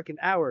in a fucking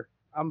hour.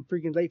 I'm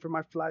freaking late for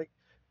my flight.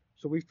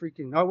 So we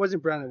no, it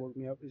wasn't Brown that woke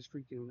me up. It was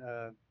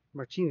freaking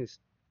Martinez.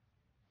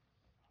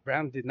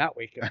 Brown did not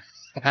wake up.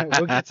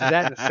 We'll get to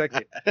that in a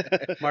second.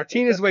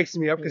 Martinez wakes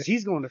me up because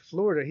he's going to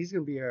Florida. He's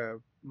going to be a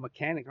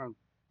mechanic on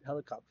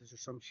helicopters or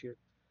some shit.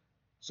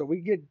 So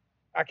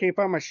I can't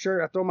find my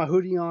shirt. I throw my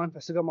hoodie on. I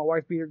still got my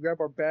wife beater, grab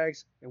our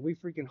bags, and we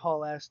freaking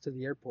haul ass to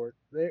the airport.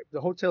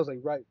 The hotel's like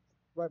right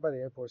by the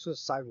airport. So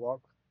it's a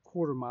sidewalk,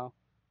 quarter mile.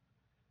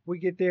 We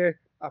get there.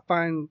 I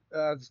find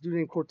this dude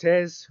named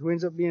Cortez, who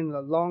ends up being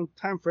a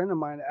long-time friend of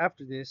mine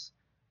after this.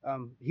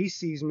 He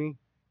sees me,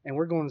 and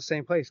we're going to the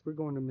same place. We're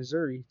going to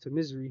Missouri.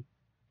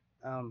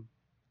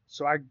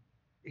 So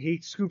he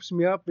scoops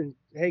me up and,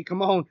 hey,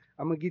 come on.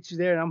 I'm going to get you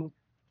there. And I'm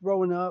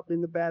throwing up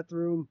in the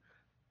bathroom.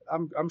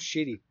 I'm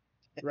shitty,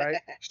 right?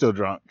 Still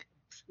drunk.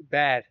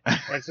 Bad.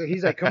 And so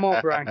he's like, come on,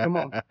 Brian, come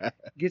on.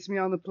 Gets me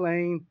on the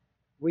plane.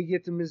 We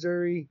get to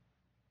Missouri,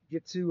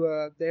 get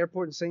to the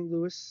airport in St.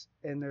 Louis,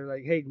 and they're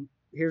like, hey,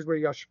 here's where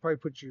y'all should probably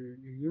put your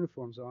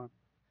uniforms on.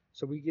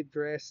 So we get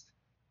dressed.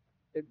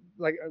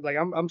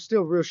 I'm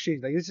still real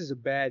shitty. Like, this is a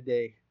bad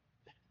day.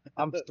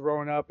 I'm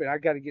throwing up, and I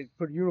got to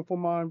put a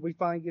uniform on. We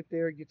finally get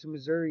there, get to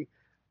Missouri.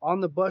 On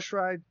the bus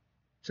ride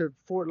to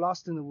Fort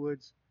Lost in the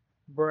Woods,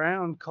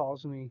 Brown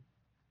calls me,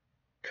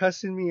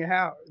 cussing me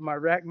out, my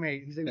rack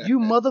mate. He's like, you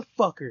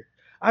motherfucker.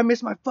 I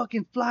missed my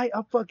fucking flight.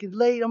 I'm fucking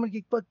late. I'm going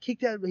to get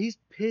kicked out. He's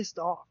pissed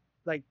off.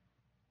 Like,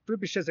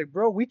 flipping shit's like,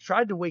 bro, we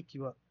tried to wake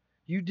you up.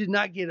 You did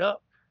not get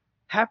up.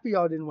 Half of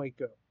y'all didn't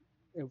wake up.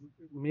 And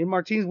me and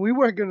Martinez, we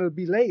weren't going to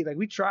be late. Like,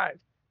 we tried.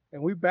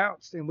 And we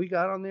bounced. And we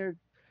got on there.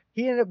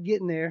 He ended up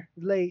getting there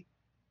late.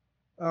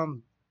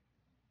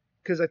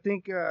 Because I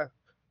think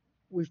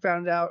we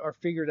found out or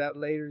figured out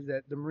later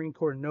that the Marine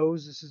Corps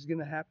knows this is going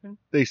to happen.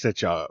 They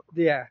set y'all up.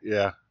 Yeah.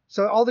 Yeah.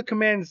 So all the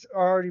commands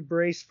are already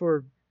braced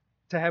to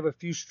have a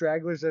few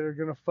stragglers that are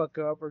going to fuck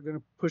up or going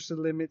to push the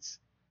limits.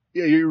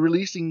 Yeah, you're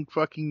releasing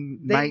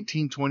fucking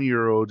 19,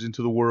 20-year-olds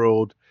into the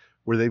world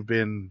where they've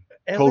been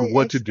told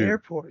what to do.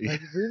 Airport.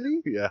 Like,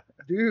 really? Yeah.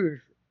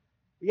 Dude.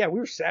 Yeah, we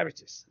were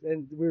savages.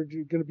 And we were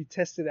going to be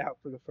tested out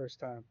for the first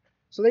time.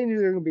 So they knew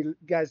there were going to be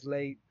guys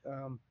late.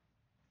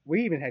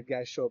 We even had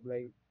guys show up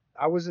late.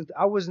 I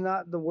was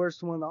not the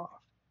worst one off.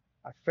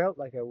 I felt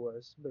like I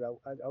was, but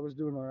I was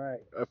doing all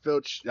right. I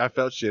felt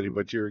shitty,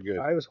 but you were good.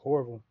 I was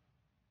horrible.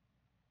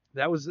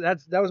 That was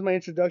my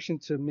introduction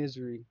to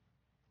misery.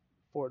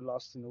 Fort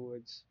Lost in the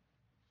Woods.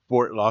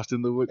 Fort Lost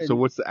in the Woods. So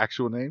what's the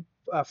actual name?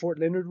 Fort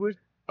Leonard Wood.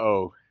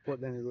 Oh.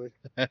 Fort Leonard Wood.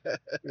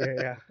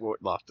 Yeah.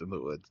 Fort Lost in the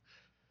Woods.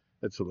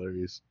 That's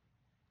hilarious.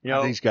 You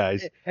know, These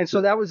guys. And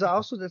so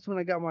that's when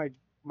I got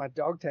my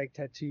dog tag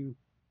tattoo.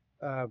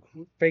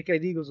 Fake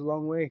ID goes a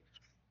long way.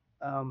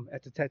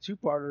 At the tattoo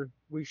parlor,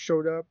 we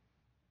showed up,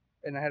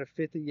 and I had a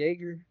fifth of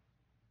Jaeger,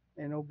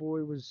 and oh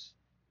boy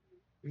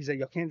he's like,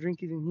 y'all can't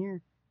drink it in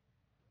here.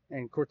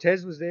 And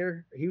Cortez was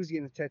there. He was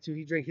getting a tattoo.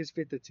 He drank his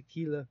fifth of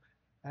tequila.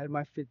 I had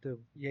my fifth of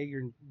Jaeger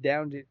and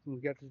downed it, and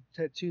we got the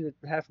tattoo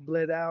that half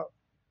bled out.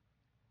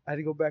 I had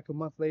to go back a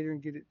month later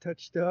and get it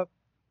touched up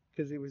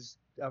because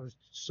I was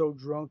so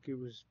drunk it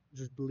was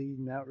just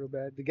bleeding out real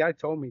bad. The guy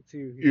told me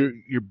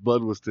too. Your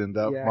blood was thinned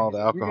out from all the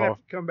You're gonna alcohol.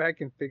 have to come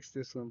back and fix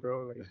this one,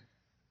 bro. Like,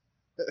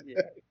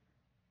 yeah.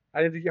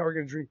 I didn't think y'all were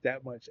gonna drink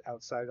that much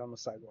outside on the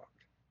sidewalk.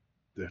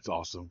 That's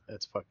awesome.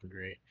 That's fucking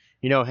great.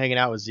 You know, hanging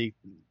out with Zeke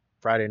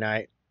Friday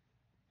night,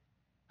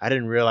 I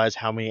didn't realize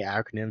how many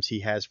acronyms he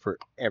has for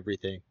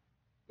everything.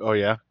 Oh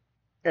yeah,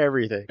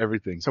 Everything.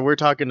 everything. So we're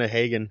talking to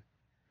Hagen,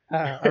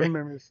 I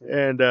remember this.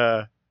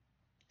 and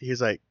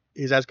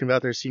he's asking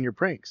about their senior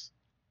pranks.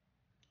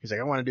 He's like,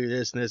 I want to do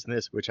this and this and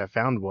this, which I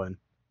found one.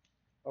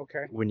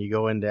 Okay. When you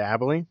go into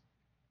Abilene,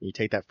 you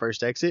take that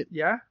first exit.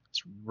 Yeah,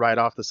 It's right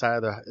off the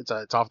side of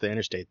it's off the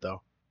interstate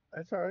though.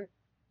 that's all right.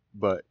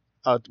 But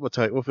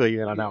we'll fill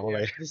you in on that one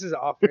later. This is an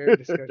off-air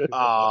discussion.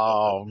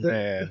 Oh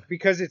man.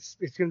 Because it's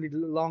gonna be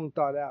long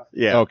thought out.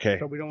 Yeah. Okay.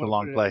 So we don't It's a want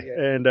long to put it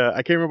play. in And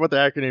I can't remember what the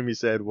acronym he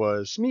said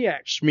was.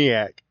 SMEAC.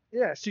 SMEAC.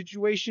 Yeah,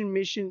 situation,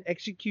 mission,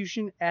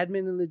 execution,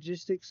 admin and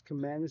logistics,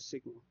 command and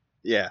signal.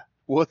 Yeah.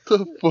 What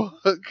the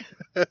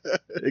fuck?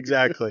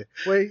 Exactly.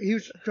 Well, he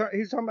was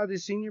talking about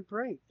this senior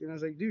prank, and I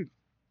was like, dude,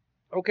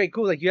 okay,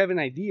 cool. Like, you have an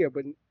idea,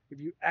 but if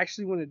you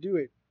actually want to do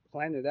it,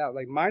 plan it out.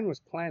 Like, mine was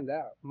planned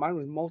out. Mine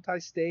was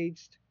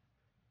multi-staged,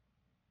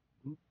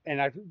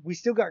 and we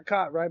still got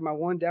caught, right? My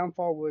one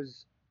downfall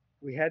was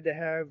we had to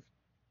have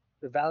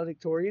the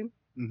valedictorian.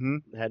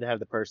 Mm-hmm. Had to have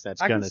the person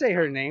that's I gonna can say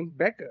her name,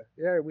 Becca.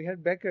 Yeah, we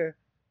had Becca.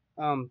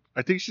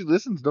 I think she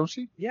listens, don't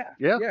she? Yeah.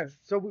 Yeah.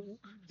 So we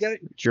got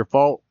it. It's your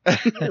fault. We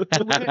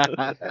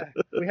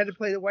had to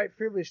play the white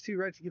privilege too,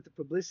 right, to get the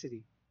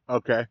publicity.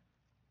 Okay.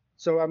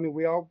 So I mean,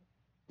 we all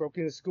broke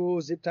into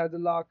school, zip tied the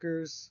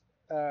lockers.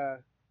 I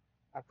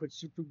put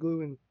super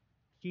glue in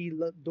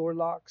door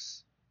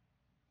locks,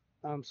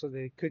 so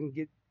they couldn't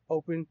get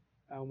open.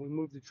 We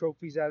moved the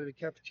trophies out of the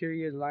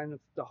cafeteria and lined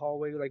up the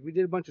hallway. Like, we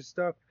did a bunch of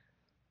stuff,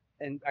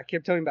 and I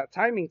kept telling him about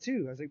timing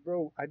too. I was like,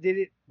 bro, I did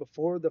it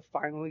before the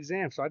final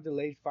exam, so I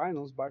delayed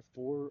finals by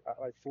 4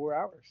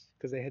 hours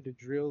because they had to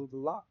drill the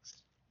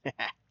locks.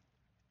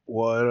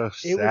 What a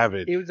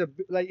savage. It was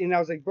and I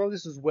was like, bro,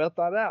 this was well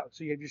thought out.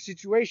 So you have your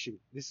situation.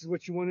 This is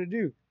what you want to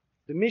do.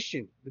 The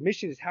mission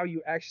is how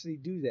you actually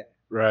do that.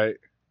 Right.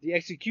 The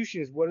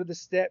execution is what are the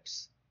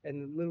steps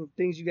and the little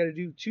things you got to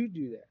do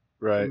that.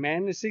 Right.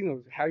 Command the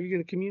signals. How are you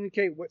going to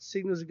communicate? What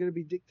signals are going to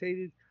be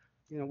dictated?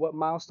 What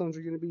milestones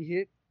are going to be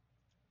hit?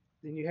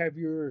 Then you have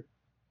your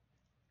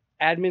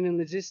admin and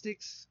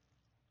logistics.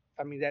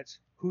 I mean, that's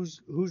who's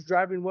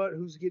driving what,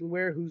 who's getting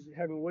where, who's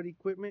having what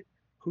equipment,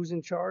 who's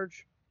in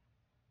charge.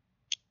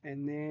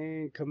 And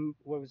then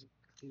what was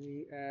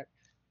it?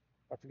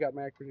 I forgot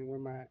my acronym. Where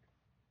am I at?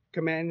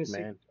 Command and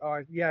signal.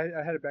 Oh yeah,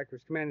 I had it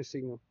backwards. Command and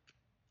signal.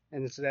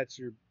 And so that's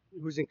your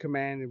who's in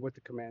command and what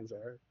the commands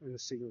are and the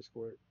signals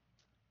for it.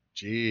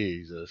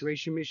 Jesus.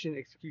 Situation, mission,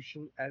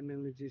 execution,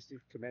 admin,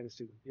 logistics, command and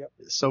signal. Yep.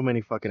 So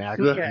many fucking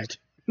acronyms.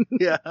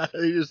 Yeah,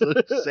 you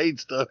just saying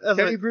stuff.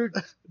 Teddy Brute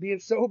being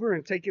sober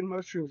and taking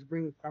mushrooms.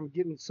 I'm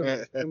getting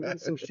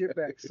some shit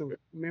back, some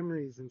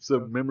memories and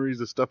stuff. Some memories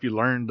of stuff you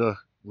learned to.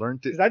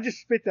 Because I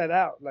just spit that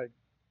out like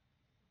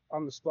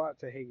on the spot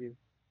to Hagen.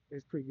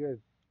 It's pretty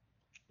good.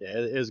 Yeah,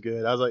 it is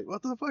good. I was like,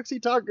 what the fuck's he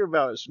talking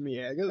about,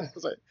 SMEAC? I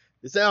was like,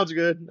 it sounds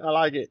good. I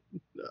like it.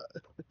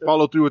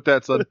 Follow through with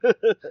that, son.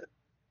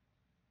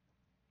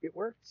 It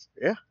works.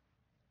 Yeah.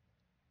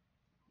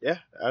 Yeah,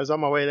 I was on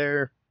my way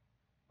there.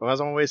 When I was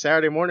on my way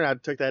Saturday morning, I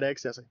took that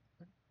exit. I was like,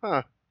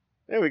 huh,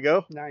 there we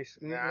go. Nice.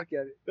 Look at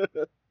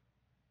it.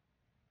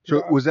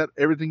 So was that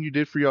everything you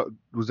did for your?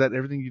 Was that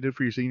everything you did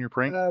for your senior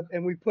prank?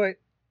 And we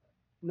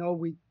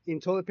in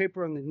toilet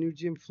paper on the new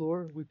gym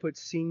floor, we put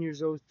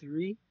seniors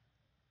 03.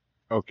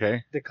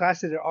 Okay. The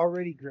class that had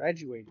already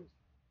graduated.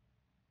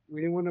 We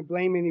didn't want to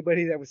blame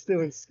anybody that was still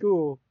in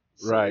school.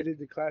 So Right. we did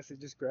the class that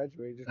just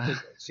graduated.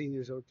 Just put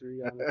seniors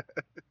 03 on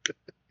it.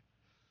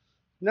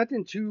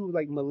 Nothing too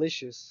like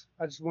malicious.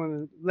 I just want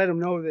to let them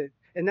know that,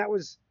 and that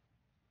was,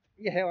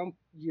 hell, I'm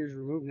years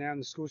removed now,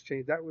 and the school's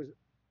changed. That was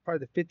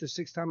probably the 5th or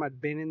 6th time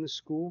I'd been in the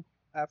school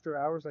after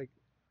hours, like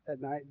at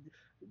night,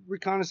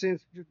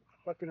 reconnaissance, just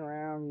fucking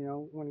around,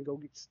 want to go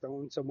get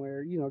stoned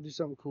somewhere, do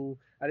something cool.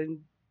 I didn't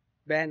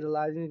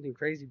vandalize anything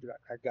crazy, but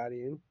I got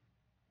in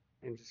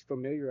and just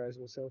familiarized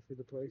myself with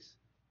the place.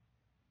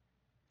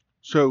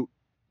 So,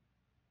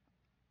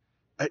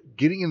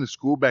 getting into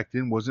school back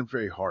then wasn't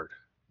very hard.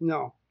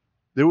 No.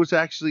 There was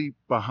actually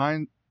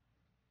behind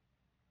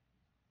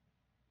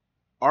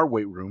our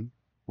weight room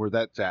where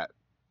that's at,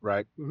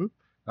 right? Mm-hmm.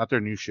 Not their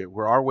new shit,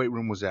 where our weight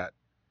room was at.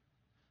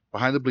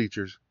 behind the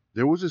bleachers,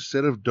 there was a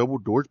set of double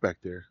doors back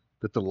there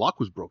that the lock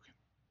was broken.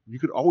 You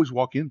could always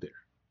walk in there.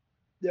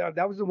 Yeah,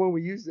 that was the one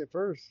we used at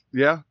first.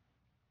 Yeah.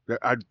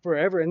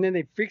 Forever, and then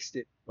they fixed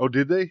it. Oh,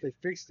 did they? They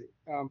fixed it.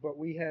 But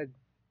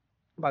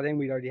by then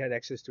we'd already had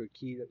access to a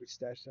key that we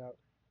stashed out.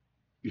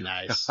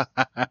 Nice.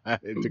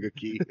 It took a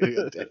key.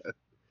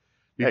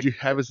 Did you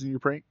have a senior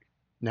prank?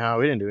 No,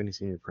 we didn't do any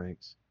senior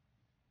pranks.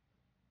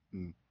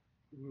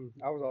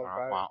 I was all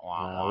about it. No,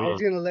 I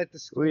was gonna let the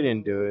school. We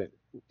didn't do it.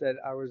 That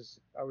I was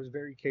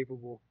very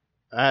capable.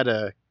 I had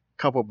a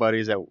couple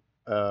buddies that,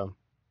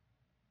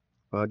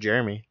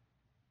 Jeremy.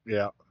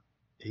 Yeah.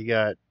 He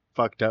got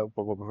fucked up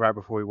right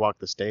before we walked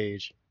the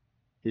stage.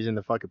 He's in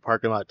the fucking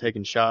parking lot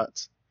taking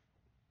shots.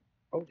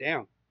 Oh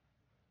damn!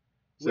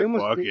 Said,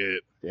 fuck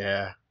it.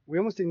 Yeah. We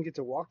almost didn't get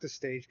to walk the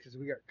stage because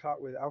we got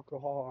caught with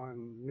alcohol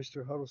on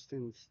Mr.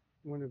 Huddleston's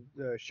one of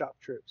the shop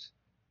trips.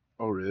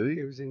 Oh really?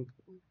 It was in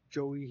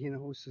Joey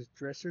Hinojosa's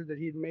dresser that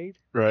he had made.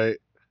 Right.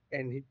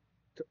 And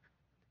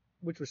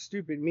which was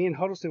stupid. Me and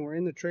Huddleston were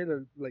in the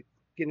trailer, like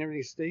getting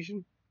everything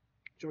stationed.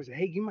 Joey said,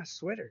 "Hey, give me my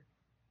sweater."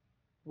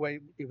 Well,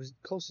 it was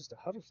closest to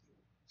Huddleston,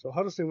 so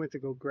Huddleston went to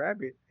go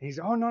grab it, and he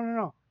said, "Oh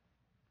no."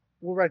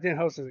 Well, right then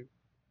Huddleston said,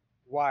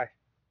 "Why?"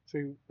 So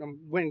he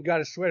went and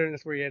got a sweater, and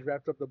that's where he had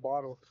wrapped up the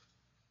bottle.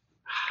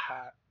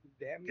 God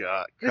damn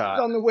it! This is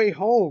on the way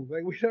home.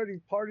 Like we'd already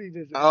partied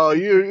it. Oh,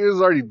 it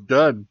was already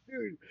done.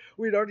 Dude,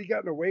 we'd already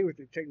gotten away with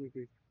it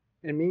technically,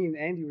 and me and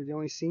Andy were the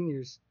only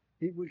seniors.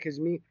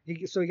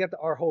 So he got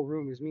our whole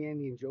room. It was me,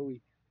 Andy, and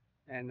Joey,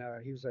 and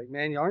he was like,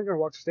 "Man, y'all aren't gonna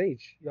walk the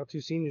stage. Y'all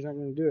two seniors aren't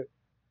gonna do it."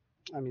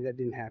 I mean, that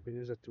didn't happen. It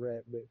was a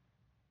threat, but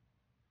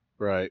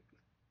right.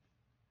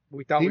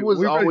 We thought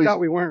really thought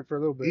we weren't for a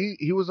little bit.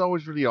 He was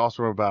always really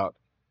awesome about.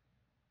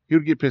 He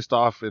would get pissed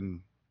off,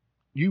 and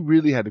you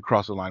really had to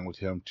cross the line with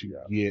him to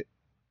get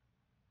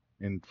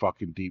in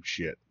fucking deep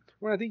shit.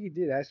 Well, I think he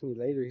did ask me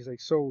later. He's like,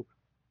 "So,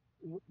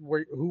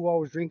 who all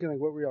was drinking? Like,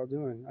 what were y'all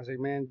doing?" I was like,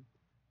 "Man,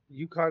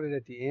 you caught it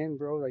at the end,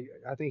 bro. Like,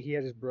 I think he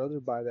had his brother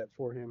buy that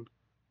for him.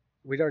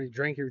 We'd already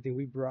drank everything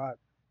we brought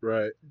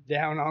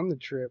down on the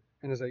trip."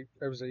 And I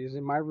was like, "Is it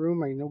in my room?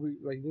 Like, nobody,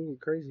 like, you get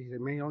crazy." He's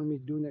like, "Man, you only me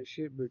doing that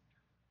shit, but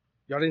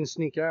y'all didn't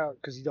sneak out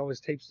because he always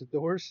tapes the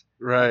doors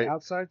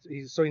outside.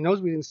 So he knows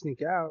we didn't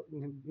sneak out.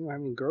 And we don't have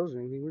any girls or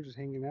anything. We're just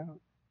hanging out."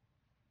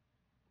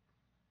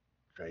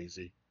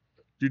 Crazy.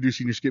 Did you do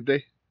senior skip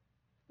day?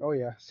 Oh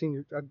yeah,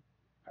 senior.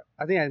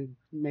 I think I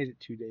made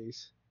it 2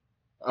 days.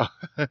 Oh.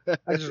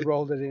 I just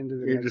rolled it into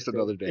the next just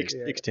another day.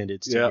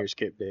 Extended senior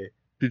skip day.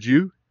 Did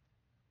you?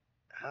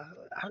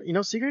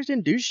 Seniors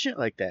didn't do shit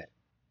like that.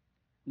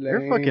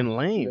 They're Lame. fucking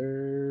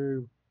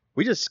lame.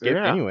 We just skipped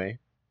anyway.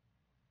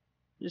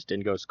 Just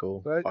didn't go to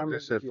school. But I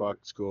said fuck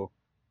school.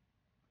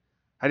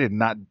 I did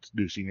not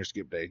do senior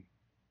skip day.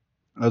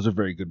 I was a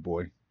very good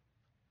boy.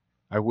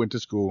 I went to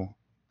school.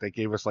 They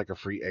gave us like a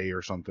free A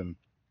or something.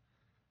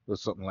 It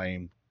was something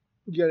lame.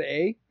 You got an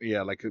A?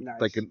 Yeah, like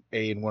Nice. an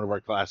A in one of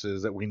our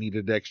classes that we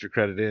needed extra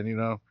credit in, you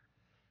know?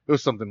 It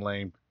was something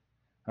lame.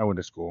 I went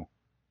to school.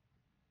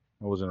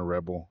 I wasn't a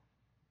rebel.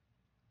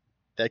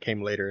 That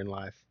came later in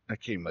life. That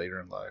came later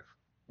in life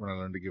when I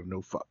learned to give no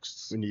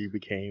fucks. When you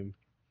became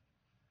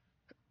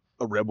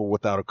a rebel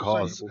without a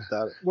cause.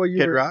 Well,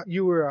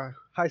 you were a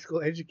high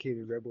school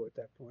educated rebel at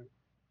that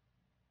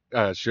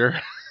point. Sure.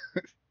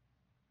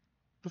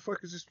 The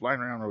fuck is this flying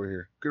around over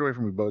here? Get away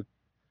from me, bug.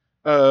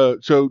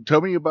 So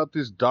tell me about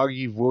this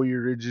doggy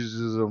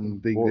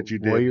voyeurism thing that you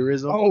did.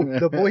 Voyeurism? Oh,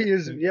 the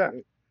voyeurism, yeah.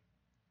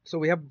 So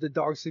we have the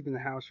dog sleep in the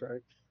house,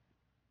 right?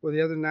 Well,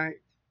 the other night,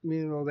 me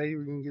and the old lady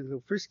were going to get a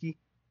little frisky.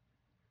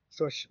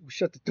 So we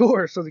shut the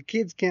door so the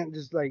kids can't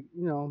just, like,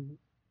 in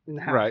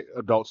the house. Right,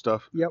 adult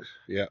stuff. Yep.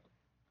 Yeah.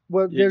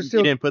 Well, you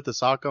didn't put the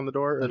sock on the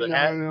door or the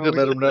hat no, to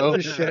let them know.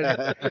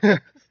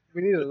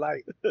 We need a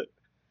light.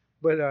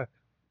 But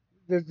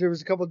there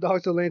was a couple of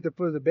dogs that lay at the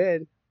foot of the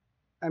bed.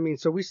 I mean,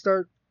 so we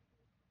start,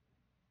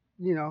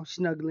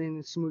 snuggling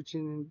and smooching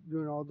and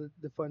doing all the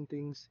fun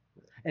things.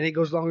 And it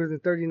goes longer than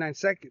 39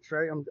 seconds,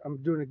 right? I'm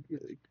doing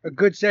a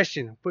good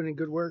session. I'm putting in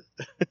good work.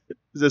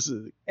 This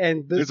is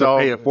it's a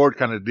pay it forward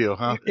kind of deal,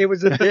 huh? It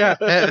was make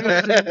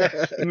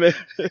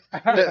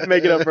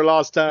it up for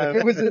lost time.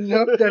 It was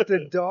enough that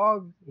the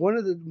dog, one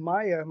of the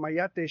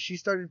Mayate, she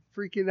started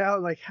freaking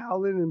out, like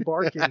howling and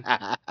barking.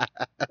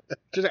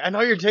 She's like, I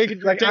know you're taking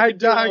Like too I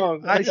died.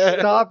 long. I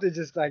stopped and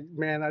just like,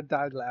 man, I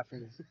died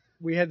laughing.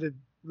 We had to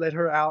let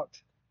her out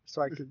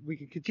so we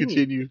could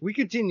continue. We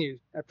continued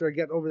after I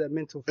got over that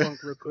mental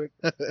funk real quick.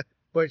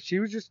 But she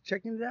was just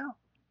checking it out.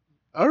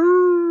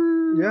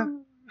 Yeah.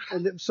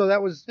 And so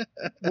that was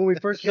when we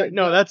first got...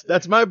 No,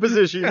 that's my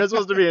position. You're not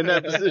supposed to be in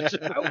that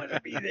position. I want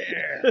to be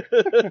there.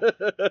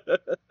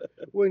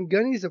 When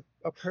Gunny's a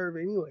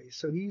perv anyway,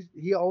 so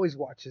he always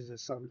watches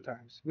us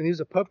sometimes. When he was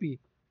a puppy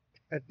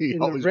in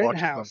the rent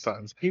house,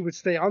 sometimes he would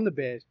stay on the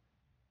bed.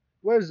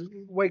 Whereas,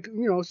 like,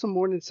 some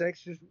morning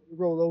sex, just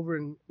roll over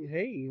and,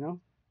 hey,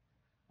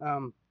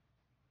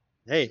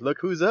 hey, look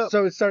who's up.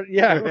 So it started,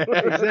 yeah,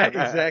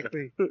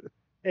 exactly.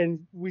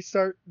 And we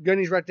start,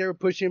 Gunny's right there, we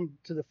push him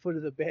to the foot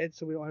of the bed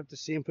so we don't have to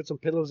see him, put some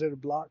pillows there to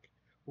block.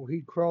 Well,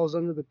 he crawls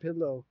under the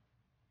pillow,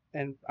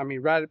 and I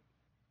mean, right,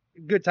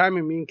 good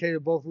timing. Me and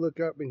Caleb both look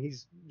up, and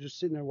he's just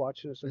sitting there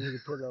watching us under the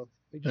pillow.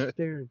 He's just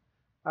staring.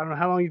 I don't know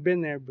how long he's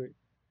been there, but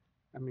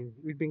I mean,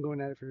 we've been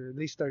going at it for at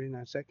least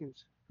 39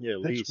 seconds. Yeah,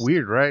 at That's least.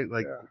 weird, right?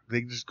 Like Yeah.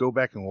 they just go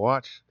back and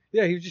watch.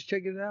 Yeah, he was just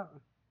checking it out.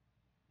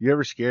 You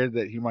ever scared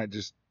that he might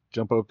just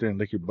jump up there and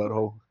lick your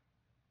butthole?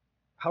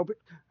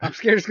 I'm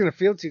scared it's gonna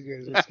feel too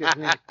good. It scares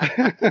me.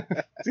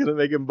 It's gonna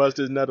make him bust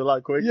his nut a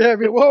lot quicker. Yeah, I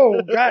mean,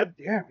 whoa, god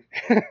damn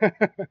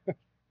it.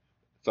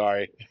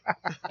 Sorry.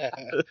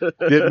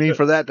 Didn't mean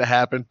for that to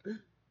happen.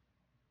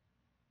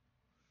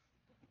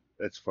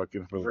 That's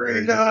fucking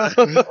hilarious.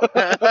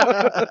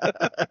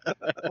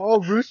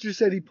 Oh, Rooster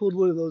said he pulled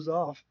one of those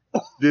off.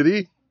 Did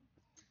he?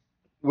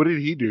 What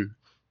did he do?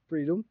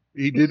 Freedom.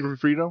 He did for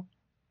freedom?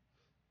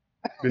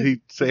 Did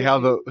he say how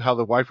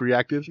the wife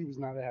reacted? She was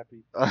not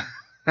happy.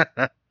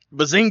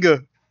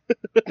 Bazinga.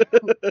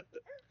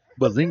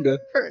 Bazinga.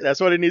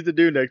 That's what he needs to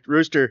do next.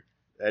 Rooster,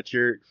 that's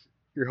your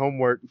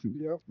homework.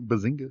 Yep.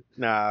 Bazinga.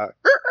 Nah.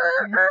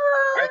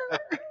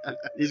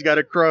 He's got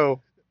a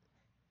crow.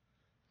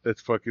 That's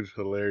fucking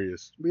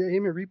hilarious. But yeah,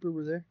 him and Reaper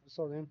were there. I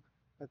saw them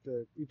at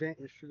the event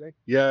yesterday.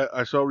 Yeah,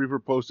 I saw Reaper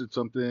posted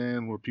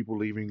something with people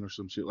leaving or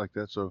some shit like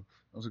that. So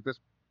I was like, that's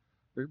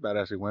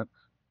badass. They went.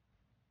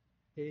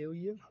 Hell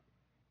yeah.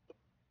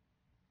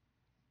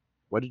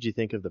 What did you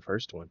think of the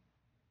first one?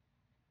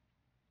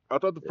 I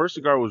thought the first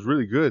cigar was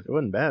really good. It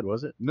wasn't bad,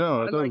 was it?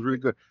 No, I thought it was really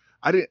good.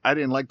 I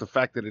didn't like the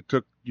fact that it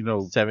took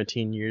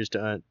 17 years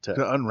to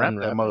unwrap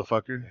that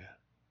motherfucker. Yeah.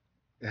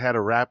 It had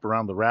a wrap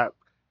around the wrap.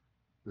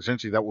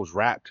 Essentially, that was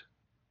wrapped.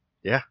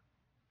 Yeah.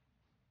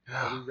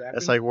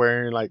 That's like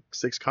wearing like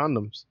 6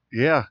 condoms.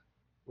 Yeah.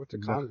 What's a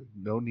condom?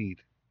 No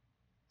need.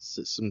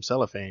 Some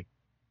cellophane.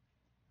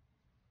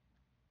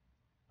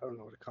 I don't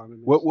know what a condom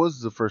is. What was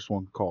the first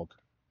one called?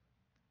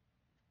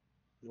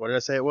 What did I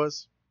say it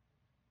was?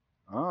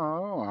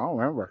 Oh, I don't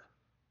remember.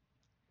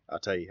 I'll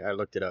tell you. I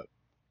looked it up.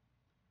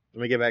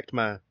 Let me get back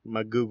to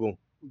my Google.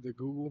 The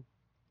Google?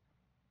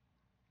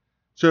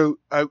 So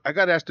I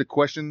got asked a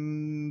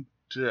question.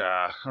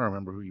 I don't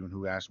remember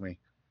who asked me.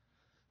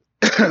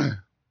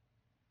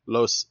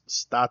 Los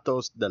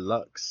Statos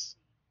Deluxe.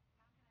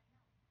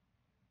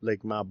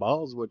 Like my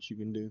balls, what you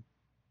can do.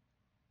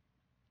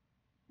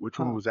 Which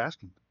one was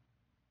asking?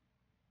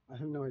 I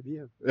have no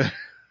idea.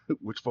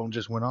 Which phone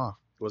just went off?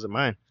 It wasn't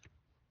mine.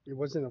 It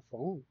wasn't a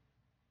phone.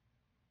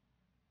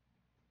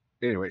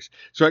 Anyways,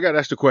 so I got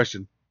asked a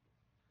question,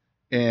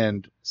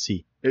 and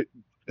See.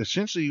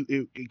 Essentially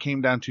it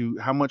came down to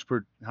how much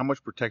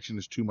protection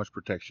is too much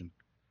protection,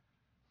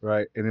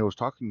 right? And it was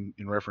talking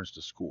in reference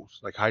to schools,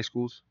 like high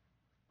schools.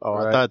 Oh,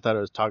 right? I thought it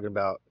was talking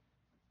about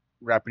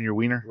wrapping your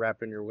wiener.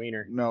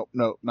 No.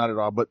 No, not at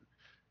all. But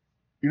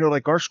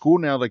like our school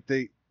now, like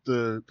the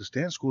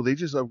Stan school, they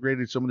just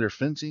upgraded some of their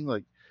fencing.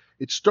 Like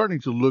it's starting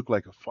to look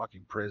like a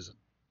fucking prison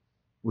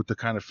with the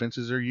kind of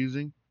fences they're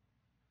using.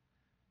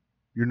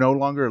 You're no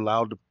longer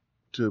allowed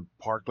to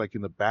park like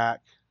in the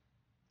back.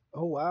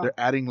 Oh wow! They're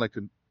adding like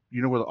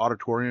where the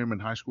auditorium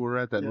and high school are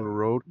at, that little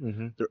road.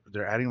 Mm-hmm.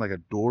 They're adding like a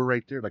door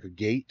right there, like a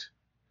gate,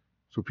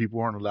 so people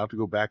aren't allowed to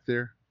go back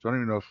there. So I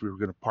don't even know if we were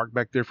gonna park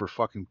back there for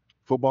fucking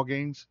football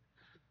games.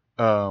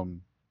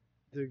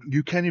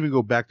 You can't even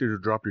go back there to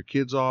drop your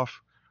kids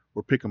off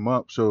or pick them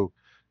up. So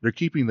they're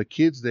keeping the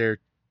kids there,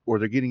 or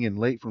they're getting in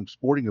late from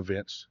sporting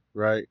events,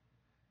 right?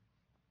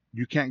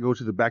 You can't go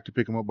to the back to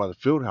pick them up by the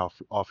field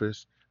house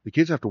office. The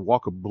kids have to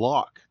walk a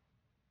block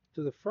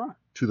to the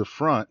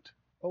front.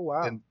 Oh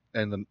wow!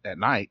 And then at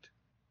night.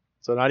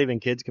 So not even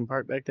kids can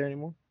park back there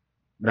anymore.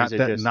 Not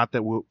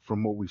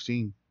from what we've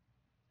seen.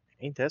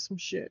 Ain't that some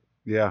shit?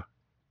 Yeah.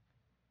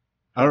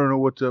 I don't know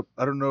what's up.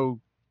 I don't know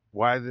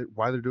why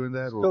they're doing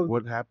that, or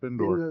what happened,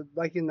 or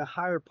in the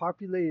higher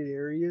populated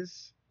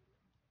areas,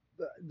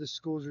 the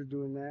schools are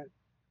doing that.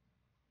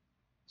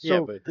 So yeah,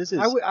 but this is.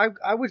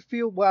 I would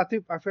feel. Well, I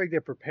feel like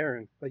they're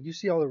preparing. Like you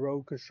see all the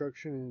road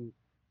construction and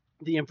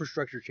the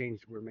infrastructure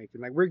change we're making.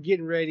 Like we're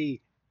getting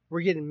ready.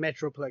 We're getting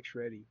Metroplex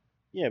ready.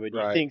 Yeah, but do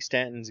you think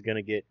Stanton's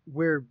gonna get?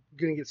 We're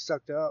gonna get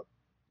sucked up,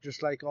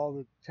 just like all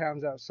the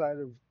towns outside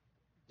of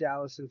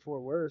Dallas and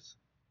Fort Worth,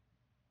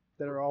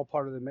 that are all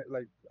part of the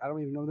like. I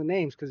don't even know the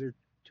names because there's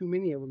too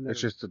many of them.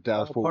 It's just the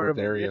Dallas Fort Worth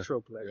area.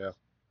 Metroplex. Yeah.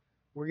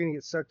 We're gonna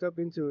get sucked up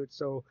into it,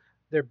 so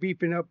they're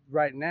beeping up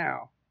right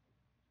now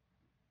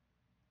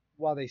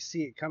while they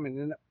see it coming.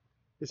 And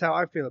it's how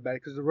I feel about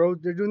it, because the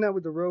road, they're doing that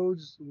with the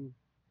roads and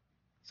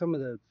some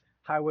of the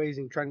highways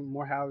and trying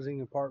more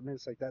housing,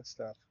 apartments, like that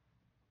stuff.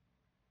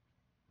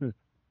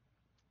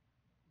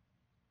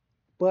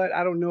 But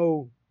I don't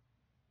know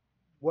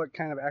what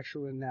kind of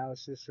actual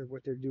analysis or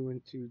what they're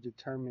doing to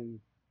determine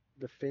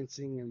the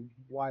fencing and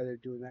why they're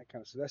doing that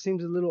kind of stuff. That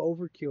seems a little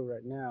overkill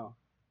right now.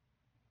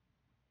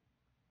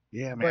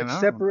 Yeah, man.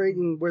 But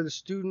separating where the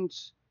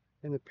students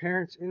and the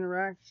parents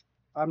interact,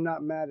 I'm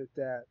not mad at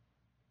that.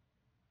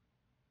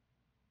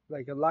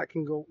 Like a lot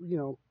can go,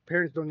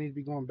 parents don't need to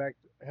be going back,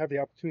 have the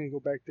opportunity to go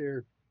back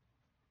there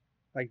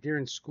like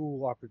during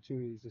school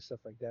opportunities and stuff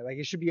like that. Like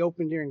it should be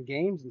open during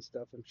games and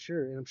stuff. I'm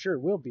sure, and I'm sure it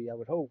will be. I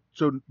would hope.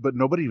 So, but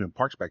nobody even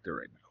parks back there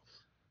right now.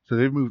 So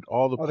they've moved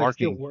all the Oh, they're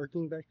parking. still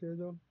working back there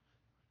though.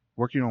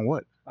 Working on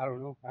what? I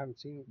don't know. I haven't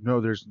seen it.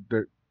 No, there's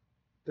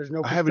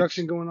no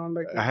construction going on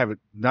back there. I haven't.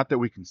 Not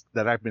that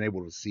that I've been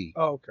able to see.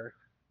 Oh, okay.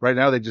 Right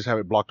now, they just have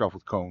it blocked off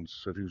with cones.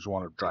 So if you just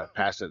want to drive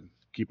past it,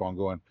 keep on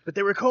going. But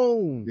they were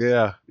cones.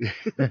 Yeah.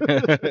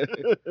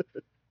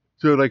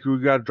 So like we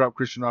got to drop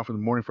Christian off in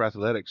the morning for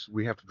athletics.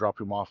 We have to drop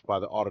him off by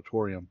the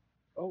auditorium,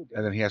 Oh,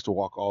 and then he has to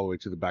walk all the way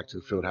to the back to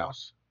the field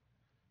house.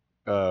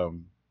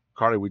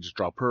 Carly, we just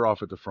drop her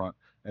off at the front,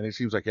 and it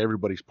seems like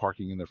everybody's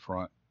parking in the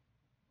front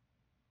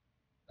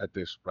at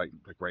this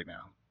right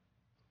now.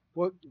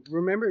 well,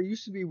 remember it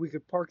used to be we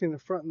could park in the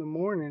front in the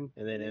morning,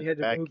 And then in you had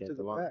the to back move at to the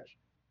the lunch.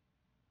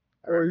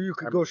 back, or you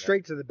could I go remember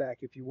straight to the back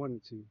if you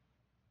wanted to,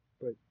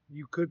 but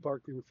you could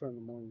park in the front in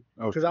the morning.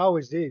 Oh, Because I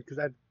always did, because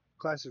I had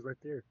classes right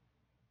there.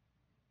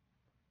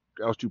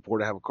 I was too poor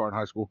to have a car in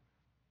high school.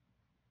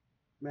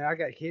 Man, I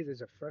got hit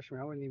as a freshman.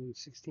 I wasn't even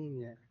 16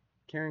 yet.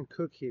 Karen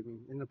Cook hit me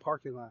in the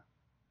parking lot,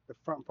 the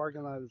front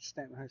parking lot of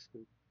Stanton High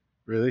School.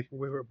 Really?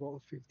 We were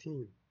both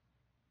 15,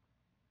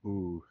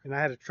 Ooh. and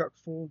I had a truck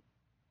full.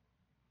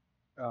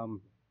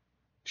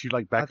 She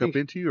like back think- up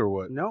into you or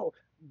what? No,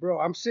 bro,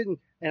 I'm sitting,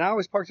 and I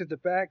always parked at the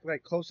back,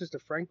 like closest to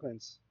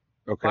Franklin's,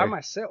 Okay. by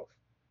myself.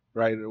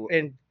 Right.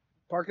 And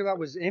parking lot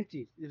was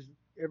empty.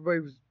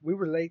 We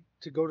were late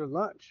to go to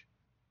lunch,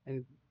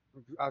 and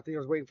I think I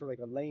was waiting for like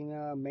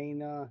Elena,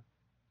 Mayna,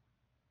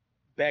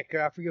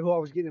 Becca. I forget who I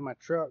was getting in my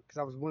truck because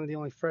I was one of the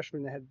only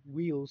freshmen that had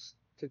wheels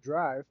to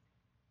drive.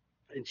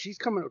 And she's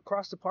coming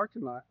across the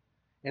parking lot,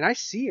 and I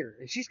see her,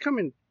 and she's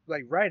coming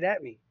like right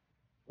at me.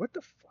 What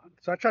the fuck?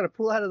 So I try to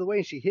pull out of the way,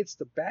 and she hits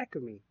the back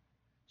of me.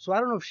 So I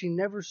don't know if she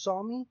never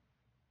saw me.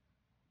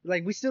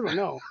 Like we still don't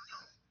know,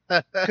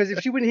 because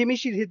if she wouldn't hit me,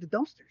 she'd hit the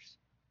dumpsters.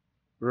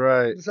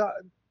 Right. So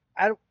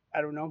I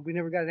don't know. We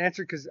never got an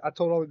answer because I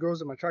told all the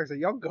girls in my truck, I said,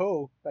 y'all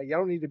go. Like, y'all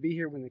don't need to be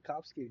here when the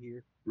cops get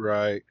here.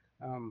 Right.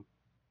 And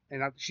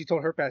she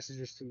told her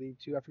passengers to leave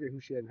too. I forget who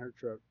she had in her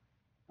truck.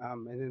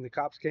 And then the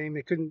cops came.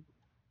 They couldn't.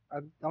 I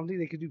don't think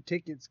they could do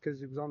tickets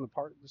because it was on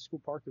the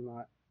school parking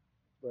lot.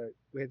 But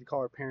we had to call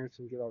our parents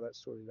and get all that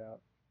sorted out.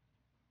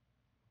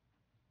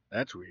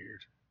 That's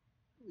weird.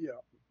 Yeah,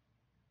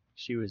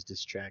 She was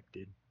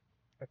distracted.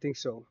 I think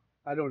so.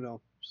 I don't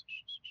know.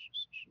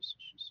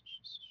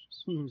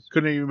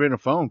 Couldn't have even been a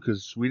phone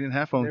because we didn't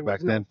have phones There back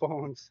was no then.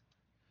 phones.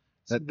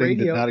 That thing did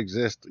Radio. not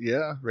exist.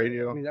 Yeah,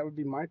 radio. I mean, that would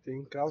be my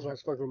thing. 'Cause I was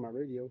always fucking with my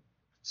radio.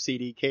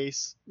 CD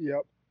case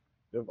Yep.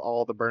 of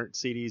all the burnt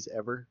CDs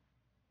ever.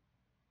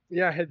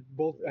 Yeah, I had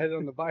both. I had it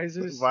on the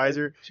visors.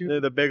 Visor. Two.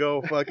 The big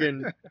old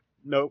fucking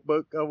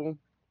notebook of them.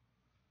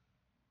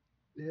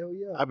 Hell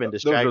yeah. I've been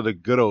Those distracted. are the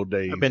good old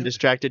days. I've been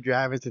distracted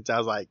driving since I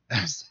was like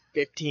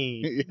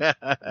 15. Yeah.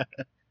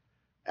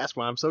 That's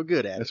why I'm so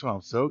good at That's it. why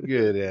I'm so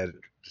good at it.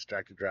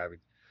 Distracted driving.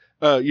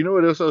 You know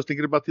what else I was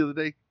thinking about the other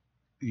day?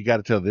 You got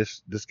to tell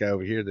this guy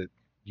over here that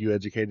you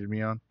educated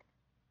me on.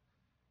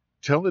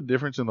 Tell the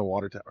difference in the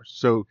water towers.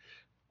 So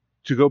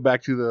to go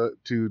back to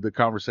the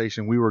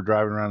conversation, we were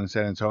driving around in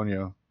San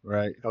Antonio,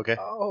 right? Okay.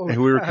 Oh,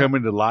 And we were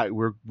coming to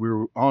we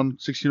were on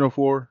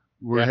 1604.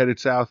 We're Yeah. headed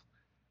south,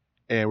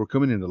 and we're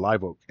coming into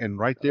Live Oak. And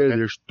right there, Okay.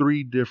 there's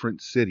 3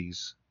 different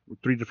cities,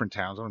 3 different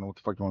towns. I don't know what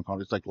the fuck you want to call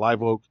it. It's like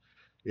Live Oak,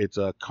 it's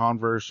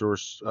Converse or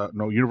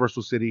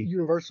Universal City,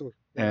 Universal.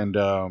 and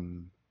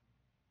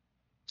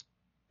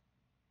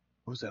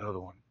what was that other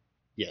one?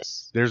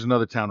 Yes. There's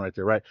another town right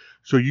there, right?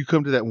 So you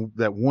come to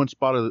that one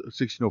spot of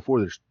 1604.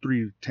 There's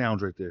 3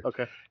 towns right there,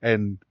 Okay.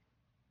 and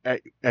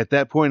at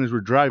that point, as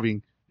we're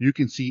driving, you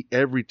can see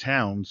every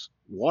town's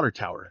water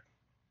tower,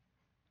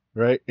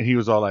 right? And he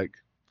was all like,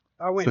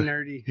 I went So-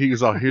 nerdy. he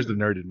was all, here's the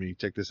nerd in me.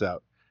 Check this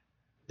out.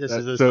 This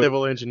is a So-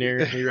 civil engineer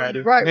me right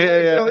here. Right.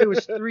 Yeah. So it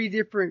was 3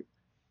 different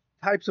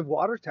types of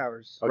water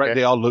towers. Okay. Right?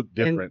 They all look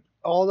different.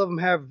 All of them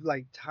have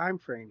like time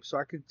frames, so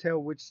I could tell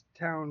which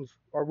towns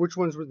or which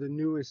ones were the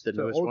newest, The to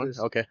newest one.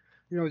 oldest. Okay.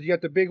 You know, you got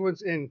the big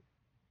ones in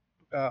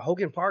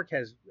Hogan Park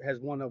has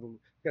one of them.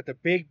 You got the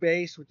big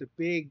base with the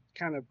big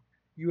kind of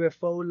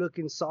UFO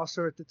looking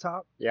saucer at the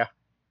top. Yeah.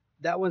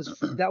 That was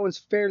that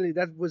was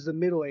the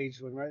middle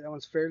aged one, right? That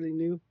one's fairly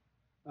new.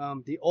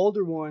 The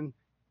older one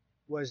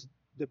was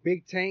the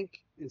big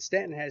tank, and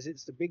Stanton has it.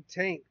 It's the big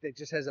tank that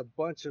just has a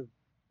bunch of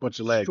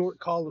legs. short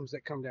columns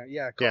that come down.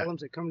 Yeah, Yeah. columns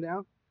that come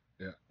down.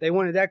 Yeah. They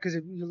wanted that because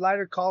the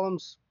lighter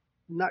columns,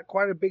 not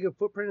quite a big a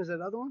footprint as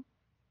that other one.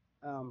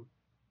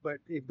 But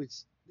it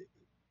was,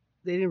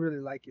 they didn't really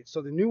like it.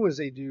 So the new ones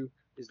they do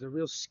is the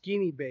real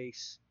skinny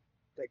base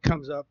that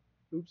comes up,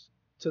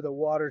 to the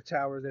water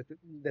tower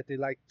that they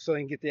like, so they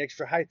can get the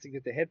extra height to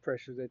get the head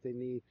pressure that they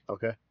need.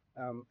 Okay.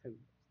 And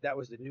that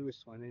was the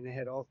newest one, and they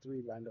had all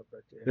 3 lined up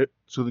right there.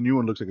 So the new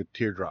one looks like a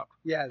teardrop.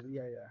 Yeah.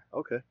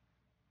 Okay.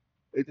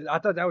 I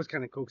thought that was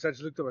kind of cool because I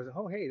just looked up. I said,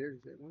 "Oh, hey, there's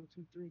 1,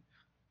 2, 3."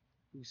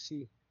 You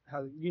see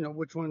how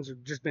which ones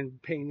have just been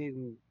painted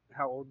and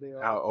how old they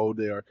are. How old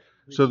they are.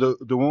 So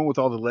the one with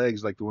all the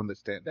legs, like the one that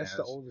Stanton That's has.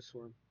 the oldest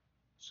one.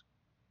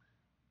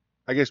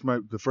 I guess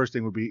the first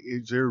thing would be: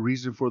 is there a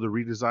reason for the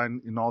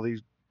redesign in all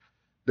these?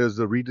 Does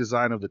the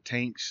redesign of the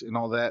tanks and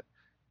all that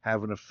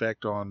have an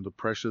effect on the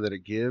pressure that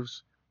it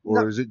gives,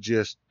 or is it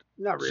just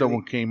not really.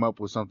 Someone came up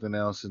with something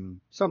else and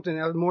something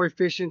else more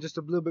efficient, just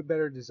a little bit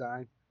better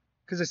design?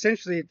 Because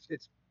essentially,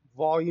 it's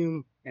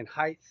volume and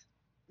height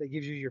that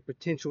gives you your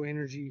potential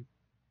energy,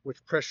 which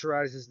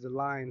pressurizes the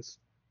lines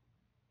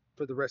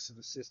for the rest of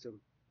the system.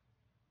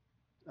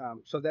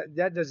 So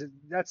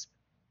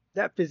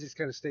that physics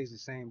kind of stays the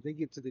same. They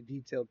get to the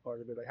detailed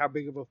part of it, like how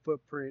big of a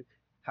footprint,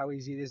 how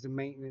easy it is to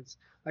maintenance.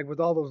 Like with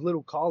all those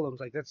little columns,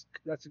 like that's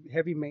a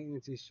heavy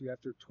maintenance issue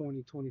after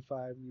 20,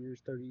 25 years,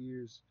 30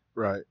 years.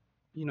 right.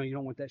 You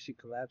don't want that shit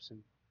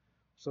collapsing.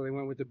 So they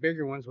went with the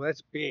bigger ones. Well,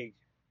 that's big.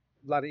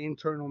 A lot of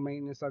internal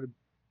maintenance, a lot of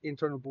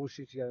internal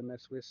bullshit you got to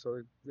mess with.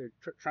 So they're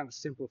trying to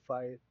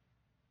simplify it.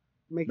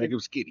 Make Them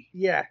skinny.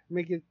 Yeah,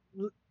 make it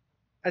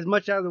as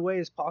much out of the way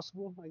as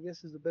possible, I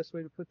guess is the best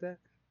way to put that.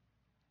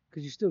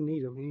 Because you still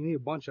need them, and you need a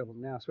bunch of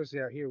them now, especially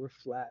out here. We're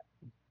flat.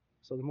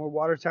 So the more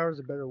water towers,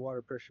 the better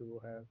water pressure we'll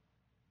have.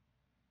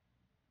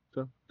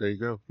 So there you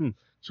go.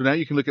 So now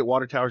you can look at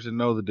water towers and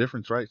know the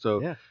difference, right?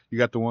 So Yeah. you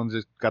got the ones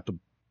that got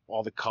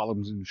all the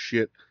columns and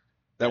shit.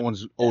 That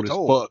one's old as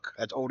old. fuck.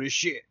 That's old as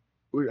shit.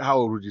 How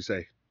old would you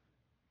say?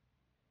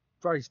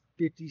 Probably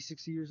 50,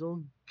 60 years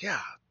old.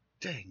 Yeah,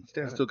 dang.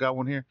 Still got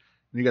one here.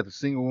 And you got the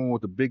single one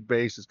with the big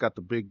base. It's got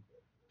the big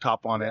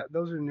top on it.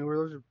 Those are newer.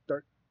 Those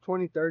are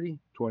 2030.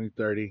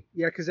 2030.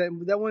 Yeah, because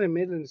that one in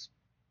Midlands,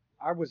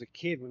 I was a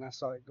kid when I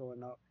saw it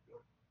going up.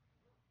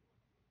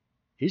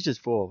 He's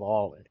just full of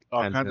all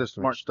Kinds of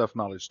smart stuff,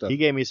 knowledge stuff. He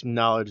gave me some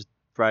knowledge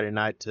Friday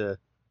night to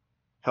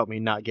help me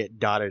not get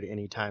dotted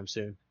anytime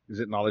soon. Is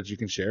it knowledge you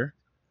can share?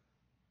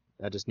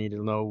 I just need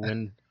to know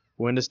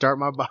when to start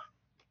my bike.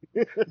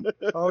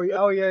 Oh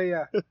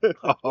yeah.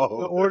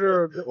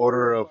 The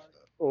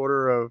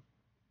order of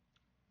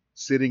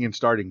sitting and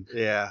starting.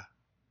 Yeah.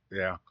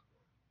 Yeah.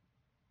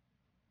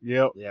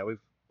 Yep. Yeah,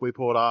 we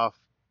pulled off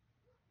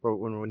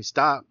when he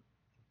stopped,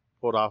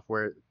 pulled off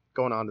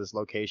going on this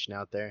location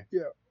out there.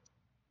 Yeah.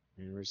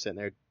 And we're sitting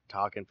there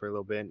talking for a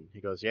little bit, and he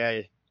goes, "Yeah,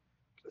 I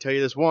can tell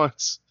you this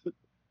once.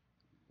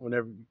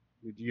 Whenever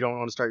you don't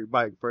want to start your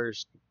bike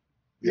first."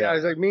 Yeah,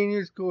 it's like me and you.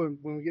 It's cool. And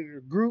when we get in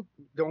a group,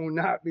 don't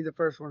not be the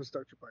first one to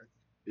start your bike.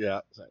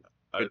 Yeah. It's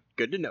like,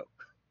 good to know.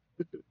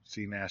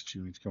 Seen ass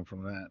chewings come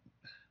from that.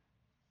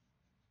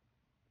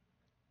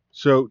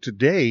 So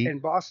today,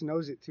 And Boss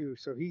knows it too.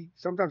 So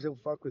sometimes he'll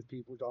fuck with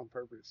people on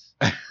purpose.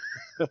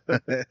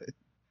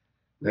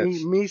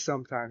 Me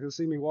sometimes. He'll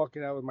see me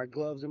walking out with my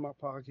gloves in my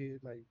pocket,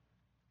 like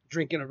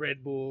drinking a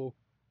Red Bull,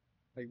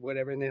 like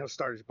whatever, and then he'll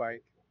start his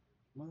bike.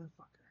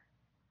 Motherfucker.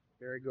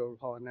 There I go,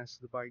 hauling ass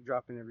to the bike,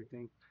 dropping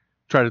everything.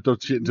 try to throw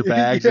shit into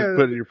bags and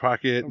put it in your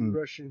pocket. I'm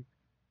rushing.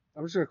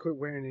 I'm just gonna quit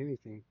wearing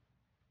anything.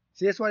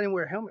 See, that's why I didn't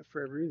wear a helmet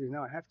forever either.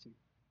 Now I have to.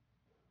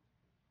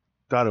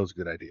 Thought it was a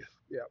good idea.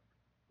 Yeah.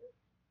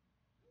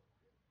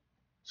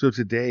 So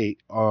today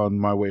on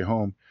my way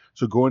home,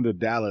 so going to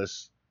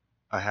Dallas,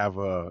 I have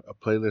a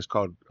playlist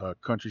called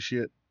Country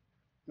Shit.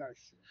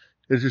 Nice.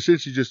 It's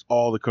essentially just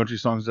all the country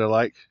songs that I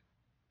like.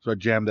 So I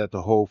jammed that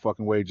the whole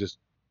fucking way, just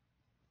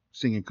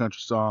singing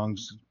country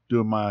songs,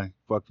 doing my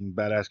fucking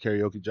badass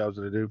karaoke jobs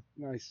that I do.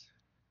 Nice.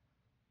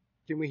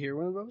 Can we hear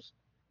one of those?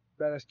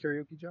 Badass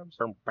karaoke jobs?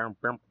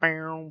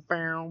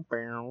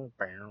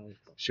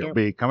 She'll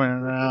be coming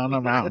around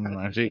the mountain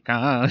when she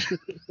comes.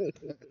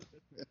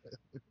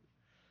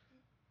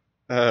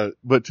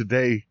 But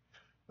today,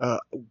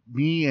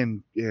 me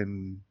and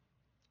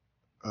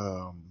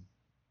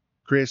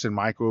Chris and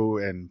Michael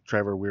and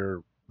Trevor, we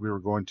were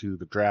going to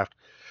the draft.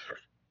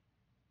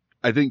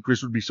 I think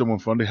Chris would be someone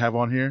fun to have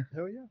on here.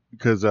 Hell yeah.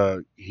 Because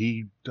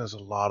he does a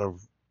lot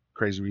of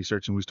crazy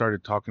research, and we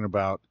started talking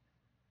about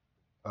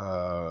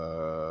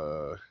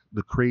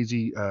the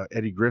crazy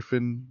Eddie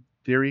Griffin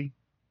theory.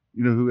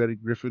 You know who Eddie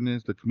Griffin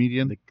is? The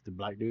comedian? The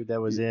black dude that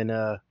was in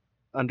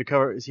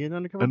Undercover. Is he in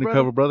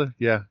Undercover Brother?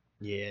 Yeah.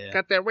 Yeah.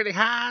 Got that really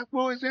high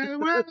voice.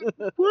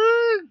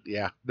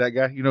 Yeah, that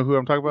guy. You know who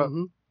I'm talking about?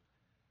 Mm-hmm.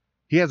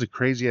 He has a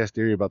crazy ass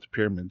theory about the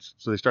pyramids.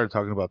 So they started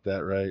talking about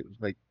that, right?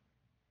 Like,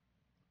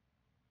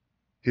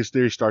 his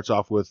theory starts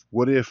off with,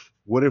 what if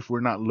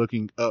we're not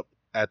looking up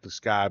at the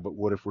sky, but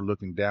what if we're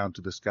looking down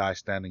to the sky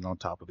standing on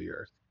top of the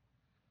earth?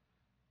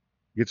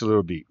 Gets a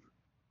little deep.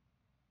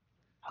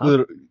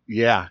 Huh?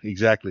 Yeah,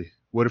 exactly.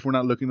 What if we're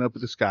not looking up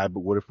at the sky,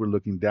 but what if we're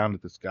looking down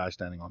at the sky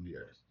standing on the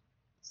earth?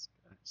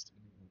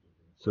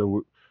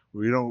 So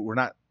we're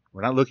not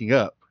looking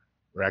up.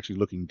 We're actually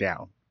looking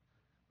down,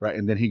 right?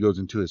 And then he goes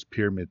into his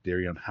pyramid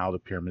theory on how the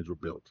pyramids were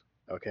built.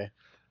 Okay.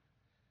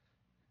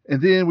 And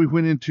then we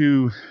went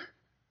into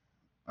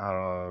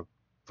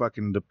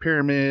fucking the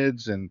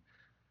pyramids and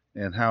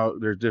how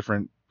there's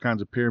different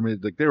kinds of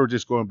pyramids. Like, they were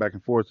just going back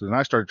and forth, and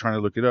I started trying to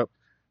look it up.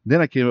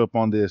 Then I came up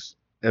on this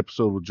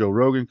episode with Joe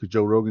Rogan, because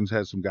Joe Rogan's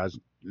had some guys.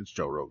 It's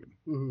Joe Rogan,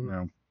 Mm-hmm. you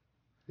know.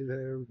 He's had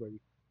everybody.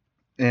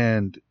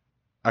 And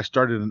I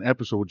started an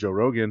episode with Joe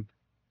Rogan,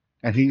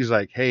 and he's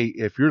like, "Hey,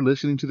 if you're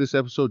listening to this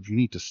episode, you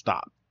need to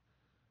stop.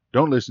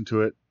 Don't listen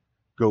to it.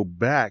 go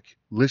back,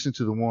 listen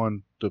to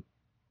the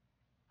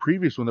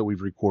previous one that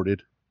we've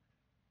recorded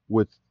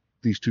with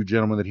these two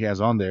gentlemen that he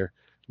has on there,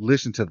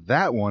 listen to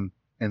that one,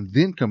 and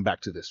then come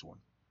back to this one.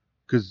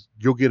 Because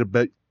you'll get a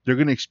bet. They're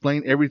going to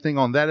explain everything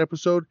on that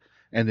episode,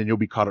 and then you'll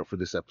be caught up for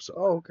this episode.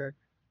 Oh, okay.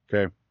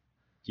 Okay.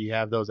 Do you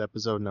have those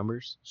episode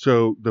numbers?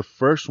 So the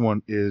first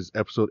one is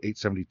episode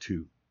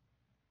 872.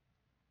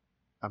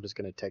 I'm just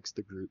going to text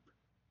the group.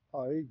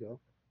 Oh, there you go.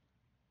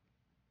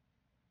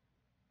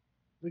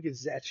 Look at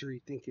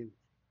Zatchery thinking.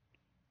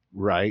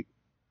 Right.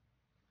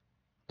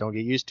 Don't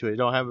get used to it.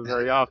 Don't have it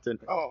very often.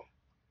 Oh.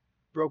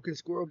 Broken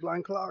squirrel,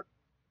 blind clock.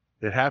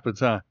 It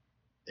happens, huh?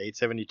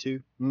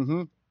 872.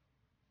 Mm-hmm.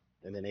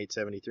 And then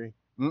 873.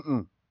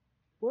 Mm-mm.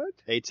 What?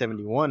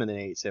 871 and then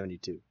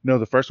 872. No,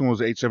 the first one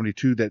was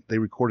 872 that they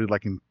recorded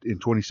like in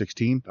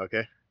 2016.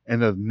 Okay.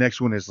 And the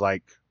next one is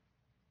like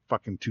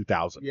fucking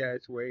 2000. Yeah,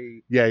 it's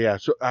way... Yeah.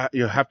 So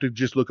you have to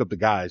just look up the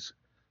guys.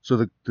 So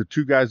the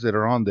two guys that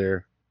are on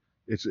there,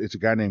 it's a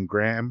guy named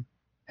Graham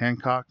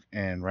Hancock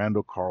and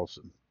Randall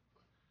Carlson.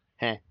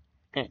 Heh.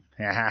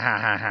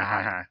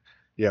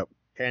 Yep.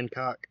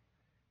 Hancock.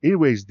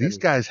 Anyways, these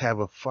guys have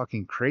a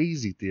fucking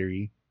crazy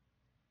theory.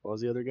 What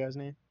was the other guy's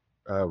name?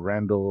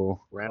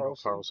 Randall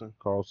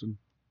Carlson.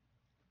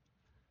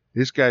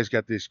 This guy's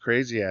got this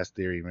crazy ass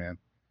theory, man.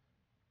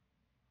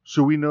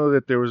 So we know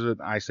that there was an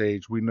ice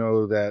age. We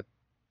know that,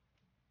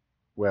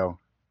 well,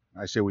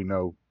 I say we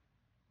know.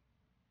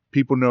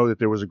 People know that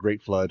there was a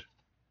great flood,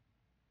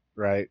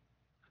 right?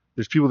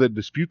 There's people that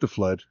dispute the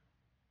flood.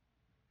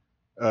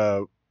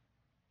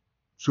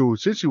 So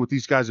essentially what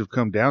these guys have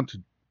come down to,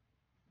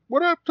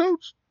 what up,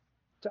 Toads?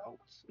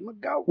 Toads, my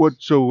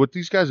goats. What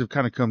these guys have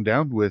kind of come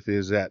down with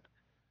is that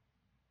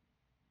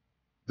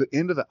the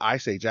end of the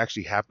ice age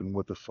actually happened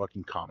with a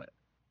fucking comet,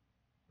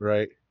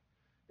 right?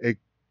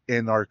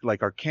 And our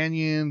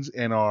canyons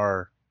and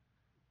our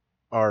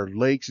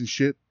lakes and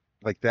shit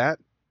like that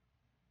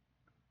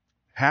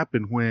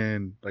happened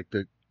when like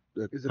the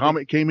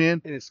comet came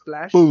in and it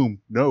splashed. Boom!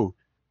 No,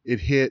 it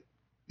hit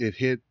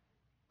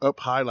up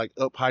high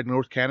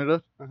North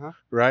Canada,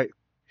 right?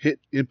 Hit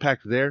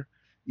impact there,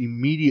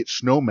 immediate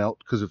snow melt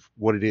because of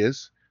what it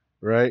is,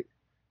 right?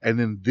 And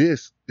then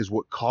this is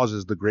what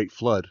causes the Great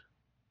Flood,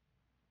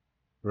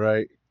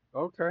 right?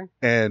 Okay.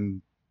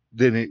 And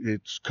then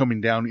it's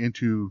coming down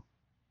into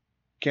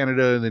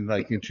Canada and then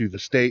like into the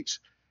States.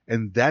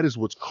 And that is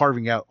what's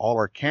carving out all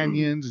our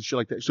canyons and shit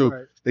like that.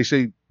 So They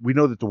say, we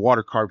know that the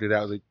water carved it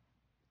out. The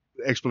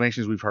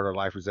explanations we've heard in our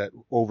life is that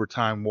over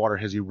time, water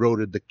has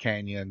eroded the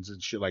canyons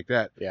and shit like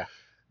that. Yeah.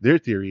 Their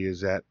theory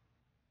is that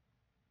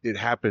it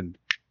happened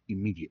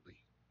immediately.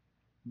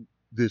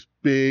 This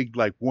big,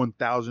 like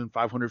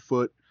 1,500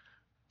 foot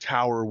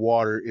tower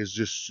water is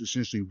just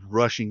essentially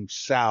rushing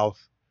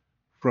south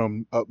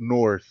from up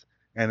north.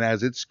 And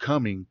as it's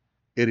coming,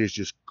 it is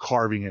just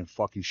carving and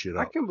fucking shit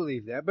up. I can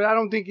believe that, but I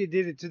don't think it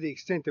did it to the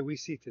extent that we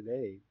see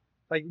today.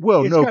 Like,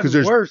 well, it's no, because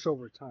there's worse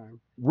over time.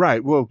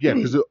 Right. Well, yeah,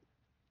 because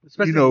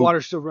especially if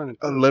water's still running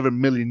through 11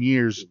 million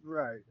years.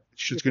 Right.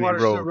 Shit's going to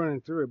water's erode. still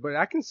running through it, but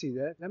I can see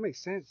that. That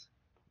makes sense.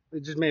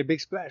 It just made a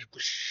big splash.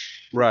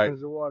 Right.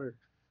 Comes the water.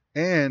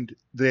 And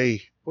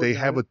they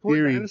have a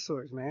theory.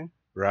 Dinosaurs, man.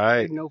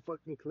 Right. No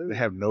fucking clue. They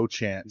have no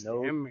chance.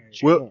 No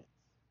chance. Well,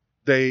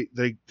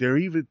 they're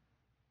even,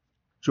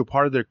 so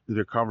part of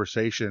their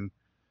conversation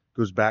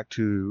goes back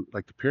to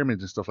like the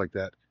pyramids and stuff like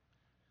that.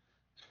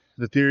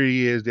 The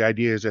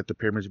idea is that the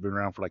pyramids have been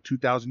around for like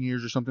 2,000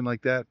 years or something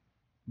like that.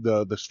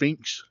 The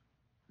Sphinx.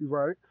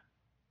 Right.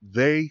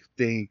 They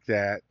think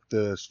that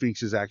the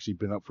Sphinx has actually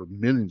been up for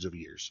millions of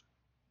years.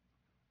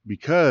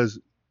 Because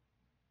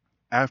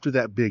after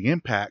that big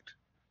impact,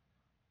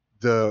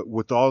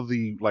 with all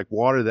the like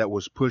water that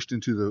was pushed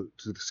into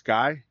the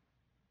sky,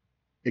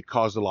 it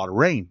caused a lot of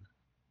rain.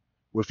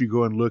 Well, if you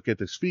go and look at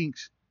the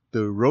Sphinx,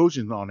 the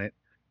erosion on it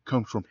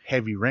comes from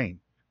heavy rain.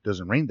 It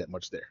doesn't rain that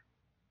much there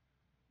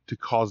to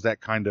cause that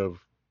kind of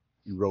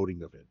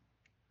eroding of it.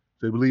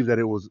 So they believe that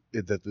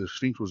that the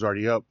Sphinx was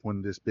already up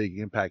when this big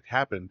impact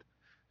happened,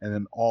 and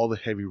then all the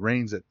heavy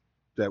rains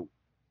that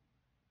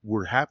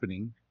were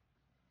happening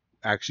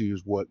actually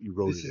is what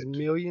eroded this is it.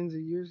 Millions of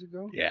years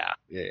ago? Yeah.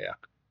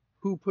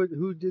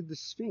 Who did the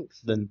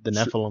Sphinx? The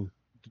Nephilim.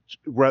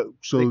 Right.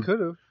 So they could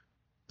have.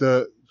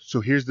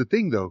 So here's the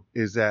thing though,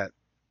 is that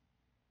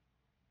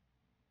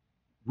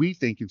we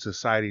think in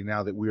society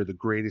now that we are the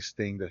greatest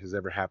thing that has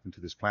ever happened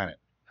to this planet.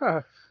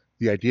 Huh.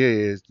 The idea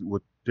is,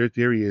 what their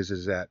theory is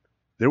that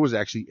there was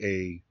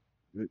actually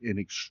an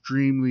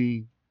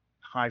extremely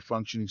high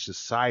functioning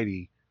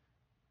society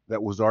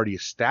that was already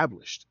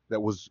established,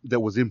 that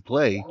was in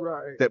play,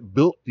 right, that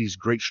built these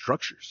great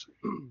structures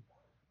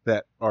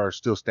that are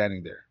still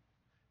standing there.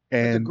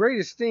 And but the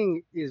greatest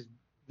thing is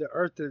the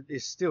Earth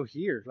is still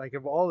here. Like,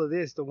 of all of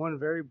this, the one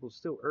variable is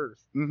still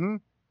Earth. Mm-hmm.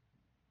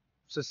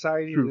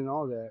 Societies and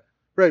all that.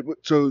 Right.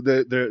 So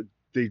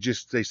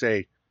they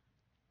say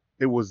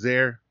it was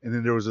there, and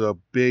then there was a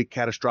big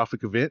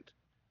catastrophic event,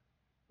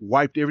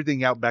 wiped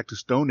everything out back to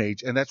Stone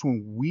Age, and that's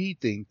when we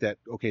think that,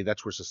 okay,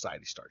 that's where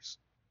society starts.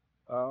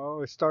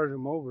 Oh, it started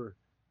them over.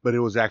 but it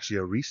was actually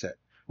a reset,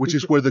 which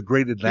is where the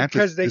Great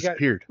Atlantis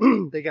disappeared.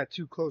 They got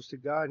too close to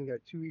God and got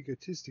too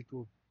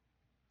egotistical.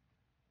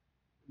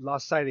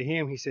 Lost sight of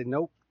him. He said,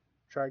 "Nope,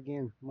 try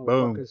again,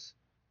 motherfuckers."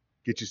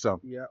 Boom. Get you some.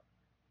 Yeah,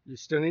 you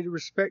still need to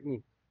respect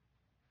me.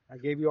 I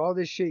gave you all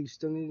this shit. You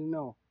still need to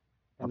know.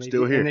 I'm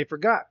still here. And they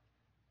forgot.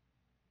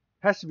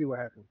 Has to be what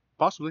happened.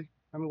 Possibly.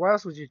 I mean, why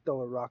else would you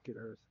throw a rock at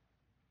Earth?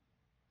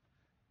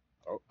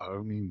 Oh, I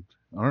mean,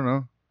 I don't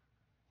know.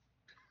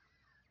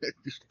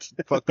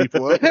 Fuck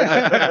people up.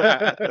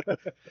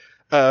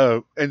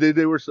 And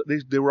they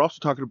were also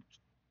talking.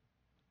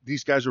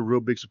 These guys are real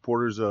big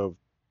supporters of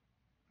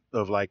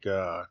like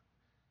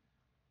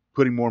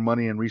putting more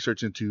money and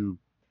research into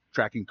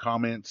tracking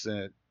comets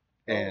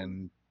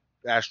and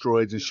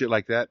asteroids and shit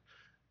like that.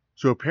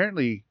 So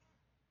apparently,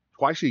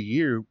 twice a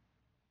year,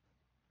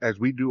 as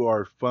we do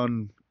our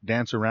fun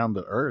dance around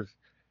the Earth,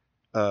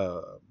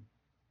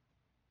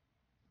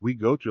 we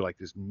go through like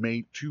this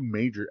two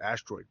major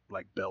asteroid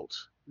like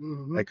belts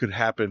that could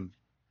happen,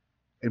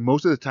 and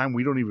most of the time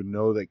we don't even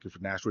know that if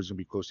an asteroid's gonna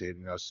be close to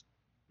hitting us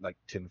like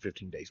 10 to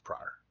 15 days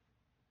prior.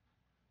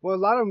 Well, a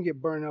lot of them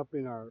get burned up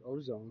in our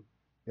ozone.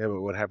 Yeah,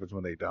 but what happens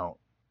when they don't?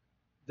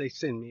 They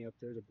send me up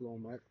there to blow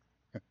them up.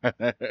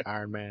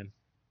 Iron Man.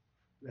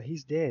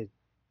 He's dead.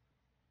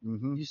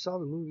 Mm-hmm. You saw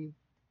the movie.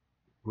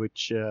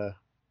 Which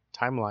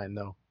timeline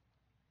though?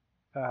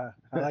 I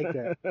like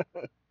that.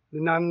 The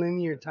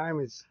nonlinear time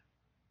it's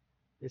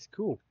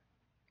cool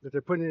that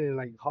they're putting it in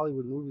like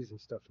Hollywood movies and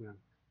stuff now.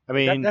 I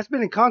mean, that's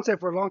been in concept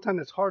for a long time.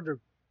 That's hard to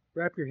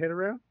wrap your head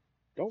around.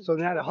 So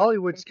now that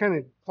Hollywood's kind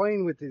of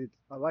playing with it,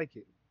 I like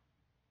it.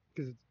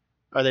 Because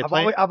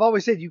I've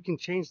always said you can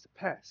change the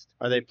past.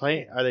 Are they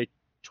playing? Are they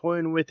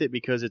toying with it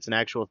because it's an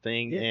actual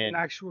thing? It's and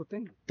an actual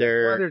thing.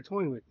 That's why they're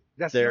toying with it.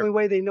 That's the only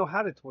way they know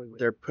how to toy with it.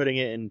 They're putting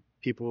it in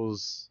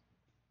people's.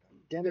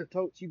 Damn it,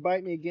 Totes! You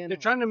bite me again. They're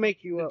trying to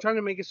make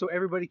it so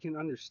everybody can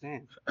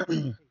understand.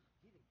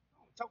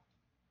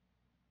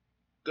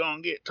 Go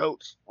on, get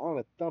Totes. I'm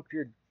gonna thump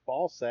your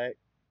ball sack,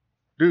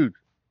 dude.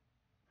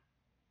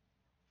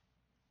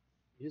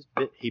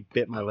 He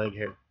bit my leg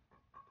hair.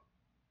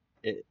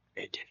 It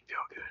didn't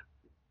feel good.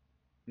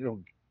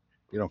 You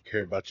don't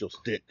care about your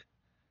stick.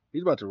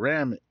 He's about to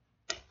ram it.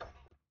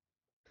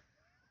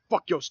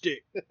 Fuck your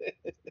stick.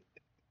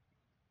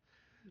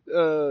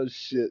 Oh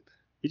shit.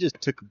 He just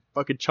took a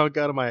fucking chunk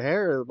out of my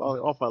hair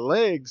off my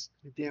legs.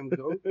 The damn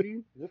goat,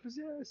 dude. Whoop his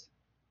ass.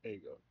 There you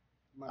go.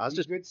 I was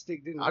just good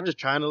stick, didn't I'm just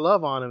trying to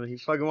love on him, and he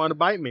fucking wanted to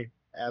bite me.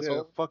 Asshole.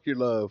 Yeah, fuck your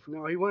love.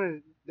 No, he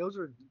wanted. Those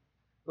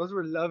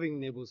were loving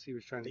nibbles. He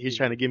was trying to. He's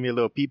trying to give me a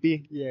little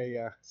pee-pee.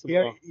 Yeah.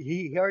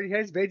 He already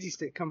has veggie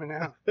stick coming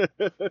out.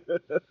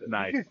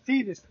 Nice. You can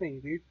see this thing,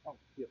 dude. Oh,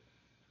 yeah.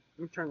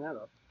 Let me turn that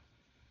off.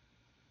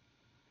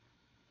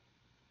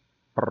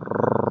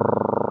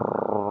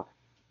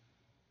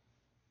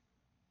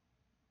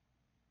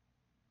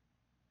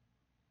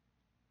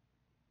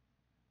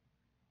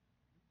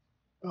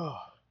 Oh.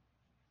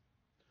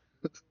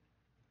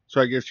 So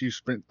I guess you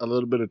spent a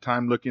little bit of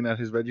time looking at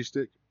his veggie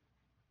stick?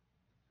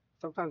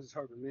 Sometimes it's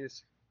hard to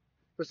miss.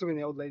 Especially when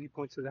the old lady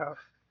points it out.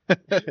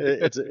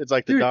 it's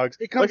like the Dude, dogs.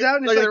 It comes out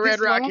and it's like like the this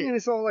red long rocket. and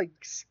it's all like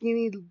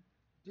skinny.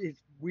 It's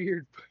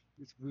weird.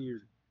 It's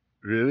weird.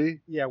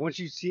 Really? Yeah, once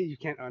you see it, you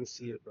can't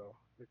unsee it, bro.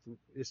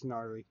 It's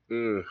gnarly.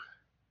 Ugh.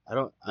 I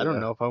don't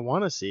know if I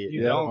want to see it.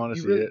 You I don't. don't wanna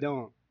You see really it.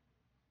 don't.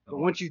 But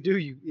once you do,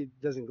 it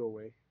doesn't go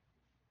away.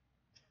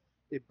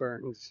 It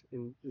burns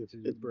into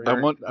your brain. I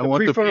want the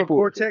prefrontal people.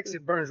 cortex.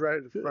 It burns right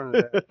at the front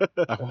of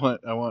that.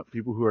 I want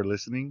people who are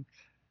listening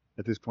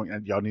at this point.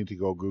 And y'all need to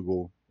go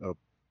Google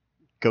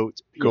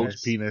Goat's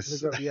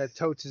penis. Look up, yeah,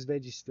 Totes'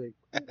 veggie stick.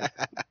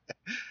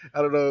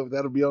 I don't know if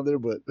that'll be on there,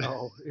 but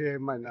Oh, yeah,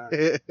 it might not.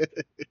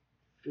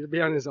 It'll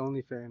be on his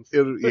OnlyFans.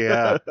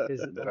 yeah.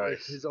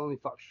 His only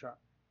foxtrot.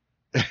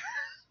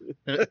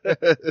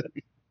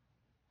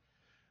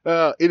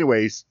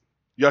 Anyways,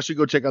 y'all should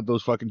go check out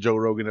those fucking Joe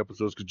Rogan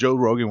episodes, because Joe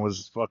Rogan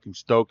was fucking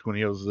stoked when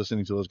he was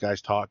listening to those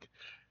guys talk.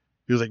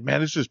 He was like, man,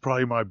 this is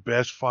probably my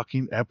best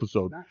fucking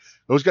episode. Nice.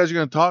 Those guys are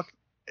going to talk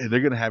and they're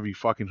going to have you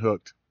fucking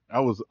hooked. I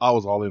was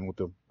all in with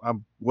them.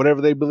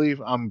 Whatever they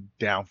believe, I'm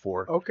down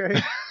for.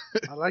 Okay.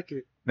 I like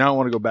it. Now I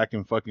want to go back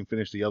and fucking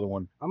finish the other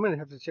one. I'm going to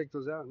have to check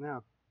those out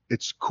now.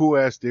 It's cool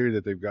ass theory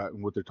that they've got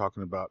and what they're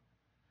talking about,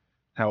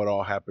 how it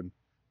all happened.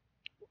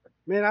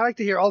 Man, I like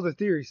to hear all the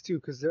theories too,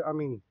 because they're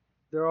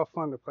all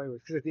fun to play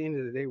with. Because at the end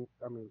of the day,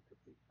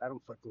 I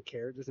don't fucking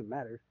care. It doesn't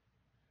matter.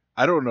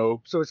 I don't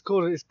know. So it's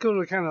cool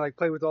to kind of like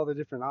play with all the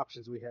different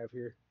options we have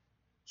here.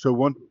 So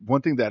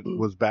one thing that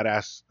was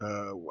badass,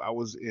 I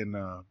was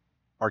in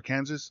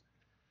Arkansas,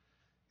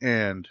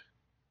 and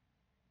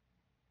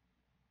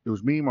it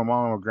was me, my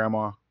mom, and my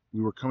grandma.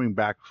 We were coming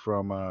back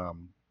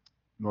from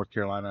North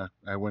Carolina.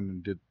 I went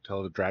and did Tell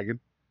of the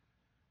Dragon,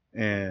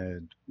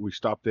 and we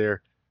stopped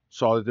there,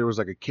 saw that there was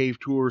like a cave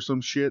tour or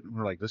some shit, and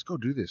we're like, let's go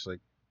do this.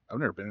 Like, I've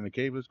never been in a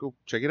cave. Let's go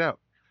check it out.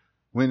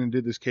 Went and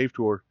did this cave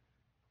tour.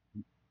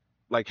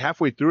 Like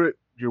halfway through it,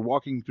 you're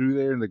walking through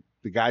there, and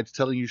the guide's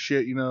telling you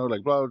shit,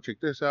 like, blah, check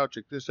this out,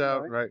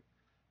 right?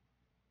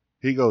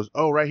 He goes,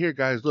 "Oh, right here,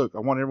 guys. Look, I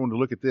want everyone to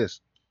look at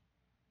this."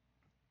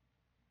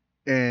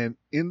 And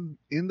in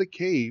the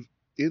cave,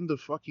 in the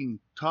fucking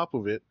top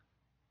of it,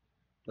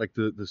 like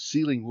the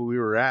ceiling where we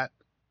were at,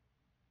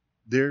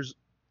 there's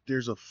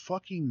a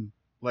fucking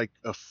like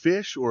a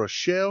fish or a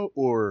shell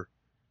or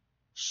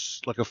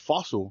like a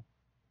fossil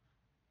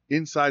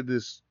inside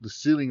the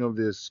ceiling of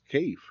this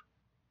cave.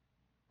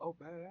 Oh,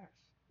 badass.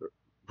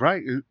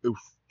 Right? It was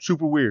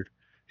super weird.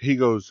 He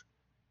goes,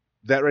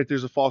 "That right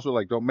there's a fossil.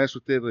 Like, don't mess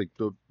with it. Like,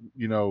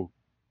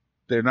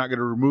 they're not going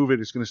to remove it.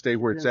 It's going to stay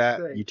where it's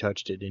at." You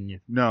touched it, didn't you?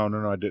 No,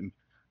 I didn't.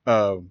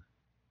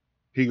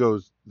 He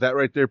goes, "That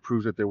right there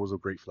proves that there was a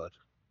great flood.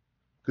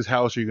 Because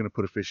how else are you going to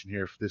put a fish in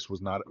here if this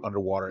was not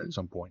underwater at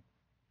some point?"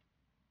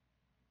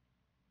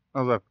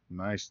 I was like,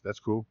 "Nice. That's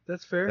cool.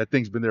 That's fair. That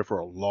thing's been there for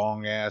a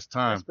long ass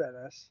time." That's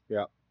badass.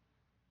 Yeah.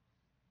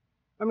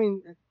 I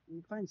mean,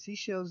 you find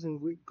seashells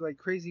and like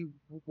crazy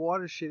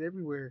water shit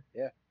everywhere.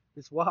 Yeah.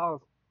 It's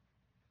wild.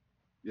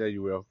 Yeah,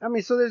 you will. I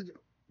mean, so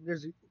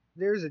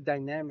there's a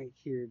dynamic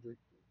here that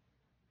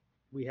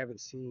we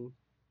haven't seen.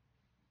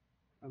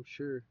 I'm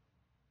sure.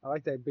 I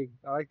like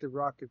the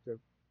rock at the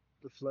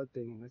flood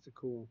thing. That's a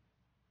cool.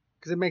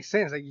 Because it makes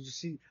sense. Like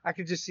I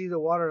could just see the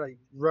water like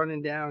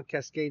running down,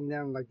 cascading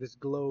down like this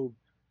globe,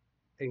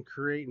 and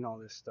creating all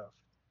this stuff.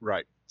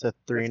 Right. It's a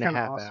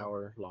 3.5 awesome.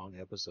 hour long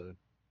episode.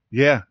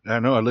 Yeah, I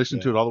know. I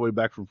listened to it all the way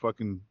back from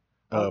fucking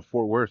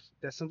Fort Worth.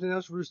 That's something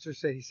else Rooster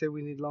said. He said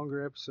we need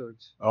longer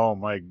episodes. Oh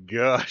my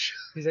gosh.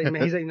 He's like,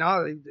 man,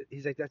 no.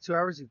 He's like, that 2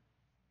 hours, he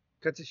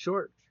cuts it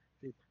short.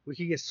 We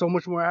could get so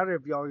much more out of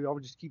it if y'all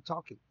would just keep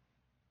talking.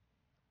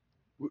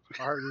 All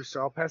right,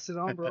 Rooster, I'll pass it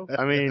on, bro.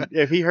 I mean,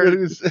 if he heard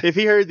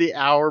the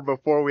hour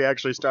before we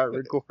actually start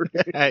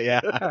recording,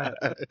 yeah,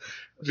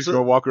 Just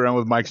gonna walk around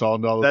with mics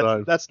on all the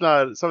time. That's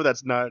not. Some of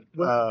that's not.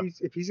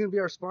 If he's gonna be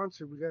our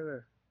sponsor, we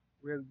gotta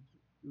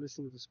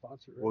listen to the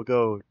sponsor. Right? We'll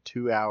go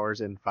 2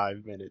 hours and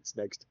 5 minutes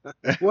next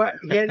time. What?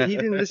 He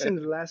didn't listen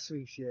to last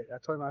week's yet. I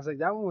told him, I was like,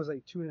 that one was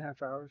like 2.5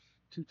 hours,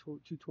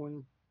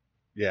 2:20.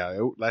 Yeah,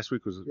 last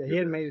week was. Yeah, he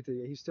hadn't made it there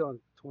yet. He's still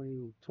on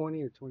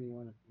 20 or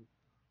 21. I think.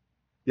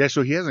 Yeah,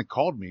 so he hasn't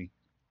called me,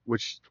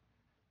 which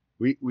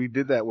we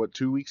did that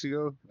 2 weeks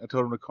ago. I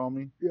told him to call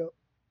me. Yep.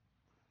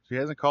 So he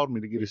hasn't called me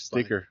to get a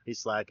sticker. He's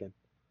slacking.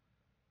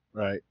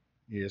 Right.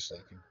 He is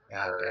slacking.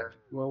 God damn it.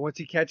 Well, once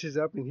he catches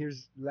up and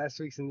here's last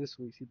week's and this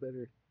week's, he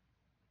better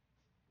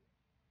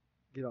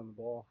get on the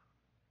ball.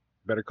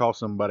 Better call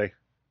somebody.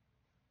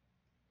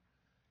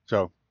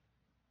 So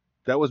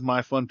that was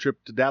my fun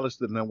trip to Dallas.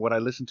 Then what I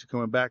listened to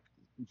coming back,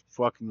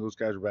 fucking those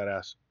guys are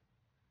badass.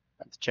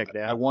 I have to check it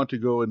out. I want to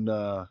go and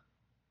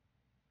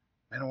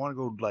I want to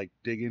go like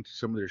dig into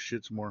some of their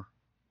shits more.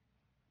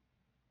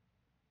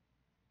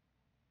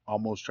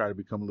 Almost try to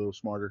become a little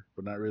smarter,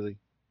 but not really.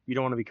 You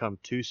don't want to become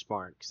too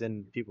smart because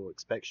then people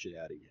expect shit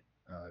out of you.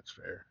 Oh, that's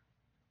fair.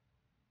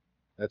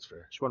 That's fair.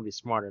 You just want to be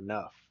smart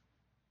enough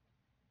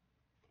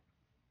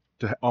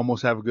To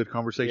almost have a good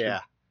conversation.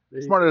 Yeah.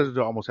 Smart enough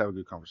to almost have a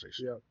good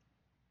conversation. Yeah.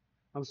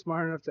 I'm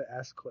smart enough to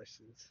ask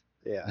questions.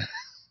 Yeah.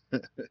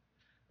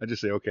 I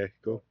just say, okay,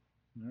 cool.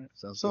 All right,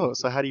 sounds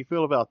So how do you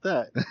feel about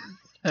that?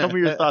 Tell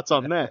me your thoughts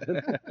on that.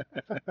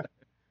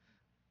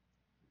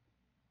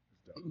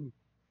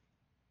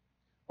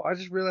 Well, I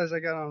just realized I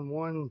got on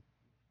one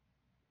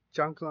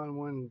chunk on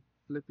one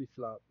flippy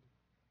flop.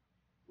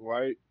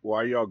 Why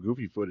are y'all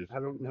goofy footed? I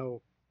don't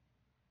know.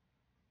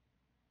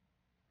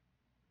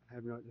 I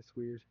have no. That's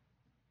weird.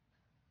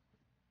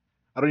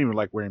 I don't even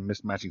like wearing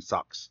mismatching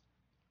socks.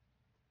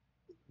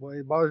 Well,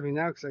 it bothers me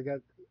now because I got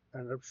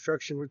an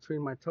obstruction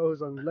between my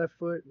toes on the left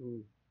foot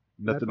and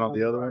Nothing on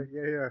the other right. one?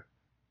 Yeah.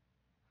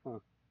 Huh.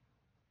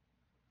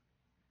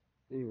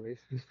 Anyways.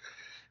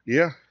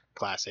 Yeah.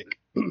 Classic.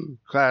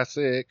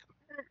 Classic.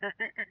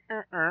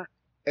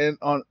 And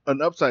on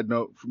an upside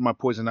note, for my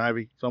poison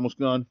ivy, it's almost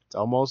gone. It's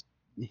almost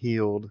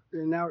healed.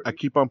 And now I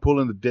keep on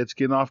pulling the dead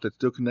skin off that's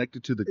still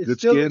connected to the it good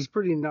still skin, looks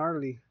pretty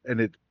gnarly.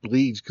 and it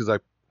bleeds because I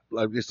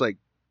it's like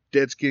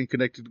dead skin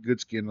connected to good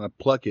skin, and I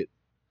pluck it.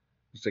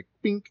 It's like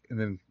pink, and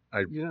then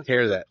I You're not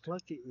tear supposed to that,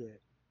 pluck it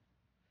yet.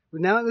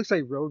 But now it looks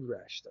like road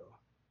rash though.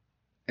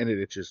 and it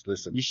itches.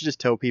 Listen, You should just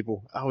tell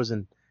people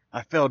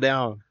I fell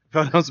down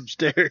some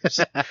stairs.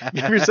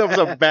 Give yourself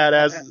some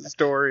badass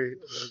story.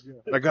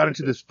 I got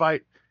into this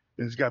fight,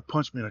 and this guy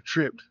punched me, and I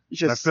tripped, You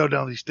should and I fell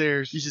down these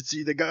stairs. You should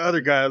see the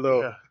other guy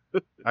though. Yeah.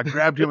 I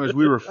grabbed him as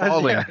we were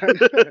falling.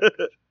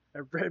 I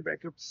ran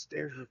back up the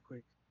stairs real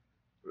quick.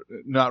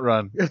 Not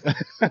run.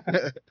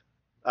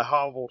 I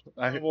hobbled.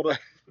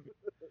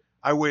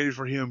 I waited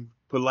for him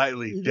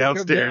politely You didn't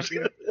come downstairs.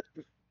 down.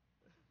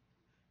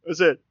 I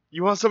said,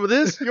 "You want some of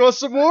this? You want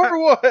some more or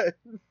what?"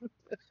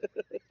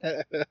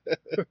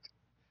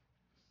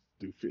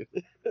 Stupid.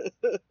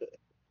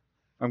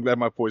 I'm glad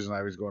my poison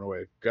ivy's going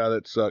away. God,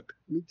 that sucked.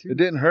 Me too. It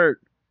didn't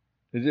hurt.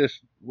 It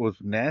just was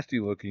nasty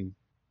looking.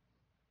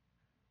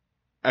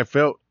 I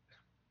felt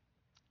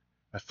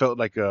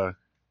like I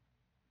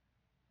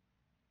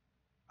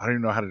don't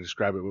even know how to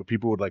describe it, but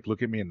people would like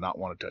look at me and not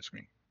want to touch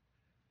me.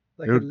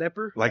 Like It a would-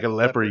 leper? Like a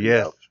leper,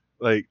 yes.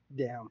 Like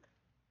Down.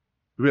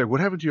 They'd be like,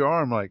 what happened to your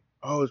arm? Like,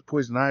 oh, it's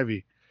poison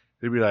ivy.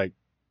 They'd be like,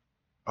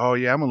 oh,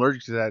 yeah, I'm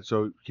allergic to that,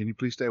 so can you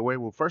please stay away?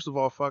 Well, first of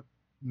all, fuck.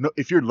 No,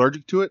 if you're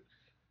allergic to it,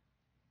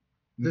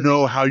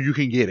 know how you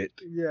can get it.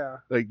 Yeah.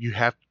 Like, you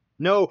have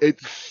No.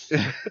 it's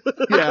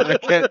yeah,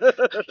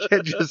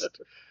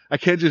 I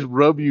can't just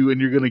rub you and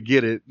you're gonna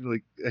get it.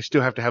 Like, I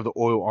still have to have the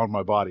oil on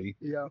my body.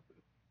 Yeah.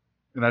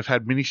 And I've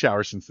had many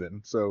showers since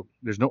then, so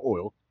there's no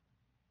oil.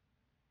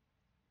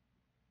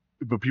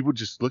 But people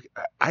just look.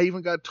 I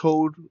even got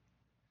told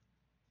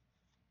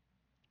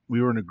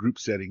we were in a group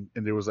setting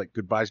and there was like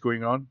goodbyes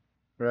going on,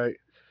 right?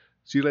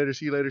 See you later,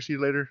 see you later, see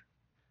you later.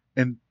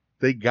 And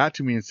they got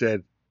to me and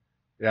said,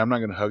 yeah, I'm not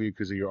gonna hug you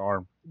because of your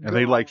arm. And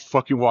they like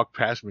fucking walked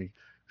past me.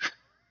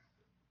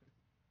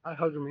 I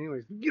hug him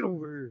anyways. Get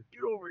over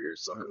here,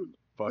 son.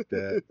 Fuck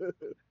that.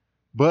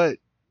 But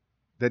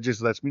that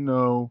just lets me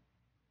know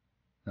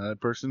how that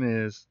person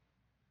is.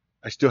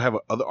 I still have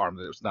another arm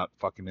that was not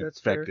fucking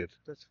infected.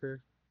 That's fair.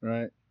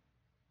 Right?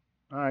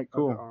 All right,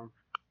 cool. Other arm.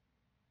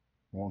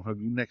 Won't hug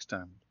you next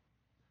time.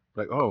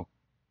 Like, oh,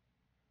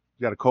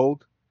 you got a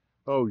cold?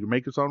 Oh, your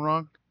makeup's on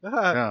wrong?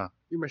 Yeah.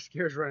 Your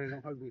mascara's running.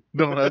 Don't hug me.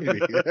 Don't hug me.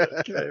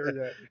 Can I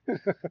hear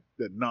that?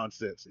 That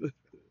nonsense.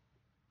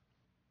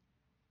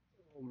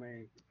 Oh,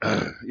 man.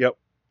 Yep.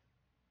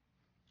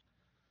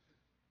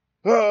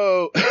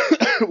 Oh,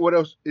 what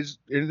else? Is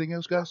anything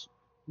else, guys?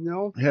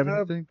 No. Have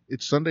anything?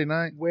 It's Sunday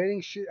night.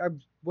 Wedding shit.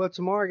 Well,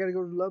 tomorrow I got to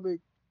go to Lubbock.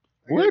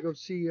 I What? got to go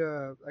see,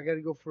 I got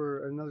to go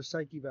for another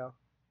psych eval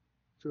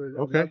to a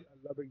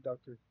Lubbock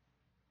doctor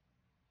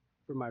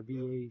for my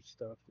VA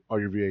stuff. Oh,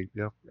 your VA,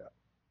 yeah. Yeah.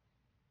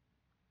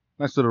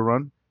 Nice little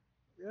run.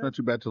 Yeah. Not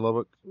too bad to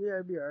Lubbock. Yeah,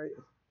 it'd be all right.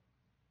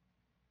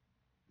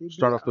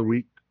 Start off the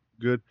week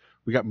good.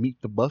 We got Meet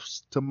the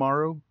Buffs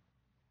tomorrow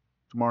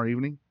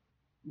evening,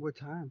 What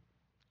time?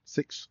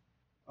 6.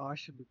 Oh, I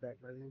should be back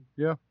by then.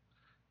 Yeah.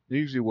 They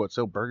usually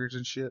sell burgers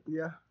and shit.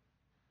 Yeah.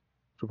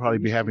 We'll probably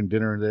be having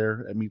dinner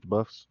there at Meet the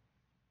Buffs.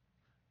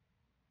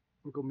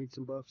 We'll go meet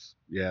some buffs.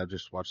 Yeah,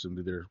 just watch them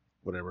do their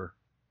whatever.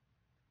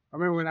 I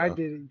remember when I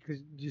did it, because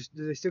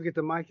do they still get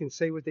the mic and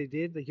say what they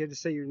did? Like, you had to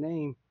say your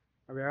name.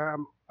 I mean,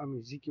 I'm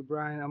Ezekiel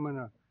Bryan. I'm going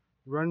to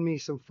run me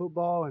some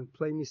football and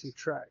play me some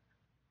track.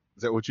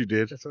 Is that what you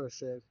did? That's what I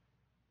said.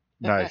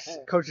 Nice.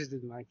 Coaches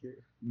didn't like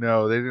it.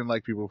 No, they didn't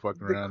like people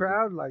fucking around. The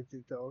crowd liked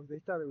it, though. They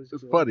thought it was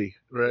It's good. funny,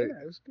 right?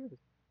 Yeah, it was good.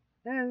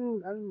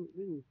 And I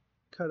didn't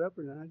cut up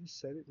or nothing. I just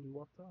said it and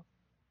walked off.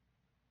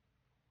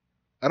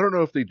 I don't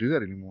know if they do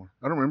that anymore.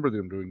 I don't remember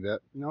them doing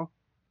that. No?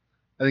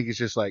 I think it's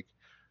just like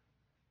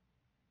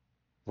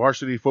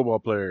varsity football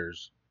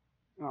players.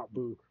 Oh,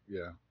 boo.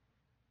 Yeah.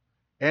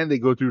 And they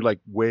go through like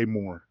way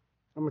more.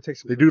 I'm going to take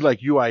some. They do like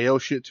UIL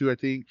shit too, I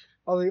think.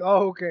 Oh,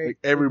 okay. Like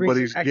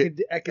everybody's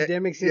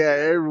academics. Yeah,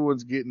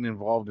 everyone's getting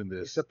involved in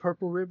this. It's a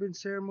purple ribbon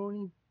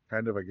ceremony.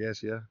 Kind of, I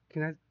guess, yeah.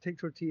 Can I take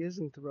tortillas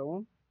and throw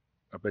them?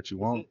 I bet you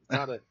won't. It's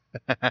not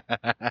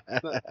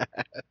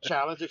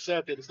challenge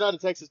accepted. It's not a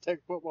Texas Tech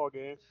football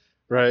game.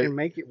 I Right. can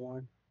make it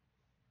one.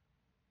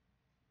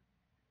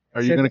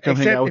 Are you going to come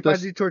hang out with us?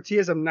 If I do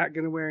tortillas, I'm not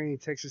going to wear any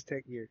Texas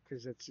Tech gear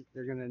because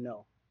they're going to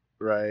know.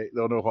 Right.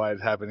 They'll know why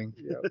it's happening.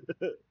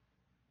 Yeah.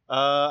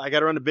 I got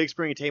to run to Big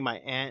Spring and take my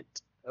aunt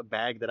a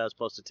bag that I was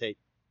supposed to take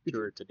to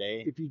her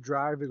today. If you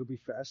drive, it'll be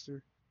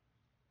faster.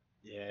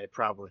 Yeah,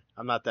 probably.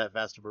 I'm not that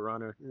fast of a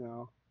runner. You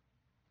know.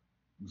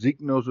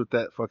 Zeke knows what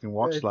that fucking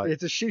walk's like.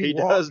 It's a shitty He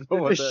walk. does know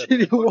what It's a that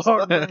shitty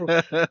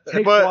walk. Bro.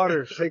 Take But-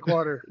 water. Take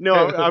water. No,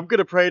 I'm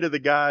gonna pray to the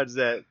gods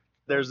that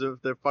there's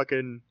the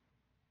fucking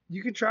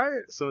You can try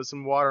it.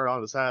 some water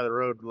on the side of the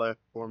road left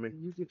for me.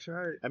 You can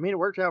try it. I mean, it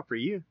worked out for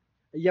you.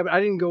 Yeah, but I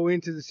didn't go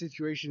into the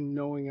situation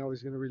knowing I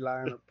was going to rely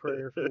on a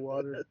prayer for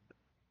water.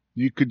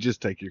 You could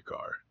just take your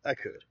car. I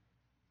could.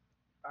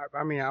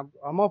 I mean,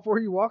 I'm all for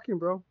you walking,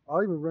 bro.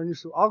 I'll even run you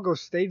some. I'll go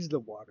stage the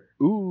water.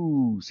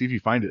 Ooh, see if you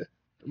find it.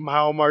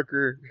 Mile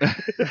marker.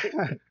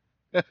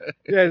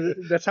 Yeah,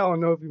 that's how I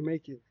know if you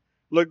make it.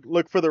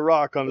 Look for the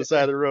rock on the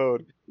side of the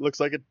road. Looks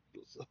like it.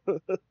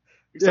 Looks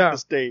Yeah. like the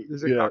state.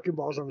 There's a cock and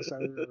balls on the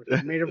side of the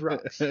road made of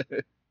rocks.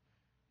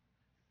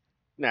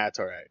 Nah, it's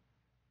all right.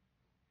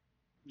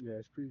 Yeah,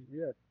 it's pretty.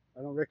 Yeah,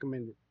 I don't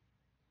recommend it.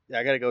 Yeah,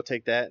 I gotta go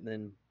take that, and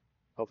then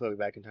hopefully I'll be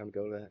back in time to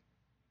go to that.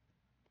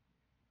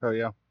 Oh,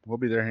 yeah. We'll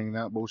be there hanging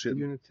out, bullshit.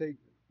 You gonna take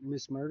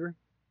Miss Murder?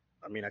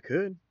 I mean, I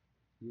could.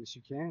 Yes,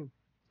 you can.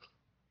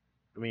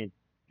 I mean,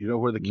 You know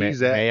where the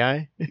key's at? may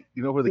I?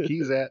 You know where the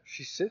key's at?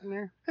 She's sitting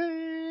there.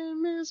 Hey,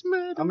 Miss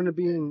Bettie. I'm gonna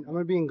be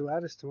in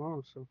Gladys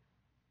tomorrow, so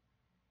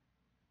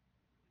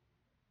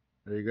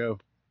There you go.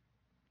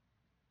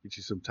 Get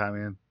you some time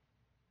in.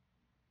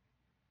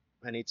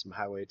 I need some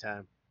highway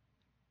time.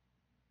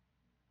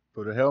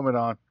 Put a helmet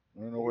on.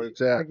 I don't know where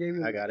it's I at. gave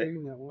you. I got it. gave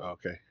you that one.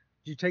 Okay.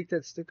 Did you take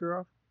that sticker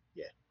off?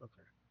 Yeah. Okay.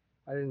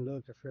 I didn't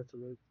look. I forgot to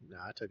look.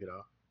 Nah, I took it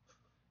off.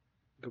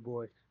 Good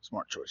boy.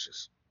 Smart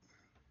choices.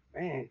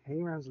 Man,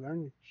 hang around's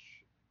learning.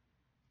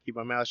 Keep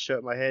my mouth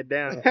shut, my head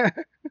down.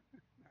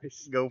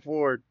 Nice. Go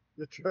forward.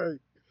 That's right.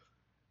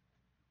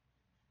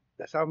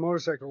 That's how a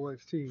motorcycle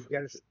works too.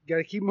 You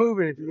gotta keep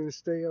moving if you're gonna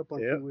stay up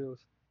on Yep. two wheels.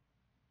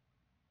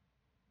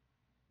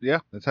 Yeah,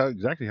 that's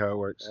exactly how it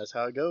works. That's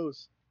how it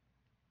goes.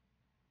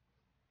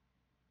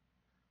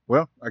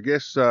 Well, I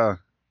guess.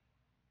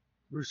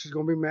 Bruce is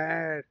gonna be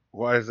mad.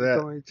 Why is It's that?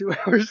 only a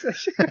 2-hour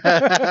session.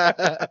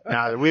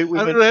 Nah, we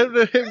I don't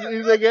have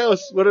anything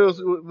else. What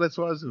else? That's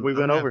why we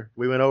went over.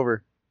 We went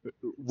over.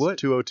 What?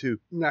 202.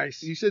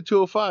 Nice. You said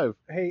 205.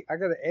 Hey, I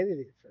gotta edit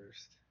it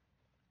first.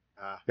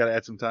 Got to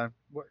add some time.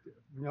 What?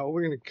 No,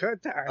 we're gonna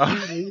cut time.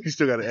 Oh, you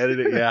still got to edit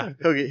it. Yeah,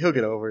 He'll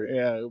get over it.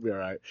 yeah, it'll be all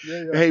right.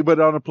 Yeah. Hey, but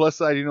on the plus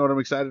side, you know what I'm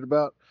excited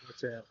about?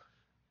 What's that?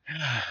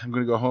 I'm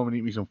gonna go home and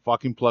eat me some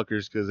fucking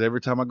pluckers because every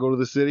time I go to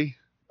the city,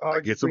 Oh, I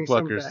get some bring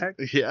some pluckers. back?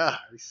 Yeah,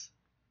 Nice.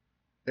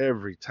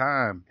 every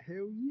time.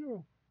 Hell yeah.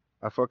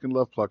 I fucking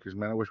love pluckers,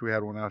 man. I wish we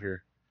had one out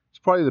here. It's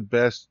probably the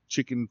best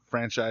chicken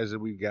franchise that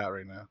we got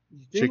right now.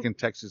 You think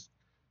Texas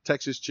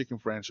chicken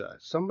franchise.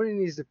 somebody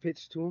needs to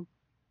pitch to him.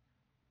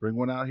 Bring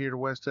one out here to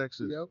West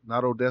Texas. Yep.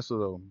 Not Odessa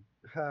though.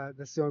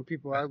 That's the only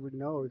people I would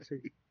know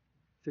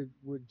to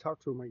would talk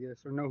to him, I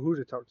guess, or know who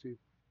to talk to.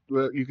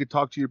 Well, you could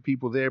talk to your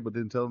people there, but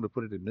then tell them to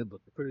put it in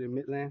Midland. Put it in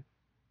Midland.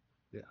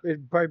 Yeah.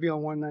 It'd probably be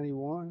on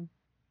 191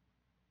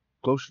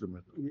 Closer to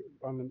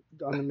Midland.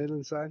 on the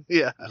Midland side,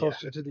 Yeah.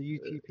 closer to the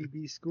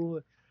UTPB school.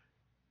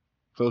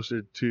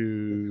 Closer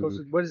to.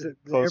 Closer, what is it?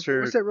 The Closer-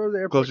 airport? What's that road? The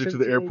airport. Closer to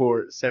the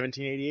airport.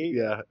 1788.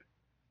 Yeah,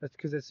 That's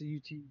because that's the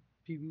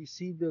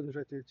UTPBC buildings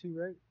right there too,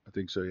 right? I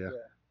think so. Yeah.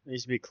 It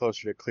used to be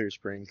closer to Clear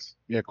Springs.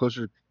 Yeah,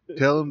 closer.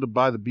 Tell them to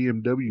buy the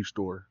BMW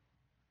store.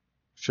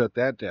 Shut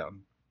that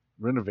down.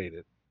 Renovate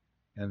it.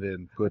 And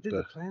then I put did the.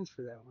 the plans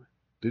for that one.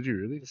 Did you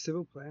really? The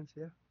civil plans,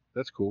 yeah.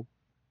 That's cool.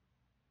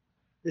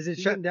 Is it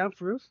Yeah. shutting down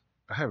for real?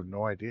 I have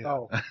no idea.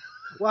 Oh,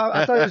 well,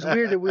 I thought it was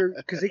weird that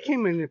because they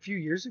came in a few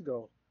years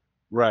ago.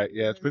 Right.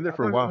 Yeah, it's been there I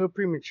for a thought it was while. a little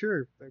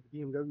premature, like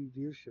BMW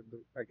dealership, but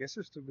I guess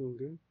they're still doing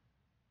good.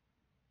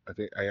 I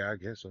think. I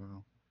guess. I don't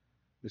know.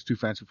 It's too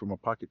fancy for my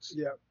pockets.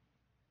 Yeah.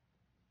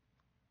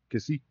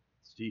 Kissy.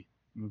 See.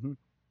 Mm-hmm.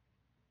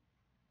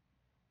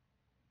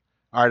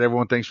 All right,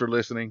 everyone. Thanks for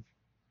listening.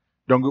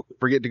 Don't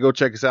forget to go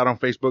check us out on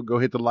Facebook. Go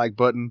hit the like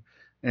button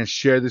and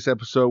share this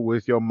episode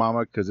with your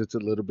mama because it's a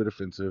little bit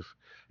offensive.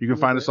 You can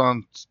find us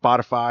on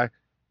Spotify,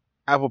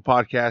 Apple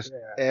Podcast,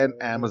 and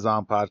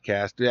Amazon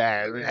Podcast.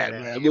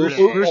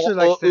 Rooster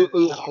likes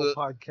the whole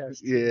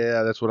podcast.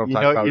 Yeah, that's what I'm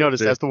talking about. You notice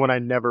that's the one I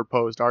never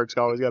post. Art's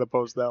always got to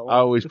post that I one.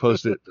 always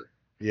post it.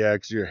 Yeah,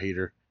 because you're a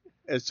hater.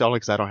 It's only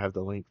because I don't have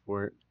the link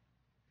for it.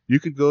 You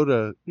could go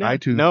to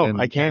iTunes. No,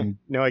 and, I can't.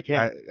 No, I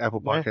can't.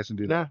 Apple Podcasts and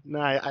do that. No,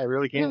 I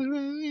really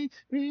can't.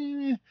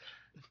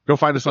 Go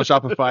find us on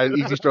Shopify,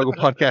 Easy Struggle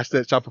Podcast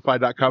at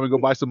Shopify.com and go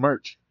buy some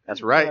merch.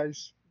 That's right.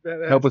 Nice.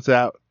 Badass. Help us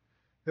out.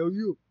 Hell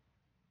you.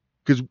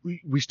 Because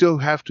we still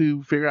have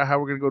to figure out how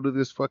we're going to go to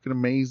this fucking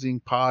amazing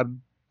pod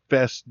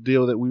fest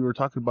deal that we were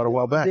talking about a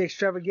while back. The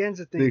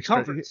extravaganza thing.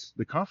 Conference.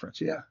 The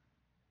conference, yeah.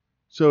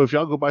 So if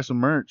y'all go buy some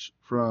merch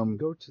from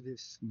Go to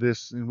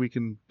this. and we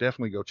can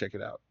definitely go check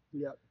it out.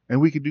 Yep. And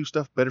we can do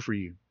stuff better for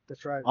you.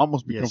 That's right.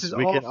 Almost become This is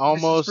we all, can this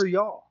almost is for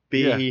y'all.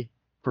 Be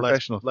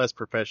professional. less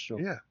professional.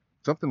 Yeah,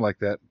 something like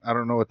that. I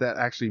don't know what that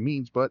actually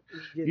means, but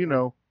you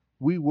know,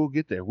 we will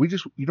get there. We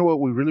just, you know what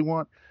we really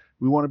want?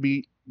 We want to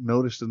be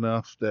noticed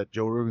enough that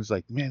Joe Rogan's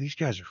like, man, these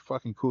guys are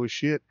fucking cool as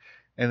shit.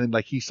 And then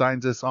like he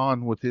signs us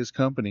on with his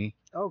company.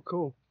 Oh,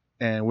 cool.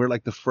 And we're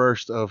like the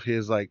first of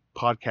his like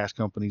podcast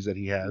companies that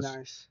he has.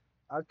 Nice.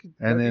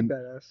 And then be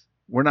badass.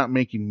 we're not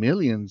making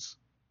millions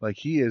like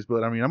he is,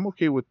 but I mean, I'm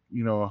okay with,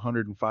 you know,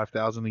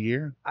 $105,000 a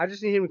year. I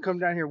just need him to come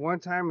down here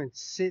one time and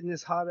sit in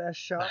this hot ass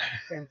shop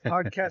and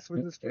podcast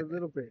with us for a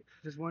little bit.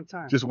 Just one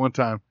time. Just one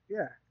time.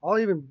 Yeah. I'll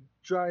even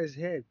dry his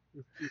head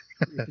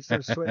if he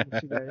starts sweating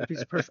too bad, if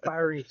he's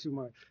perspiring too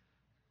much.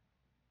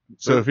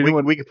 So if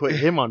anyone, we could put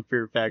him on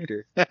Fear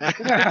Factor.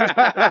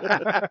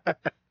 if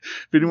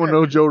anyone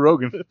knows Joe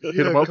Rogan, hit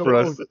him up for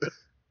us.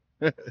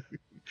 All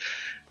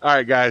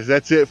right, guys,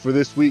 that's it for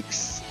this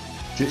week's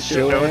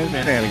Show and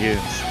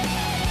Shenanigans.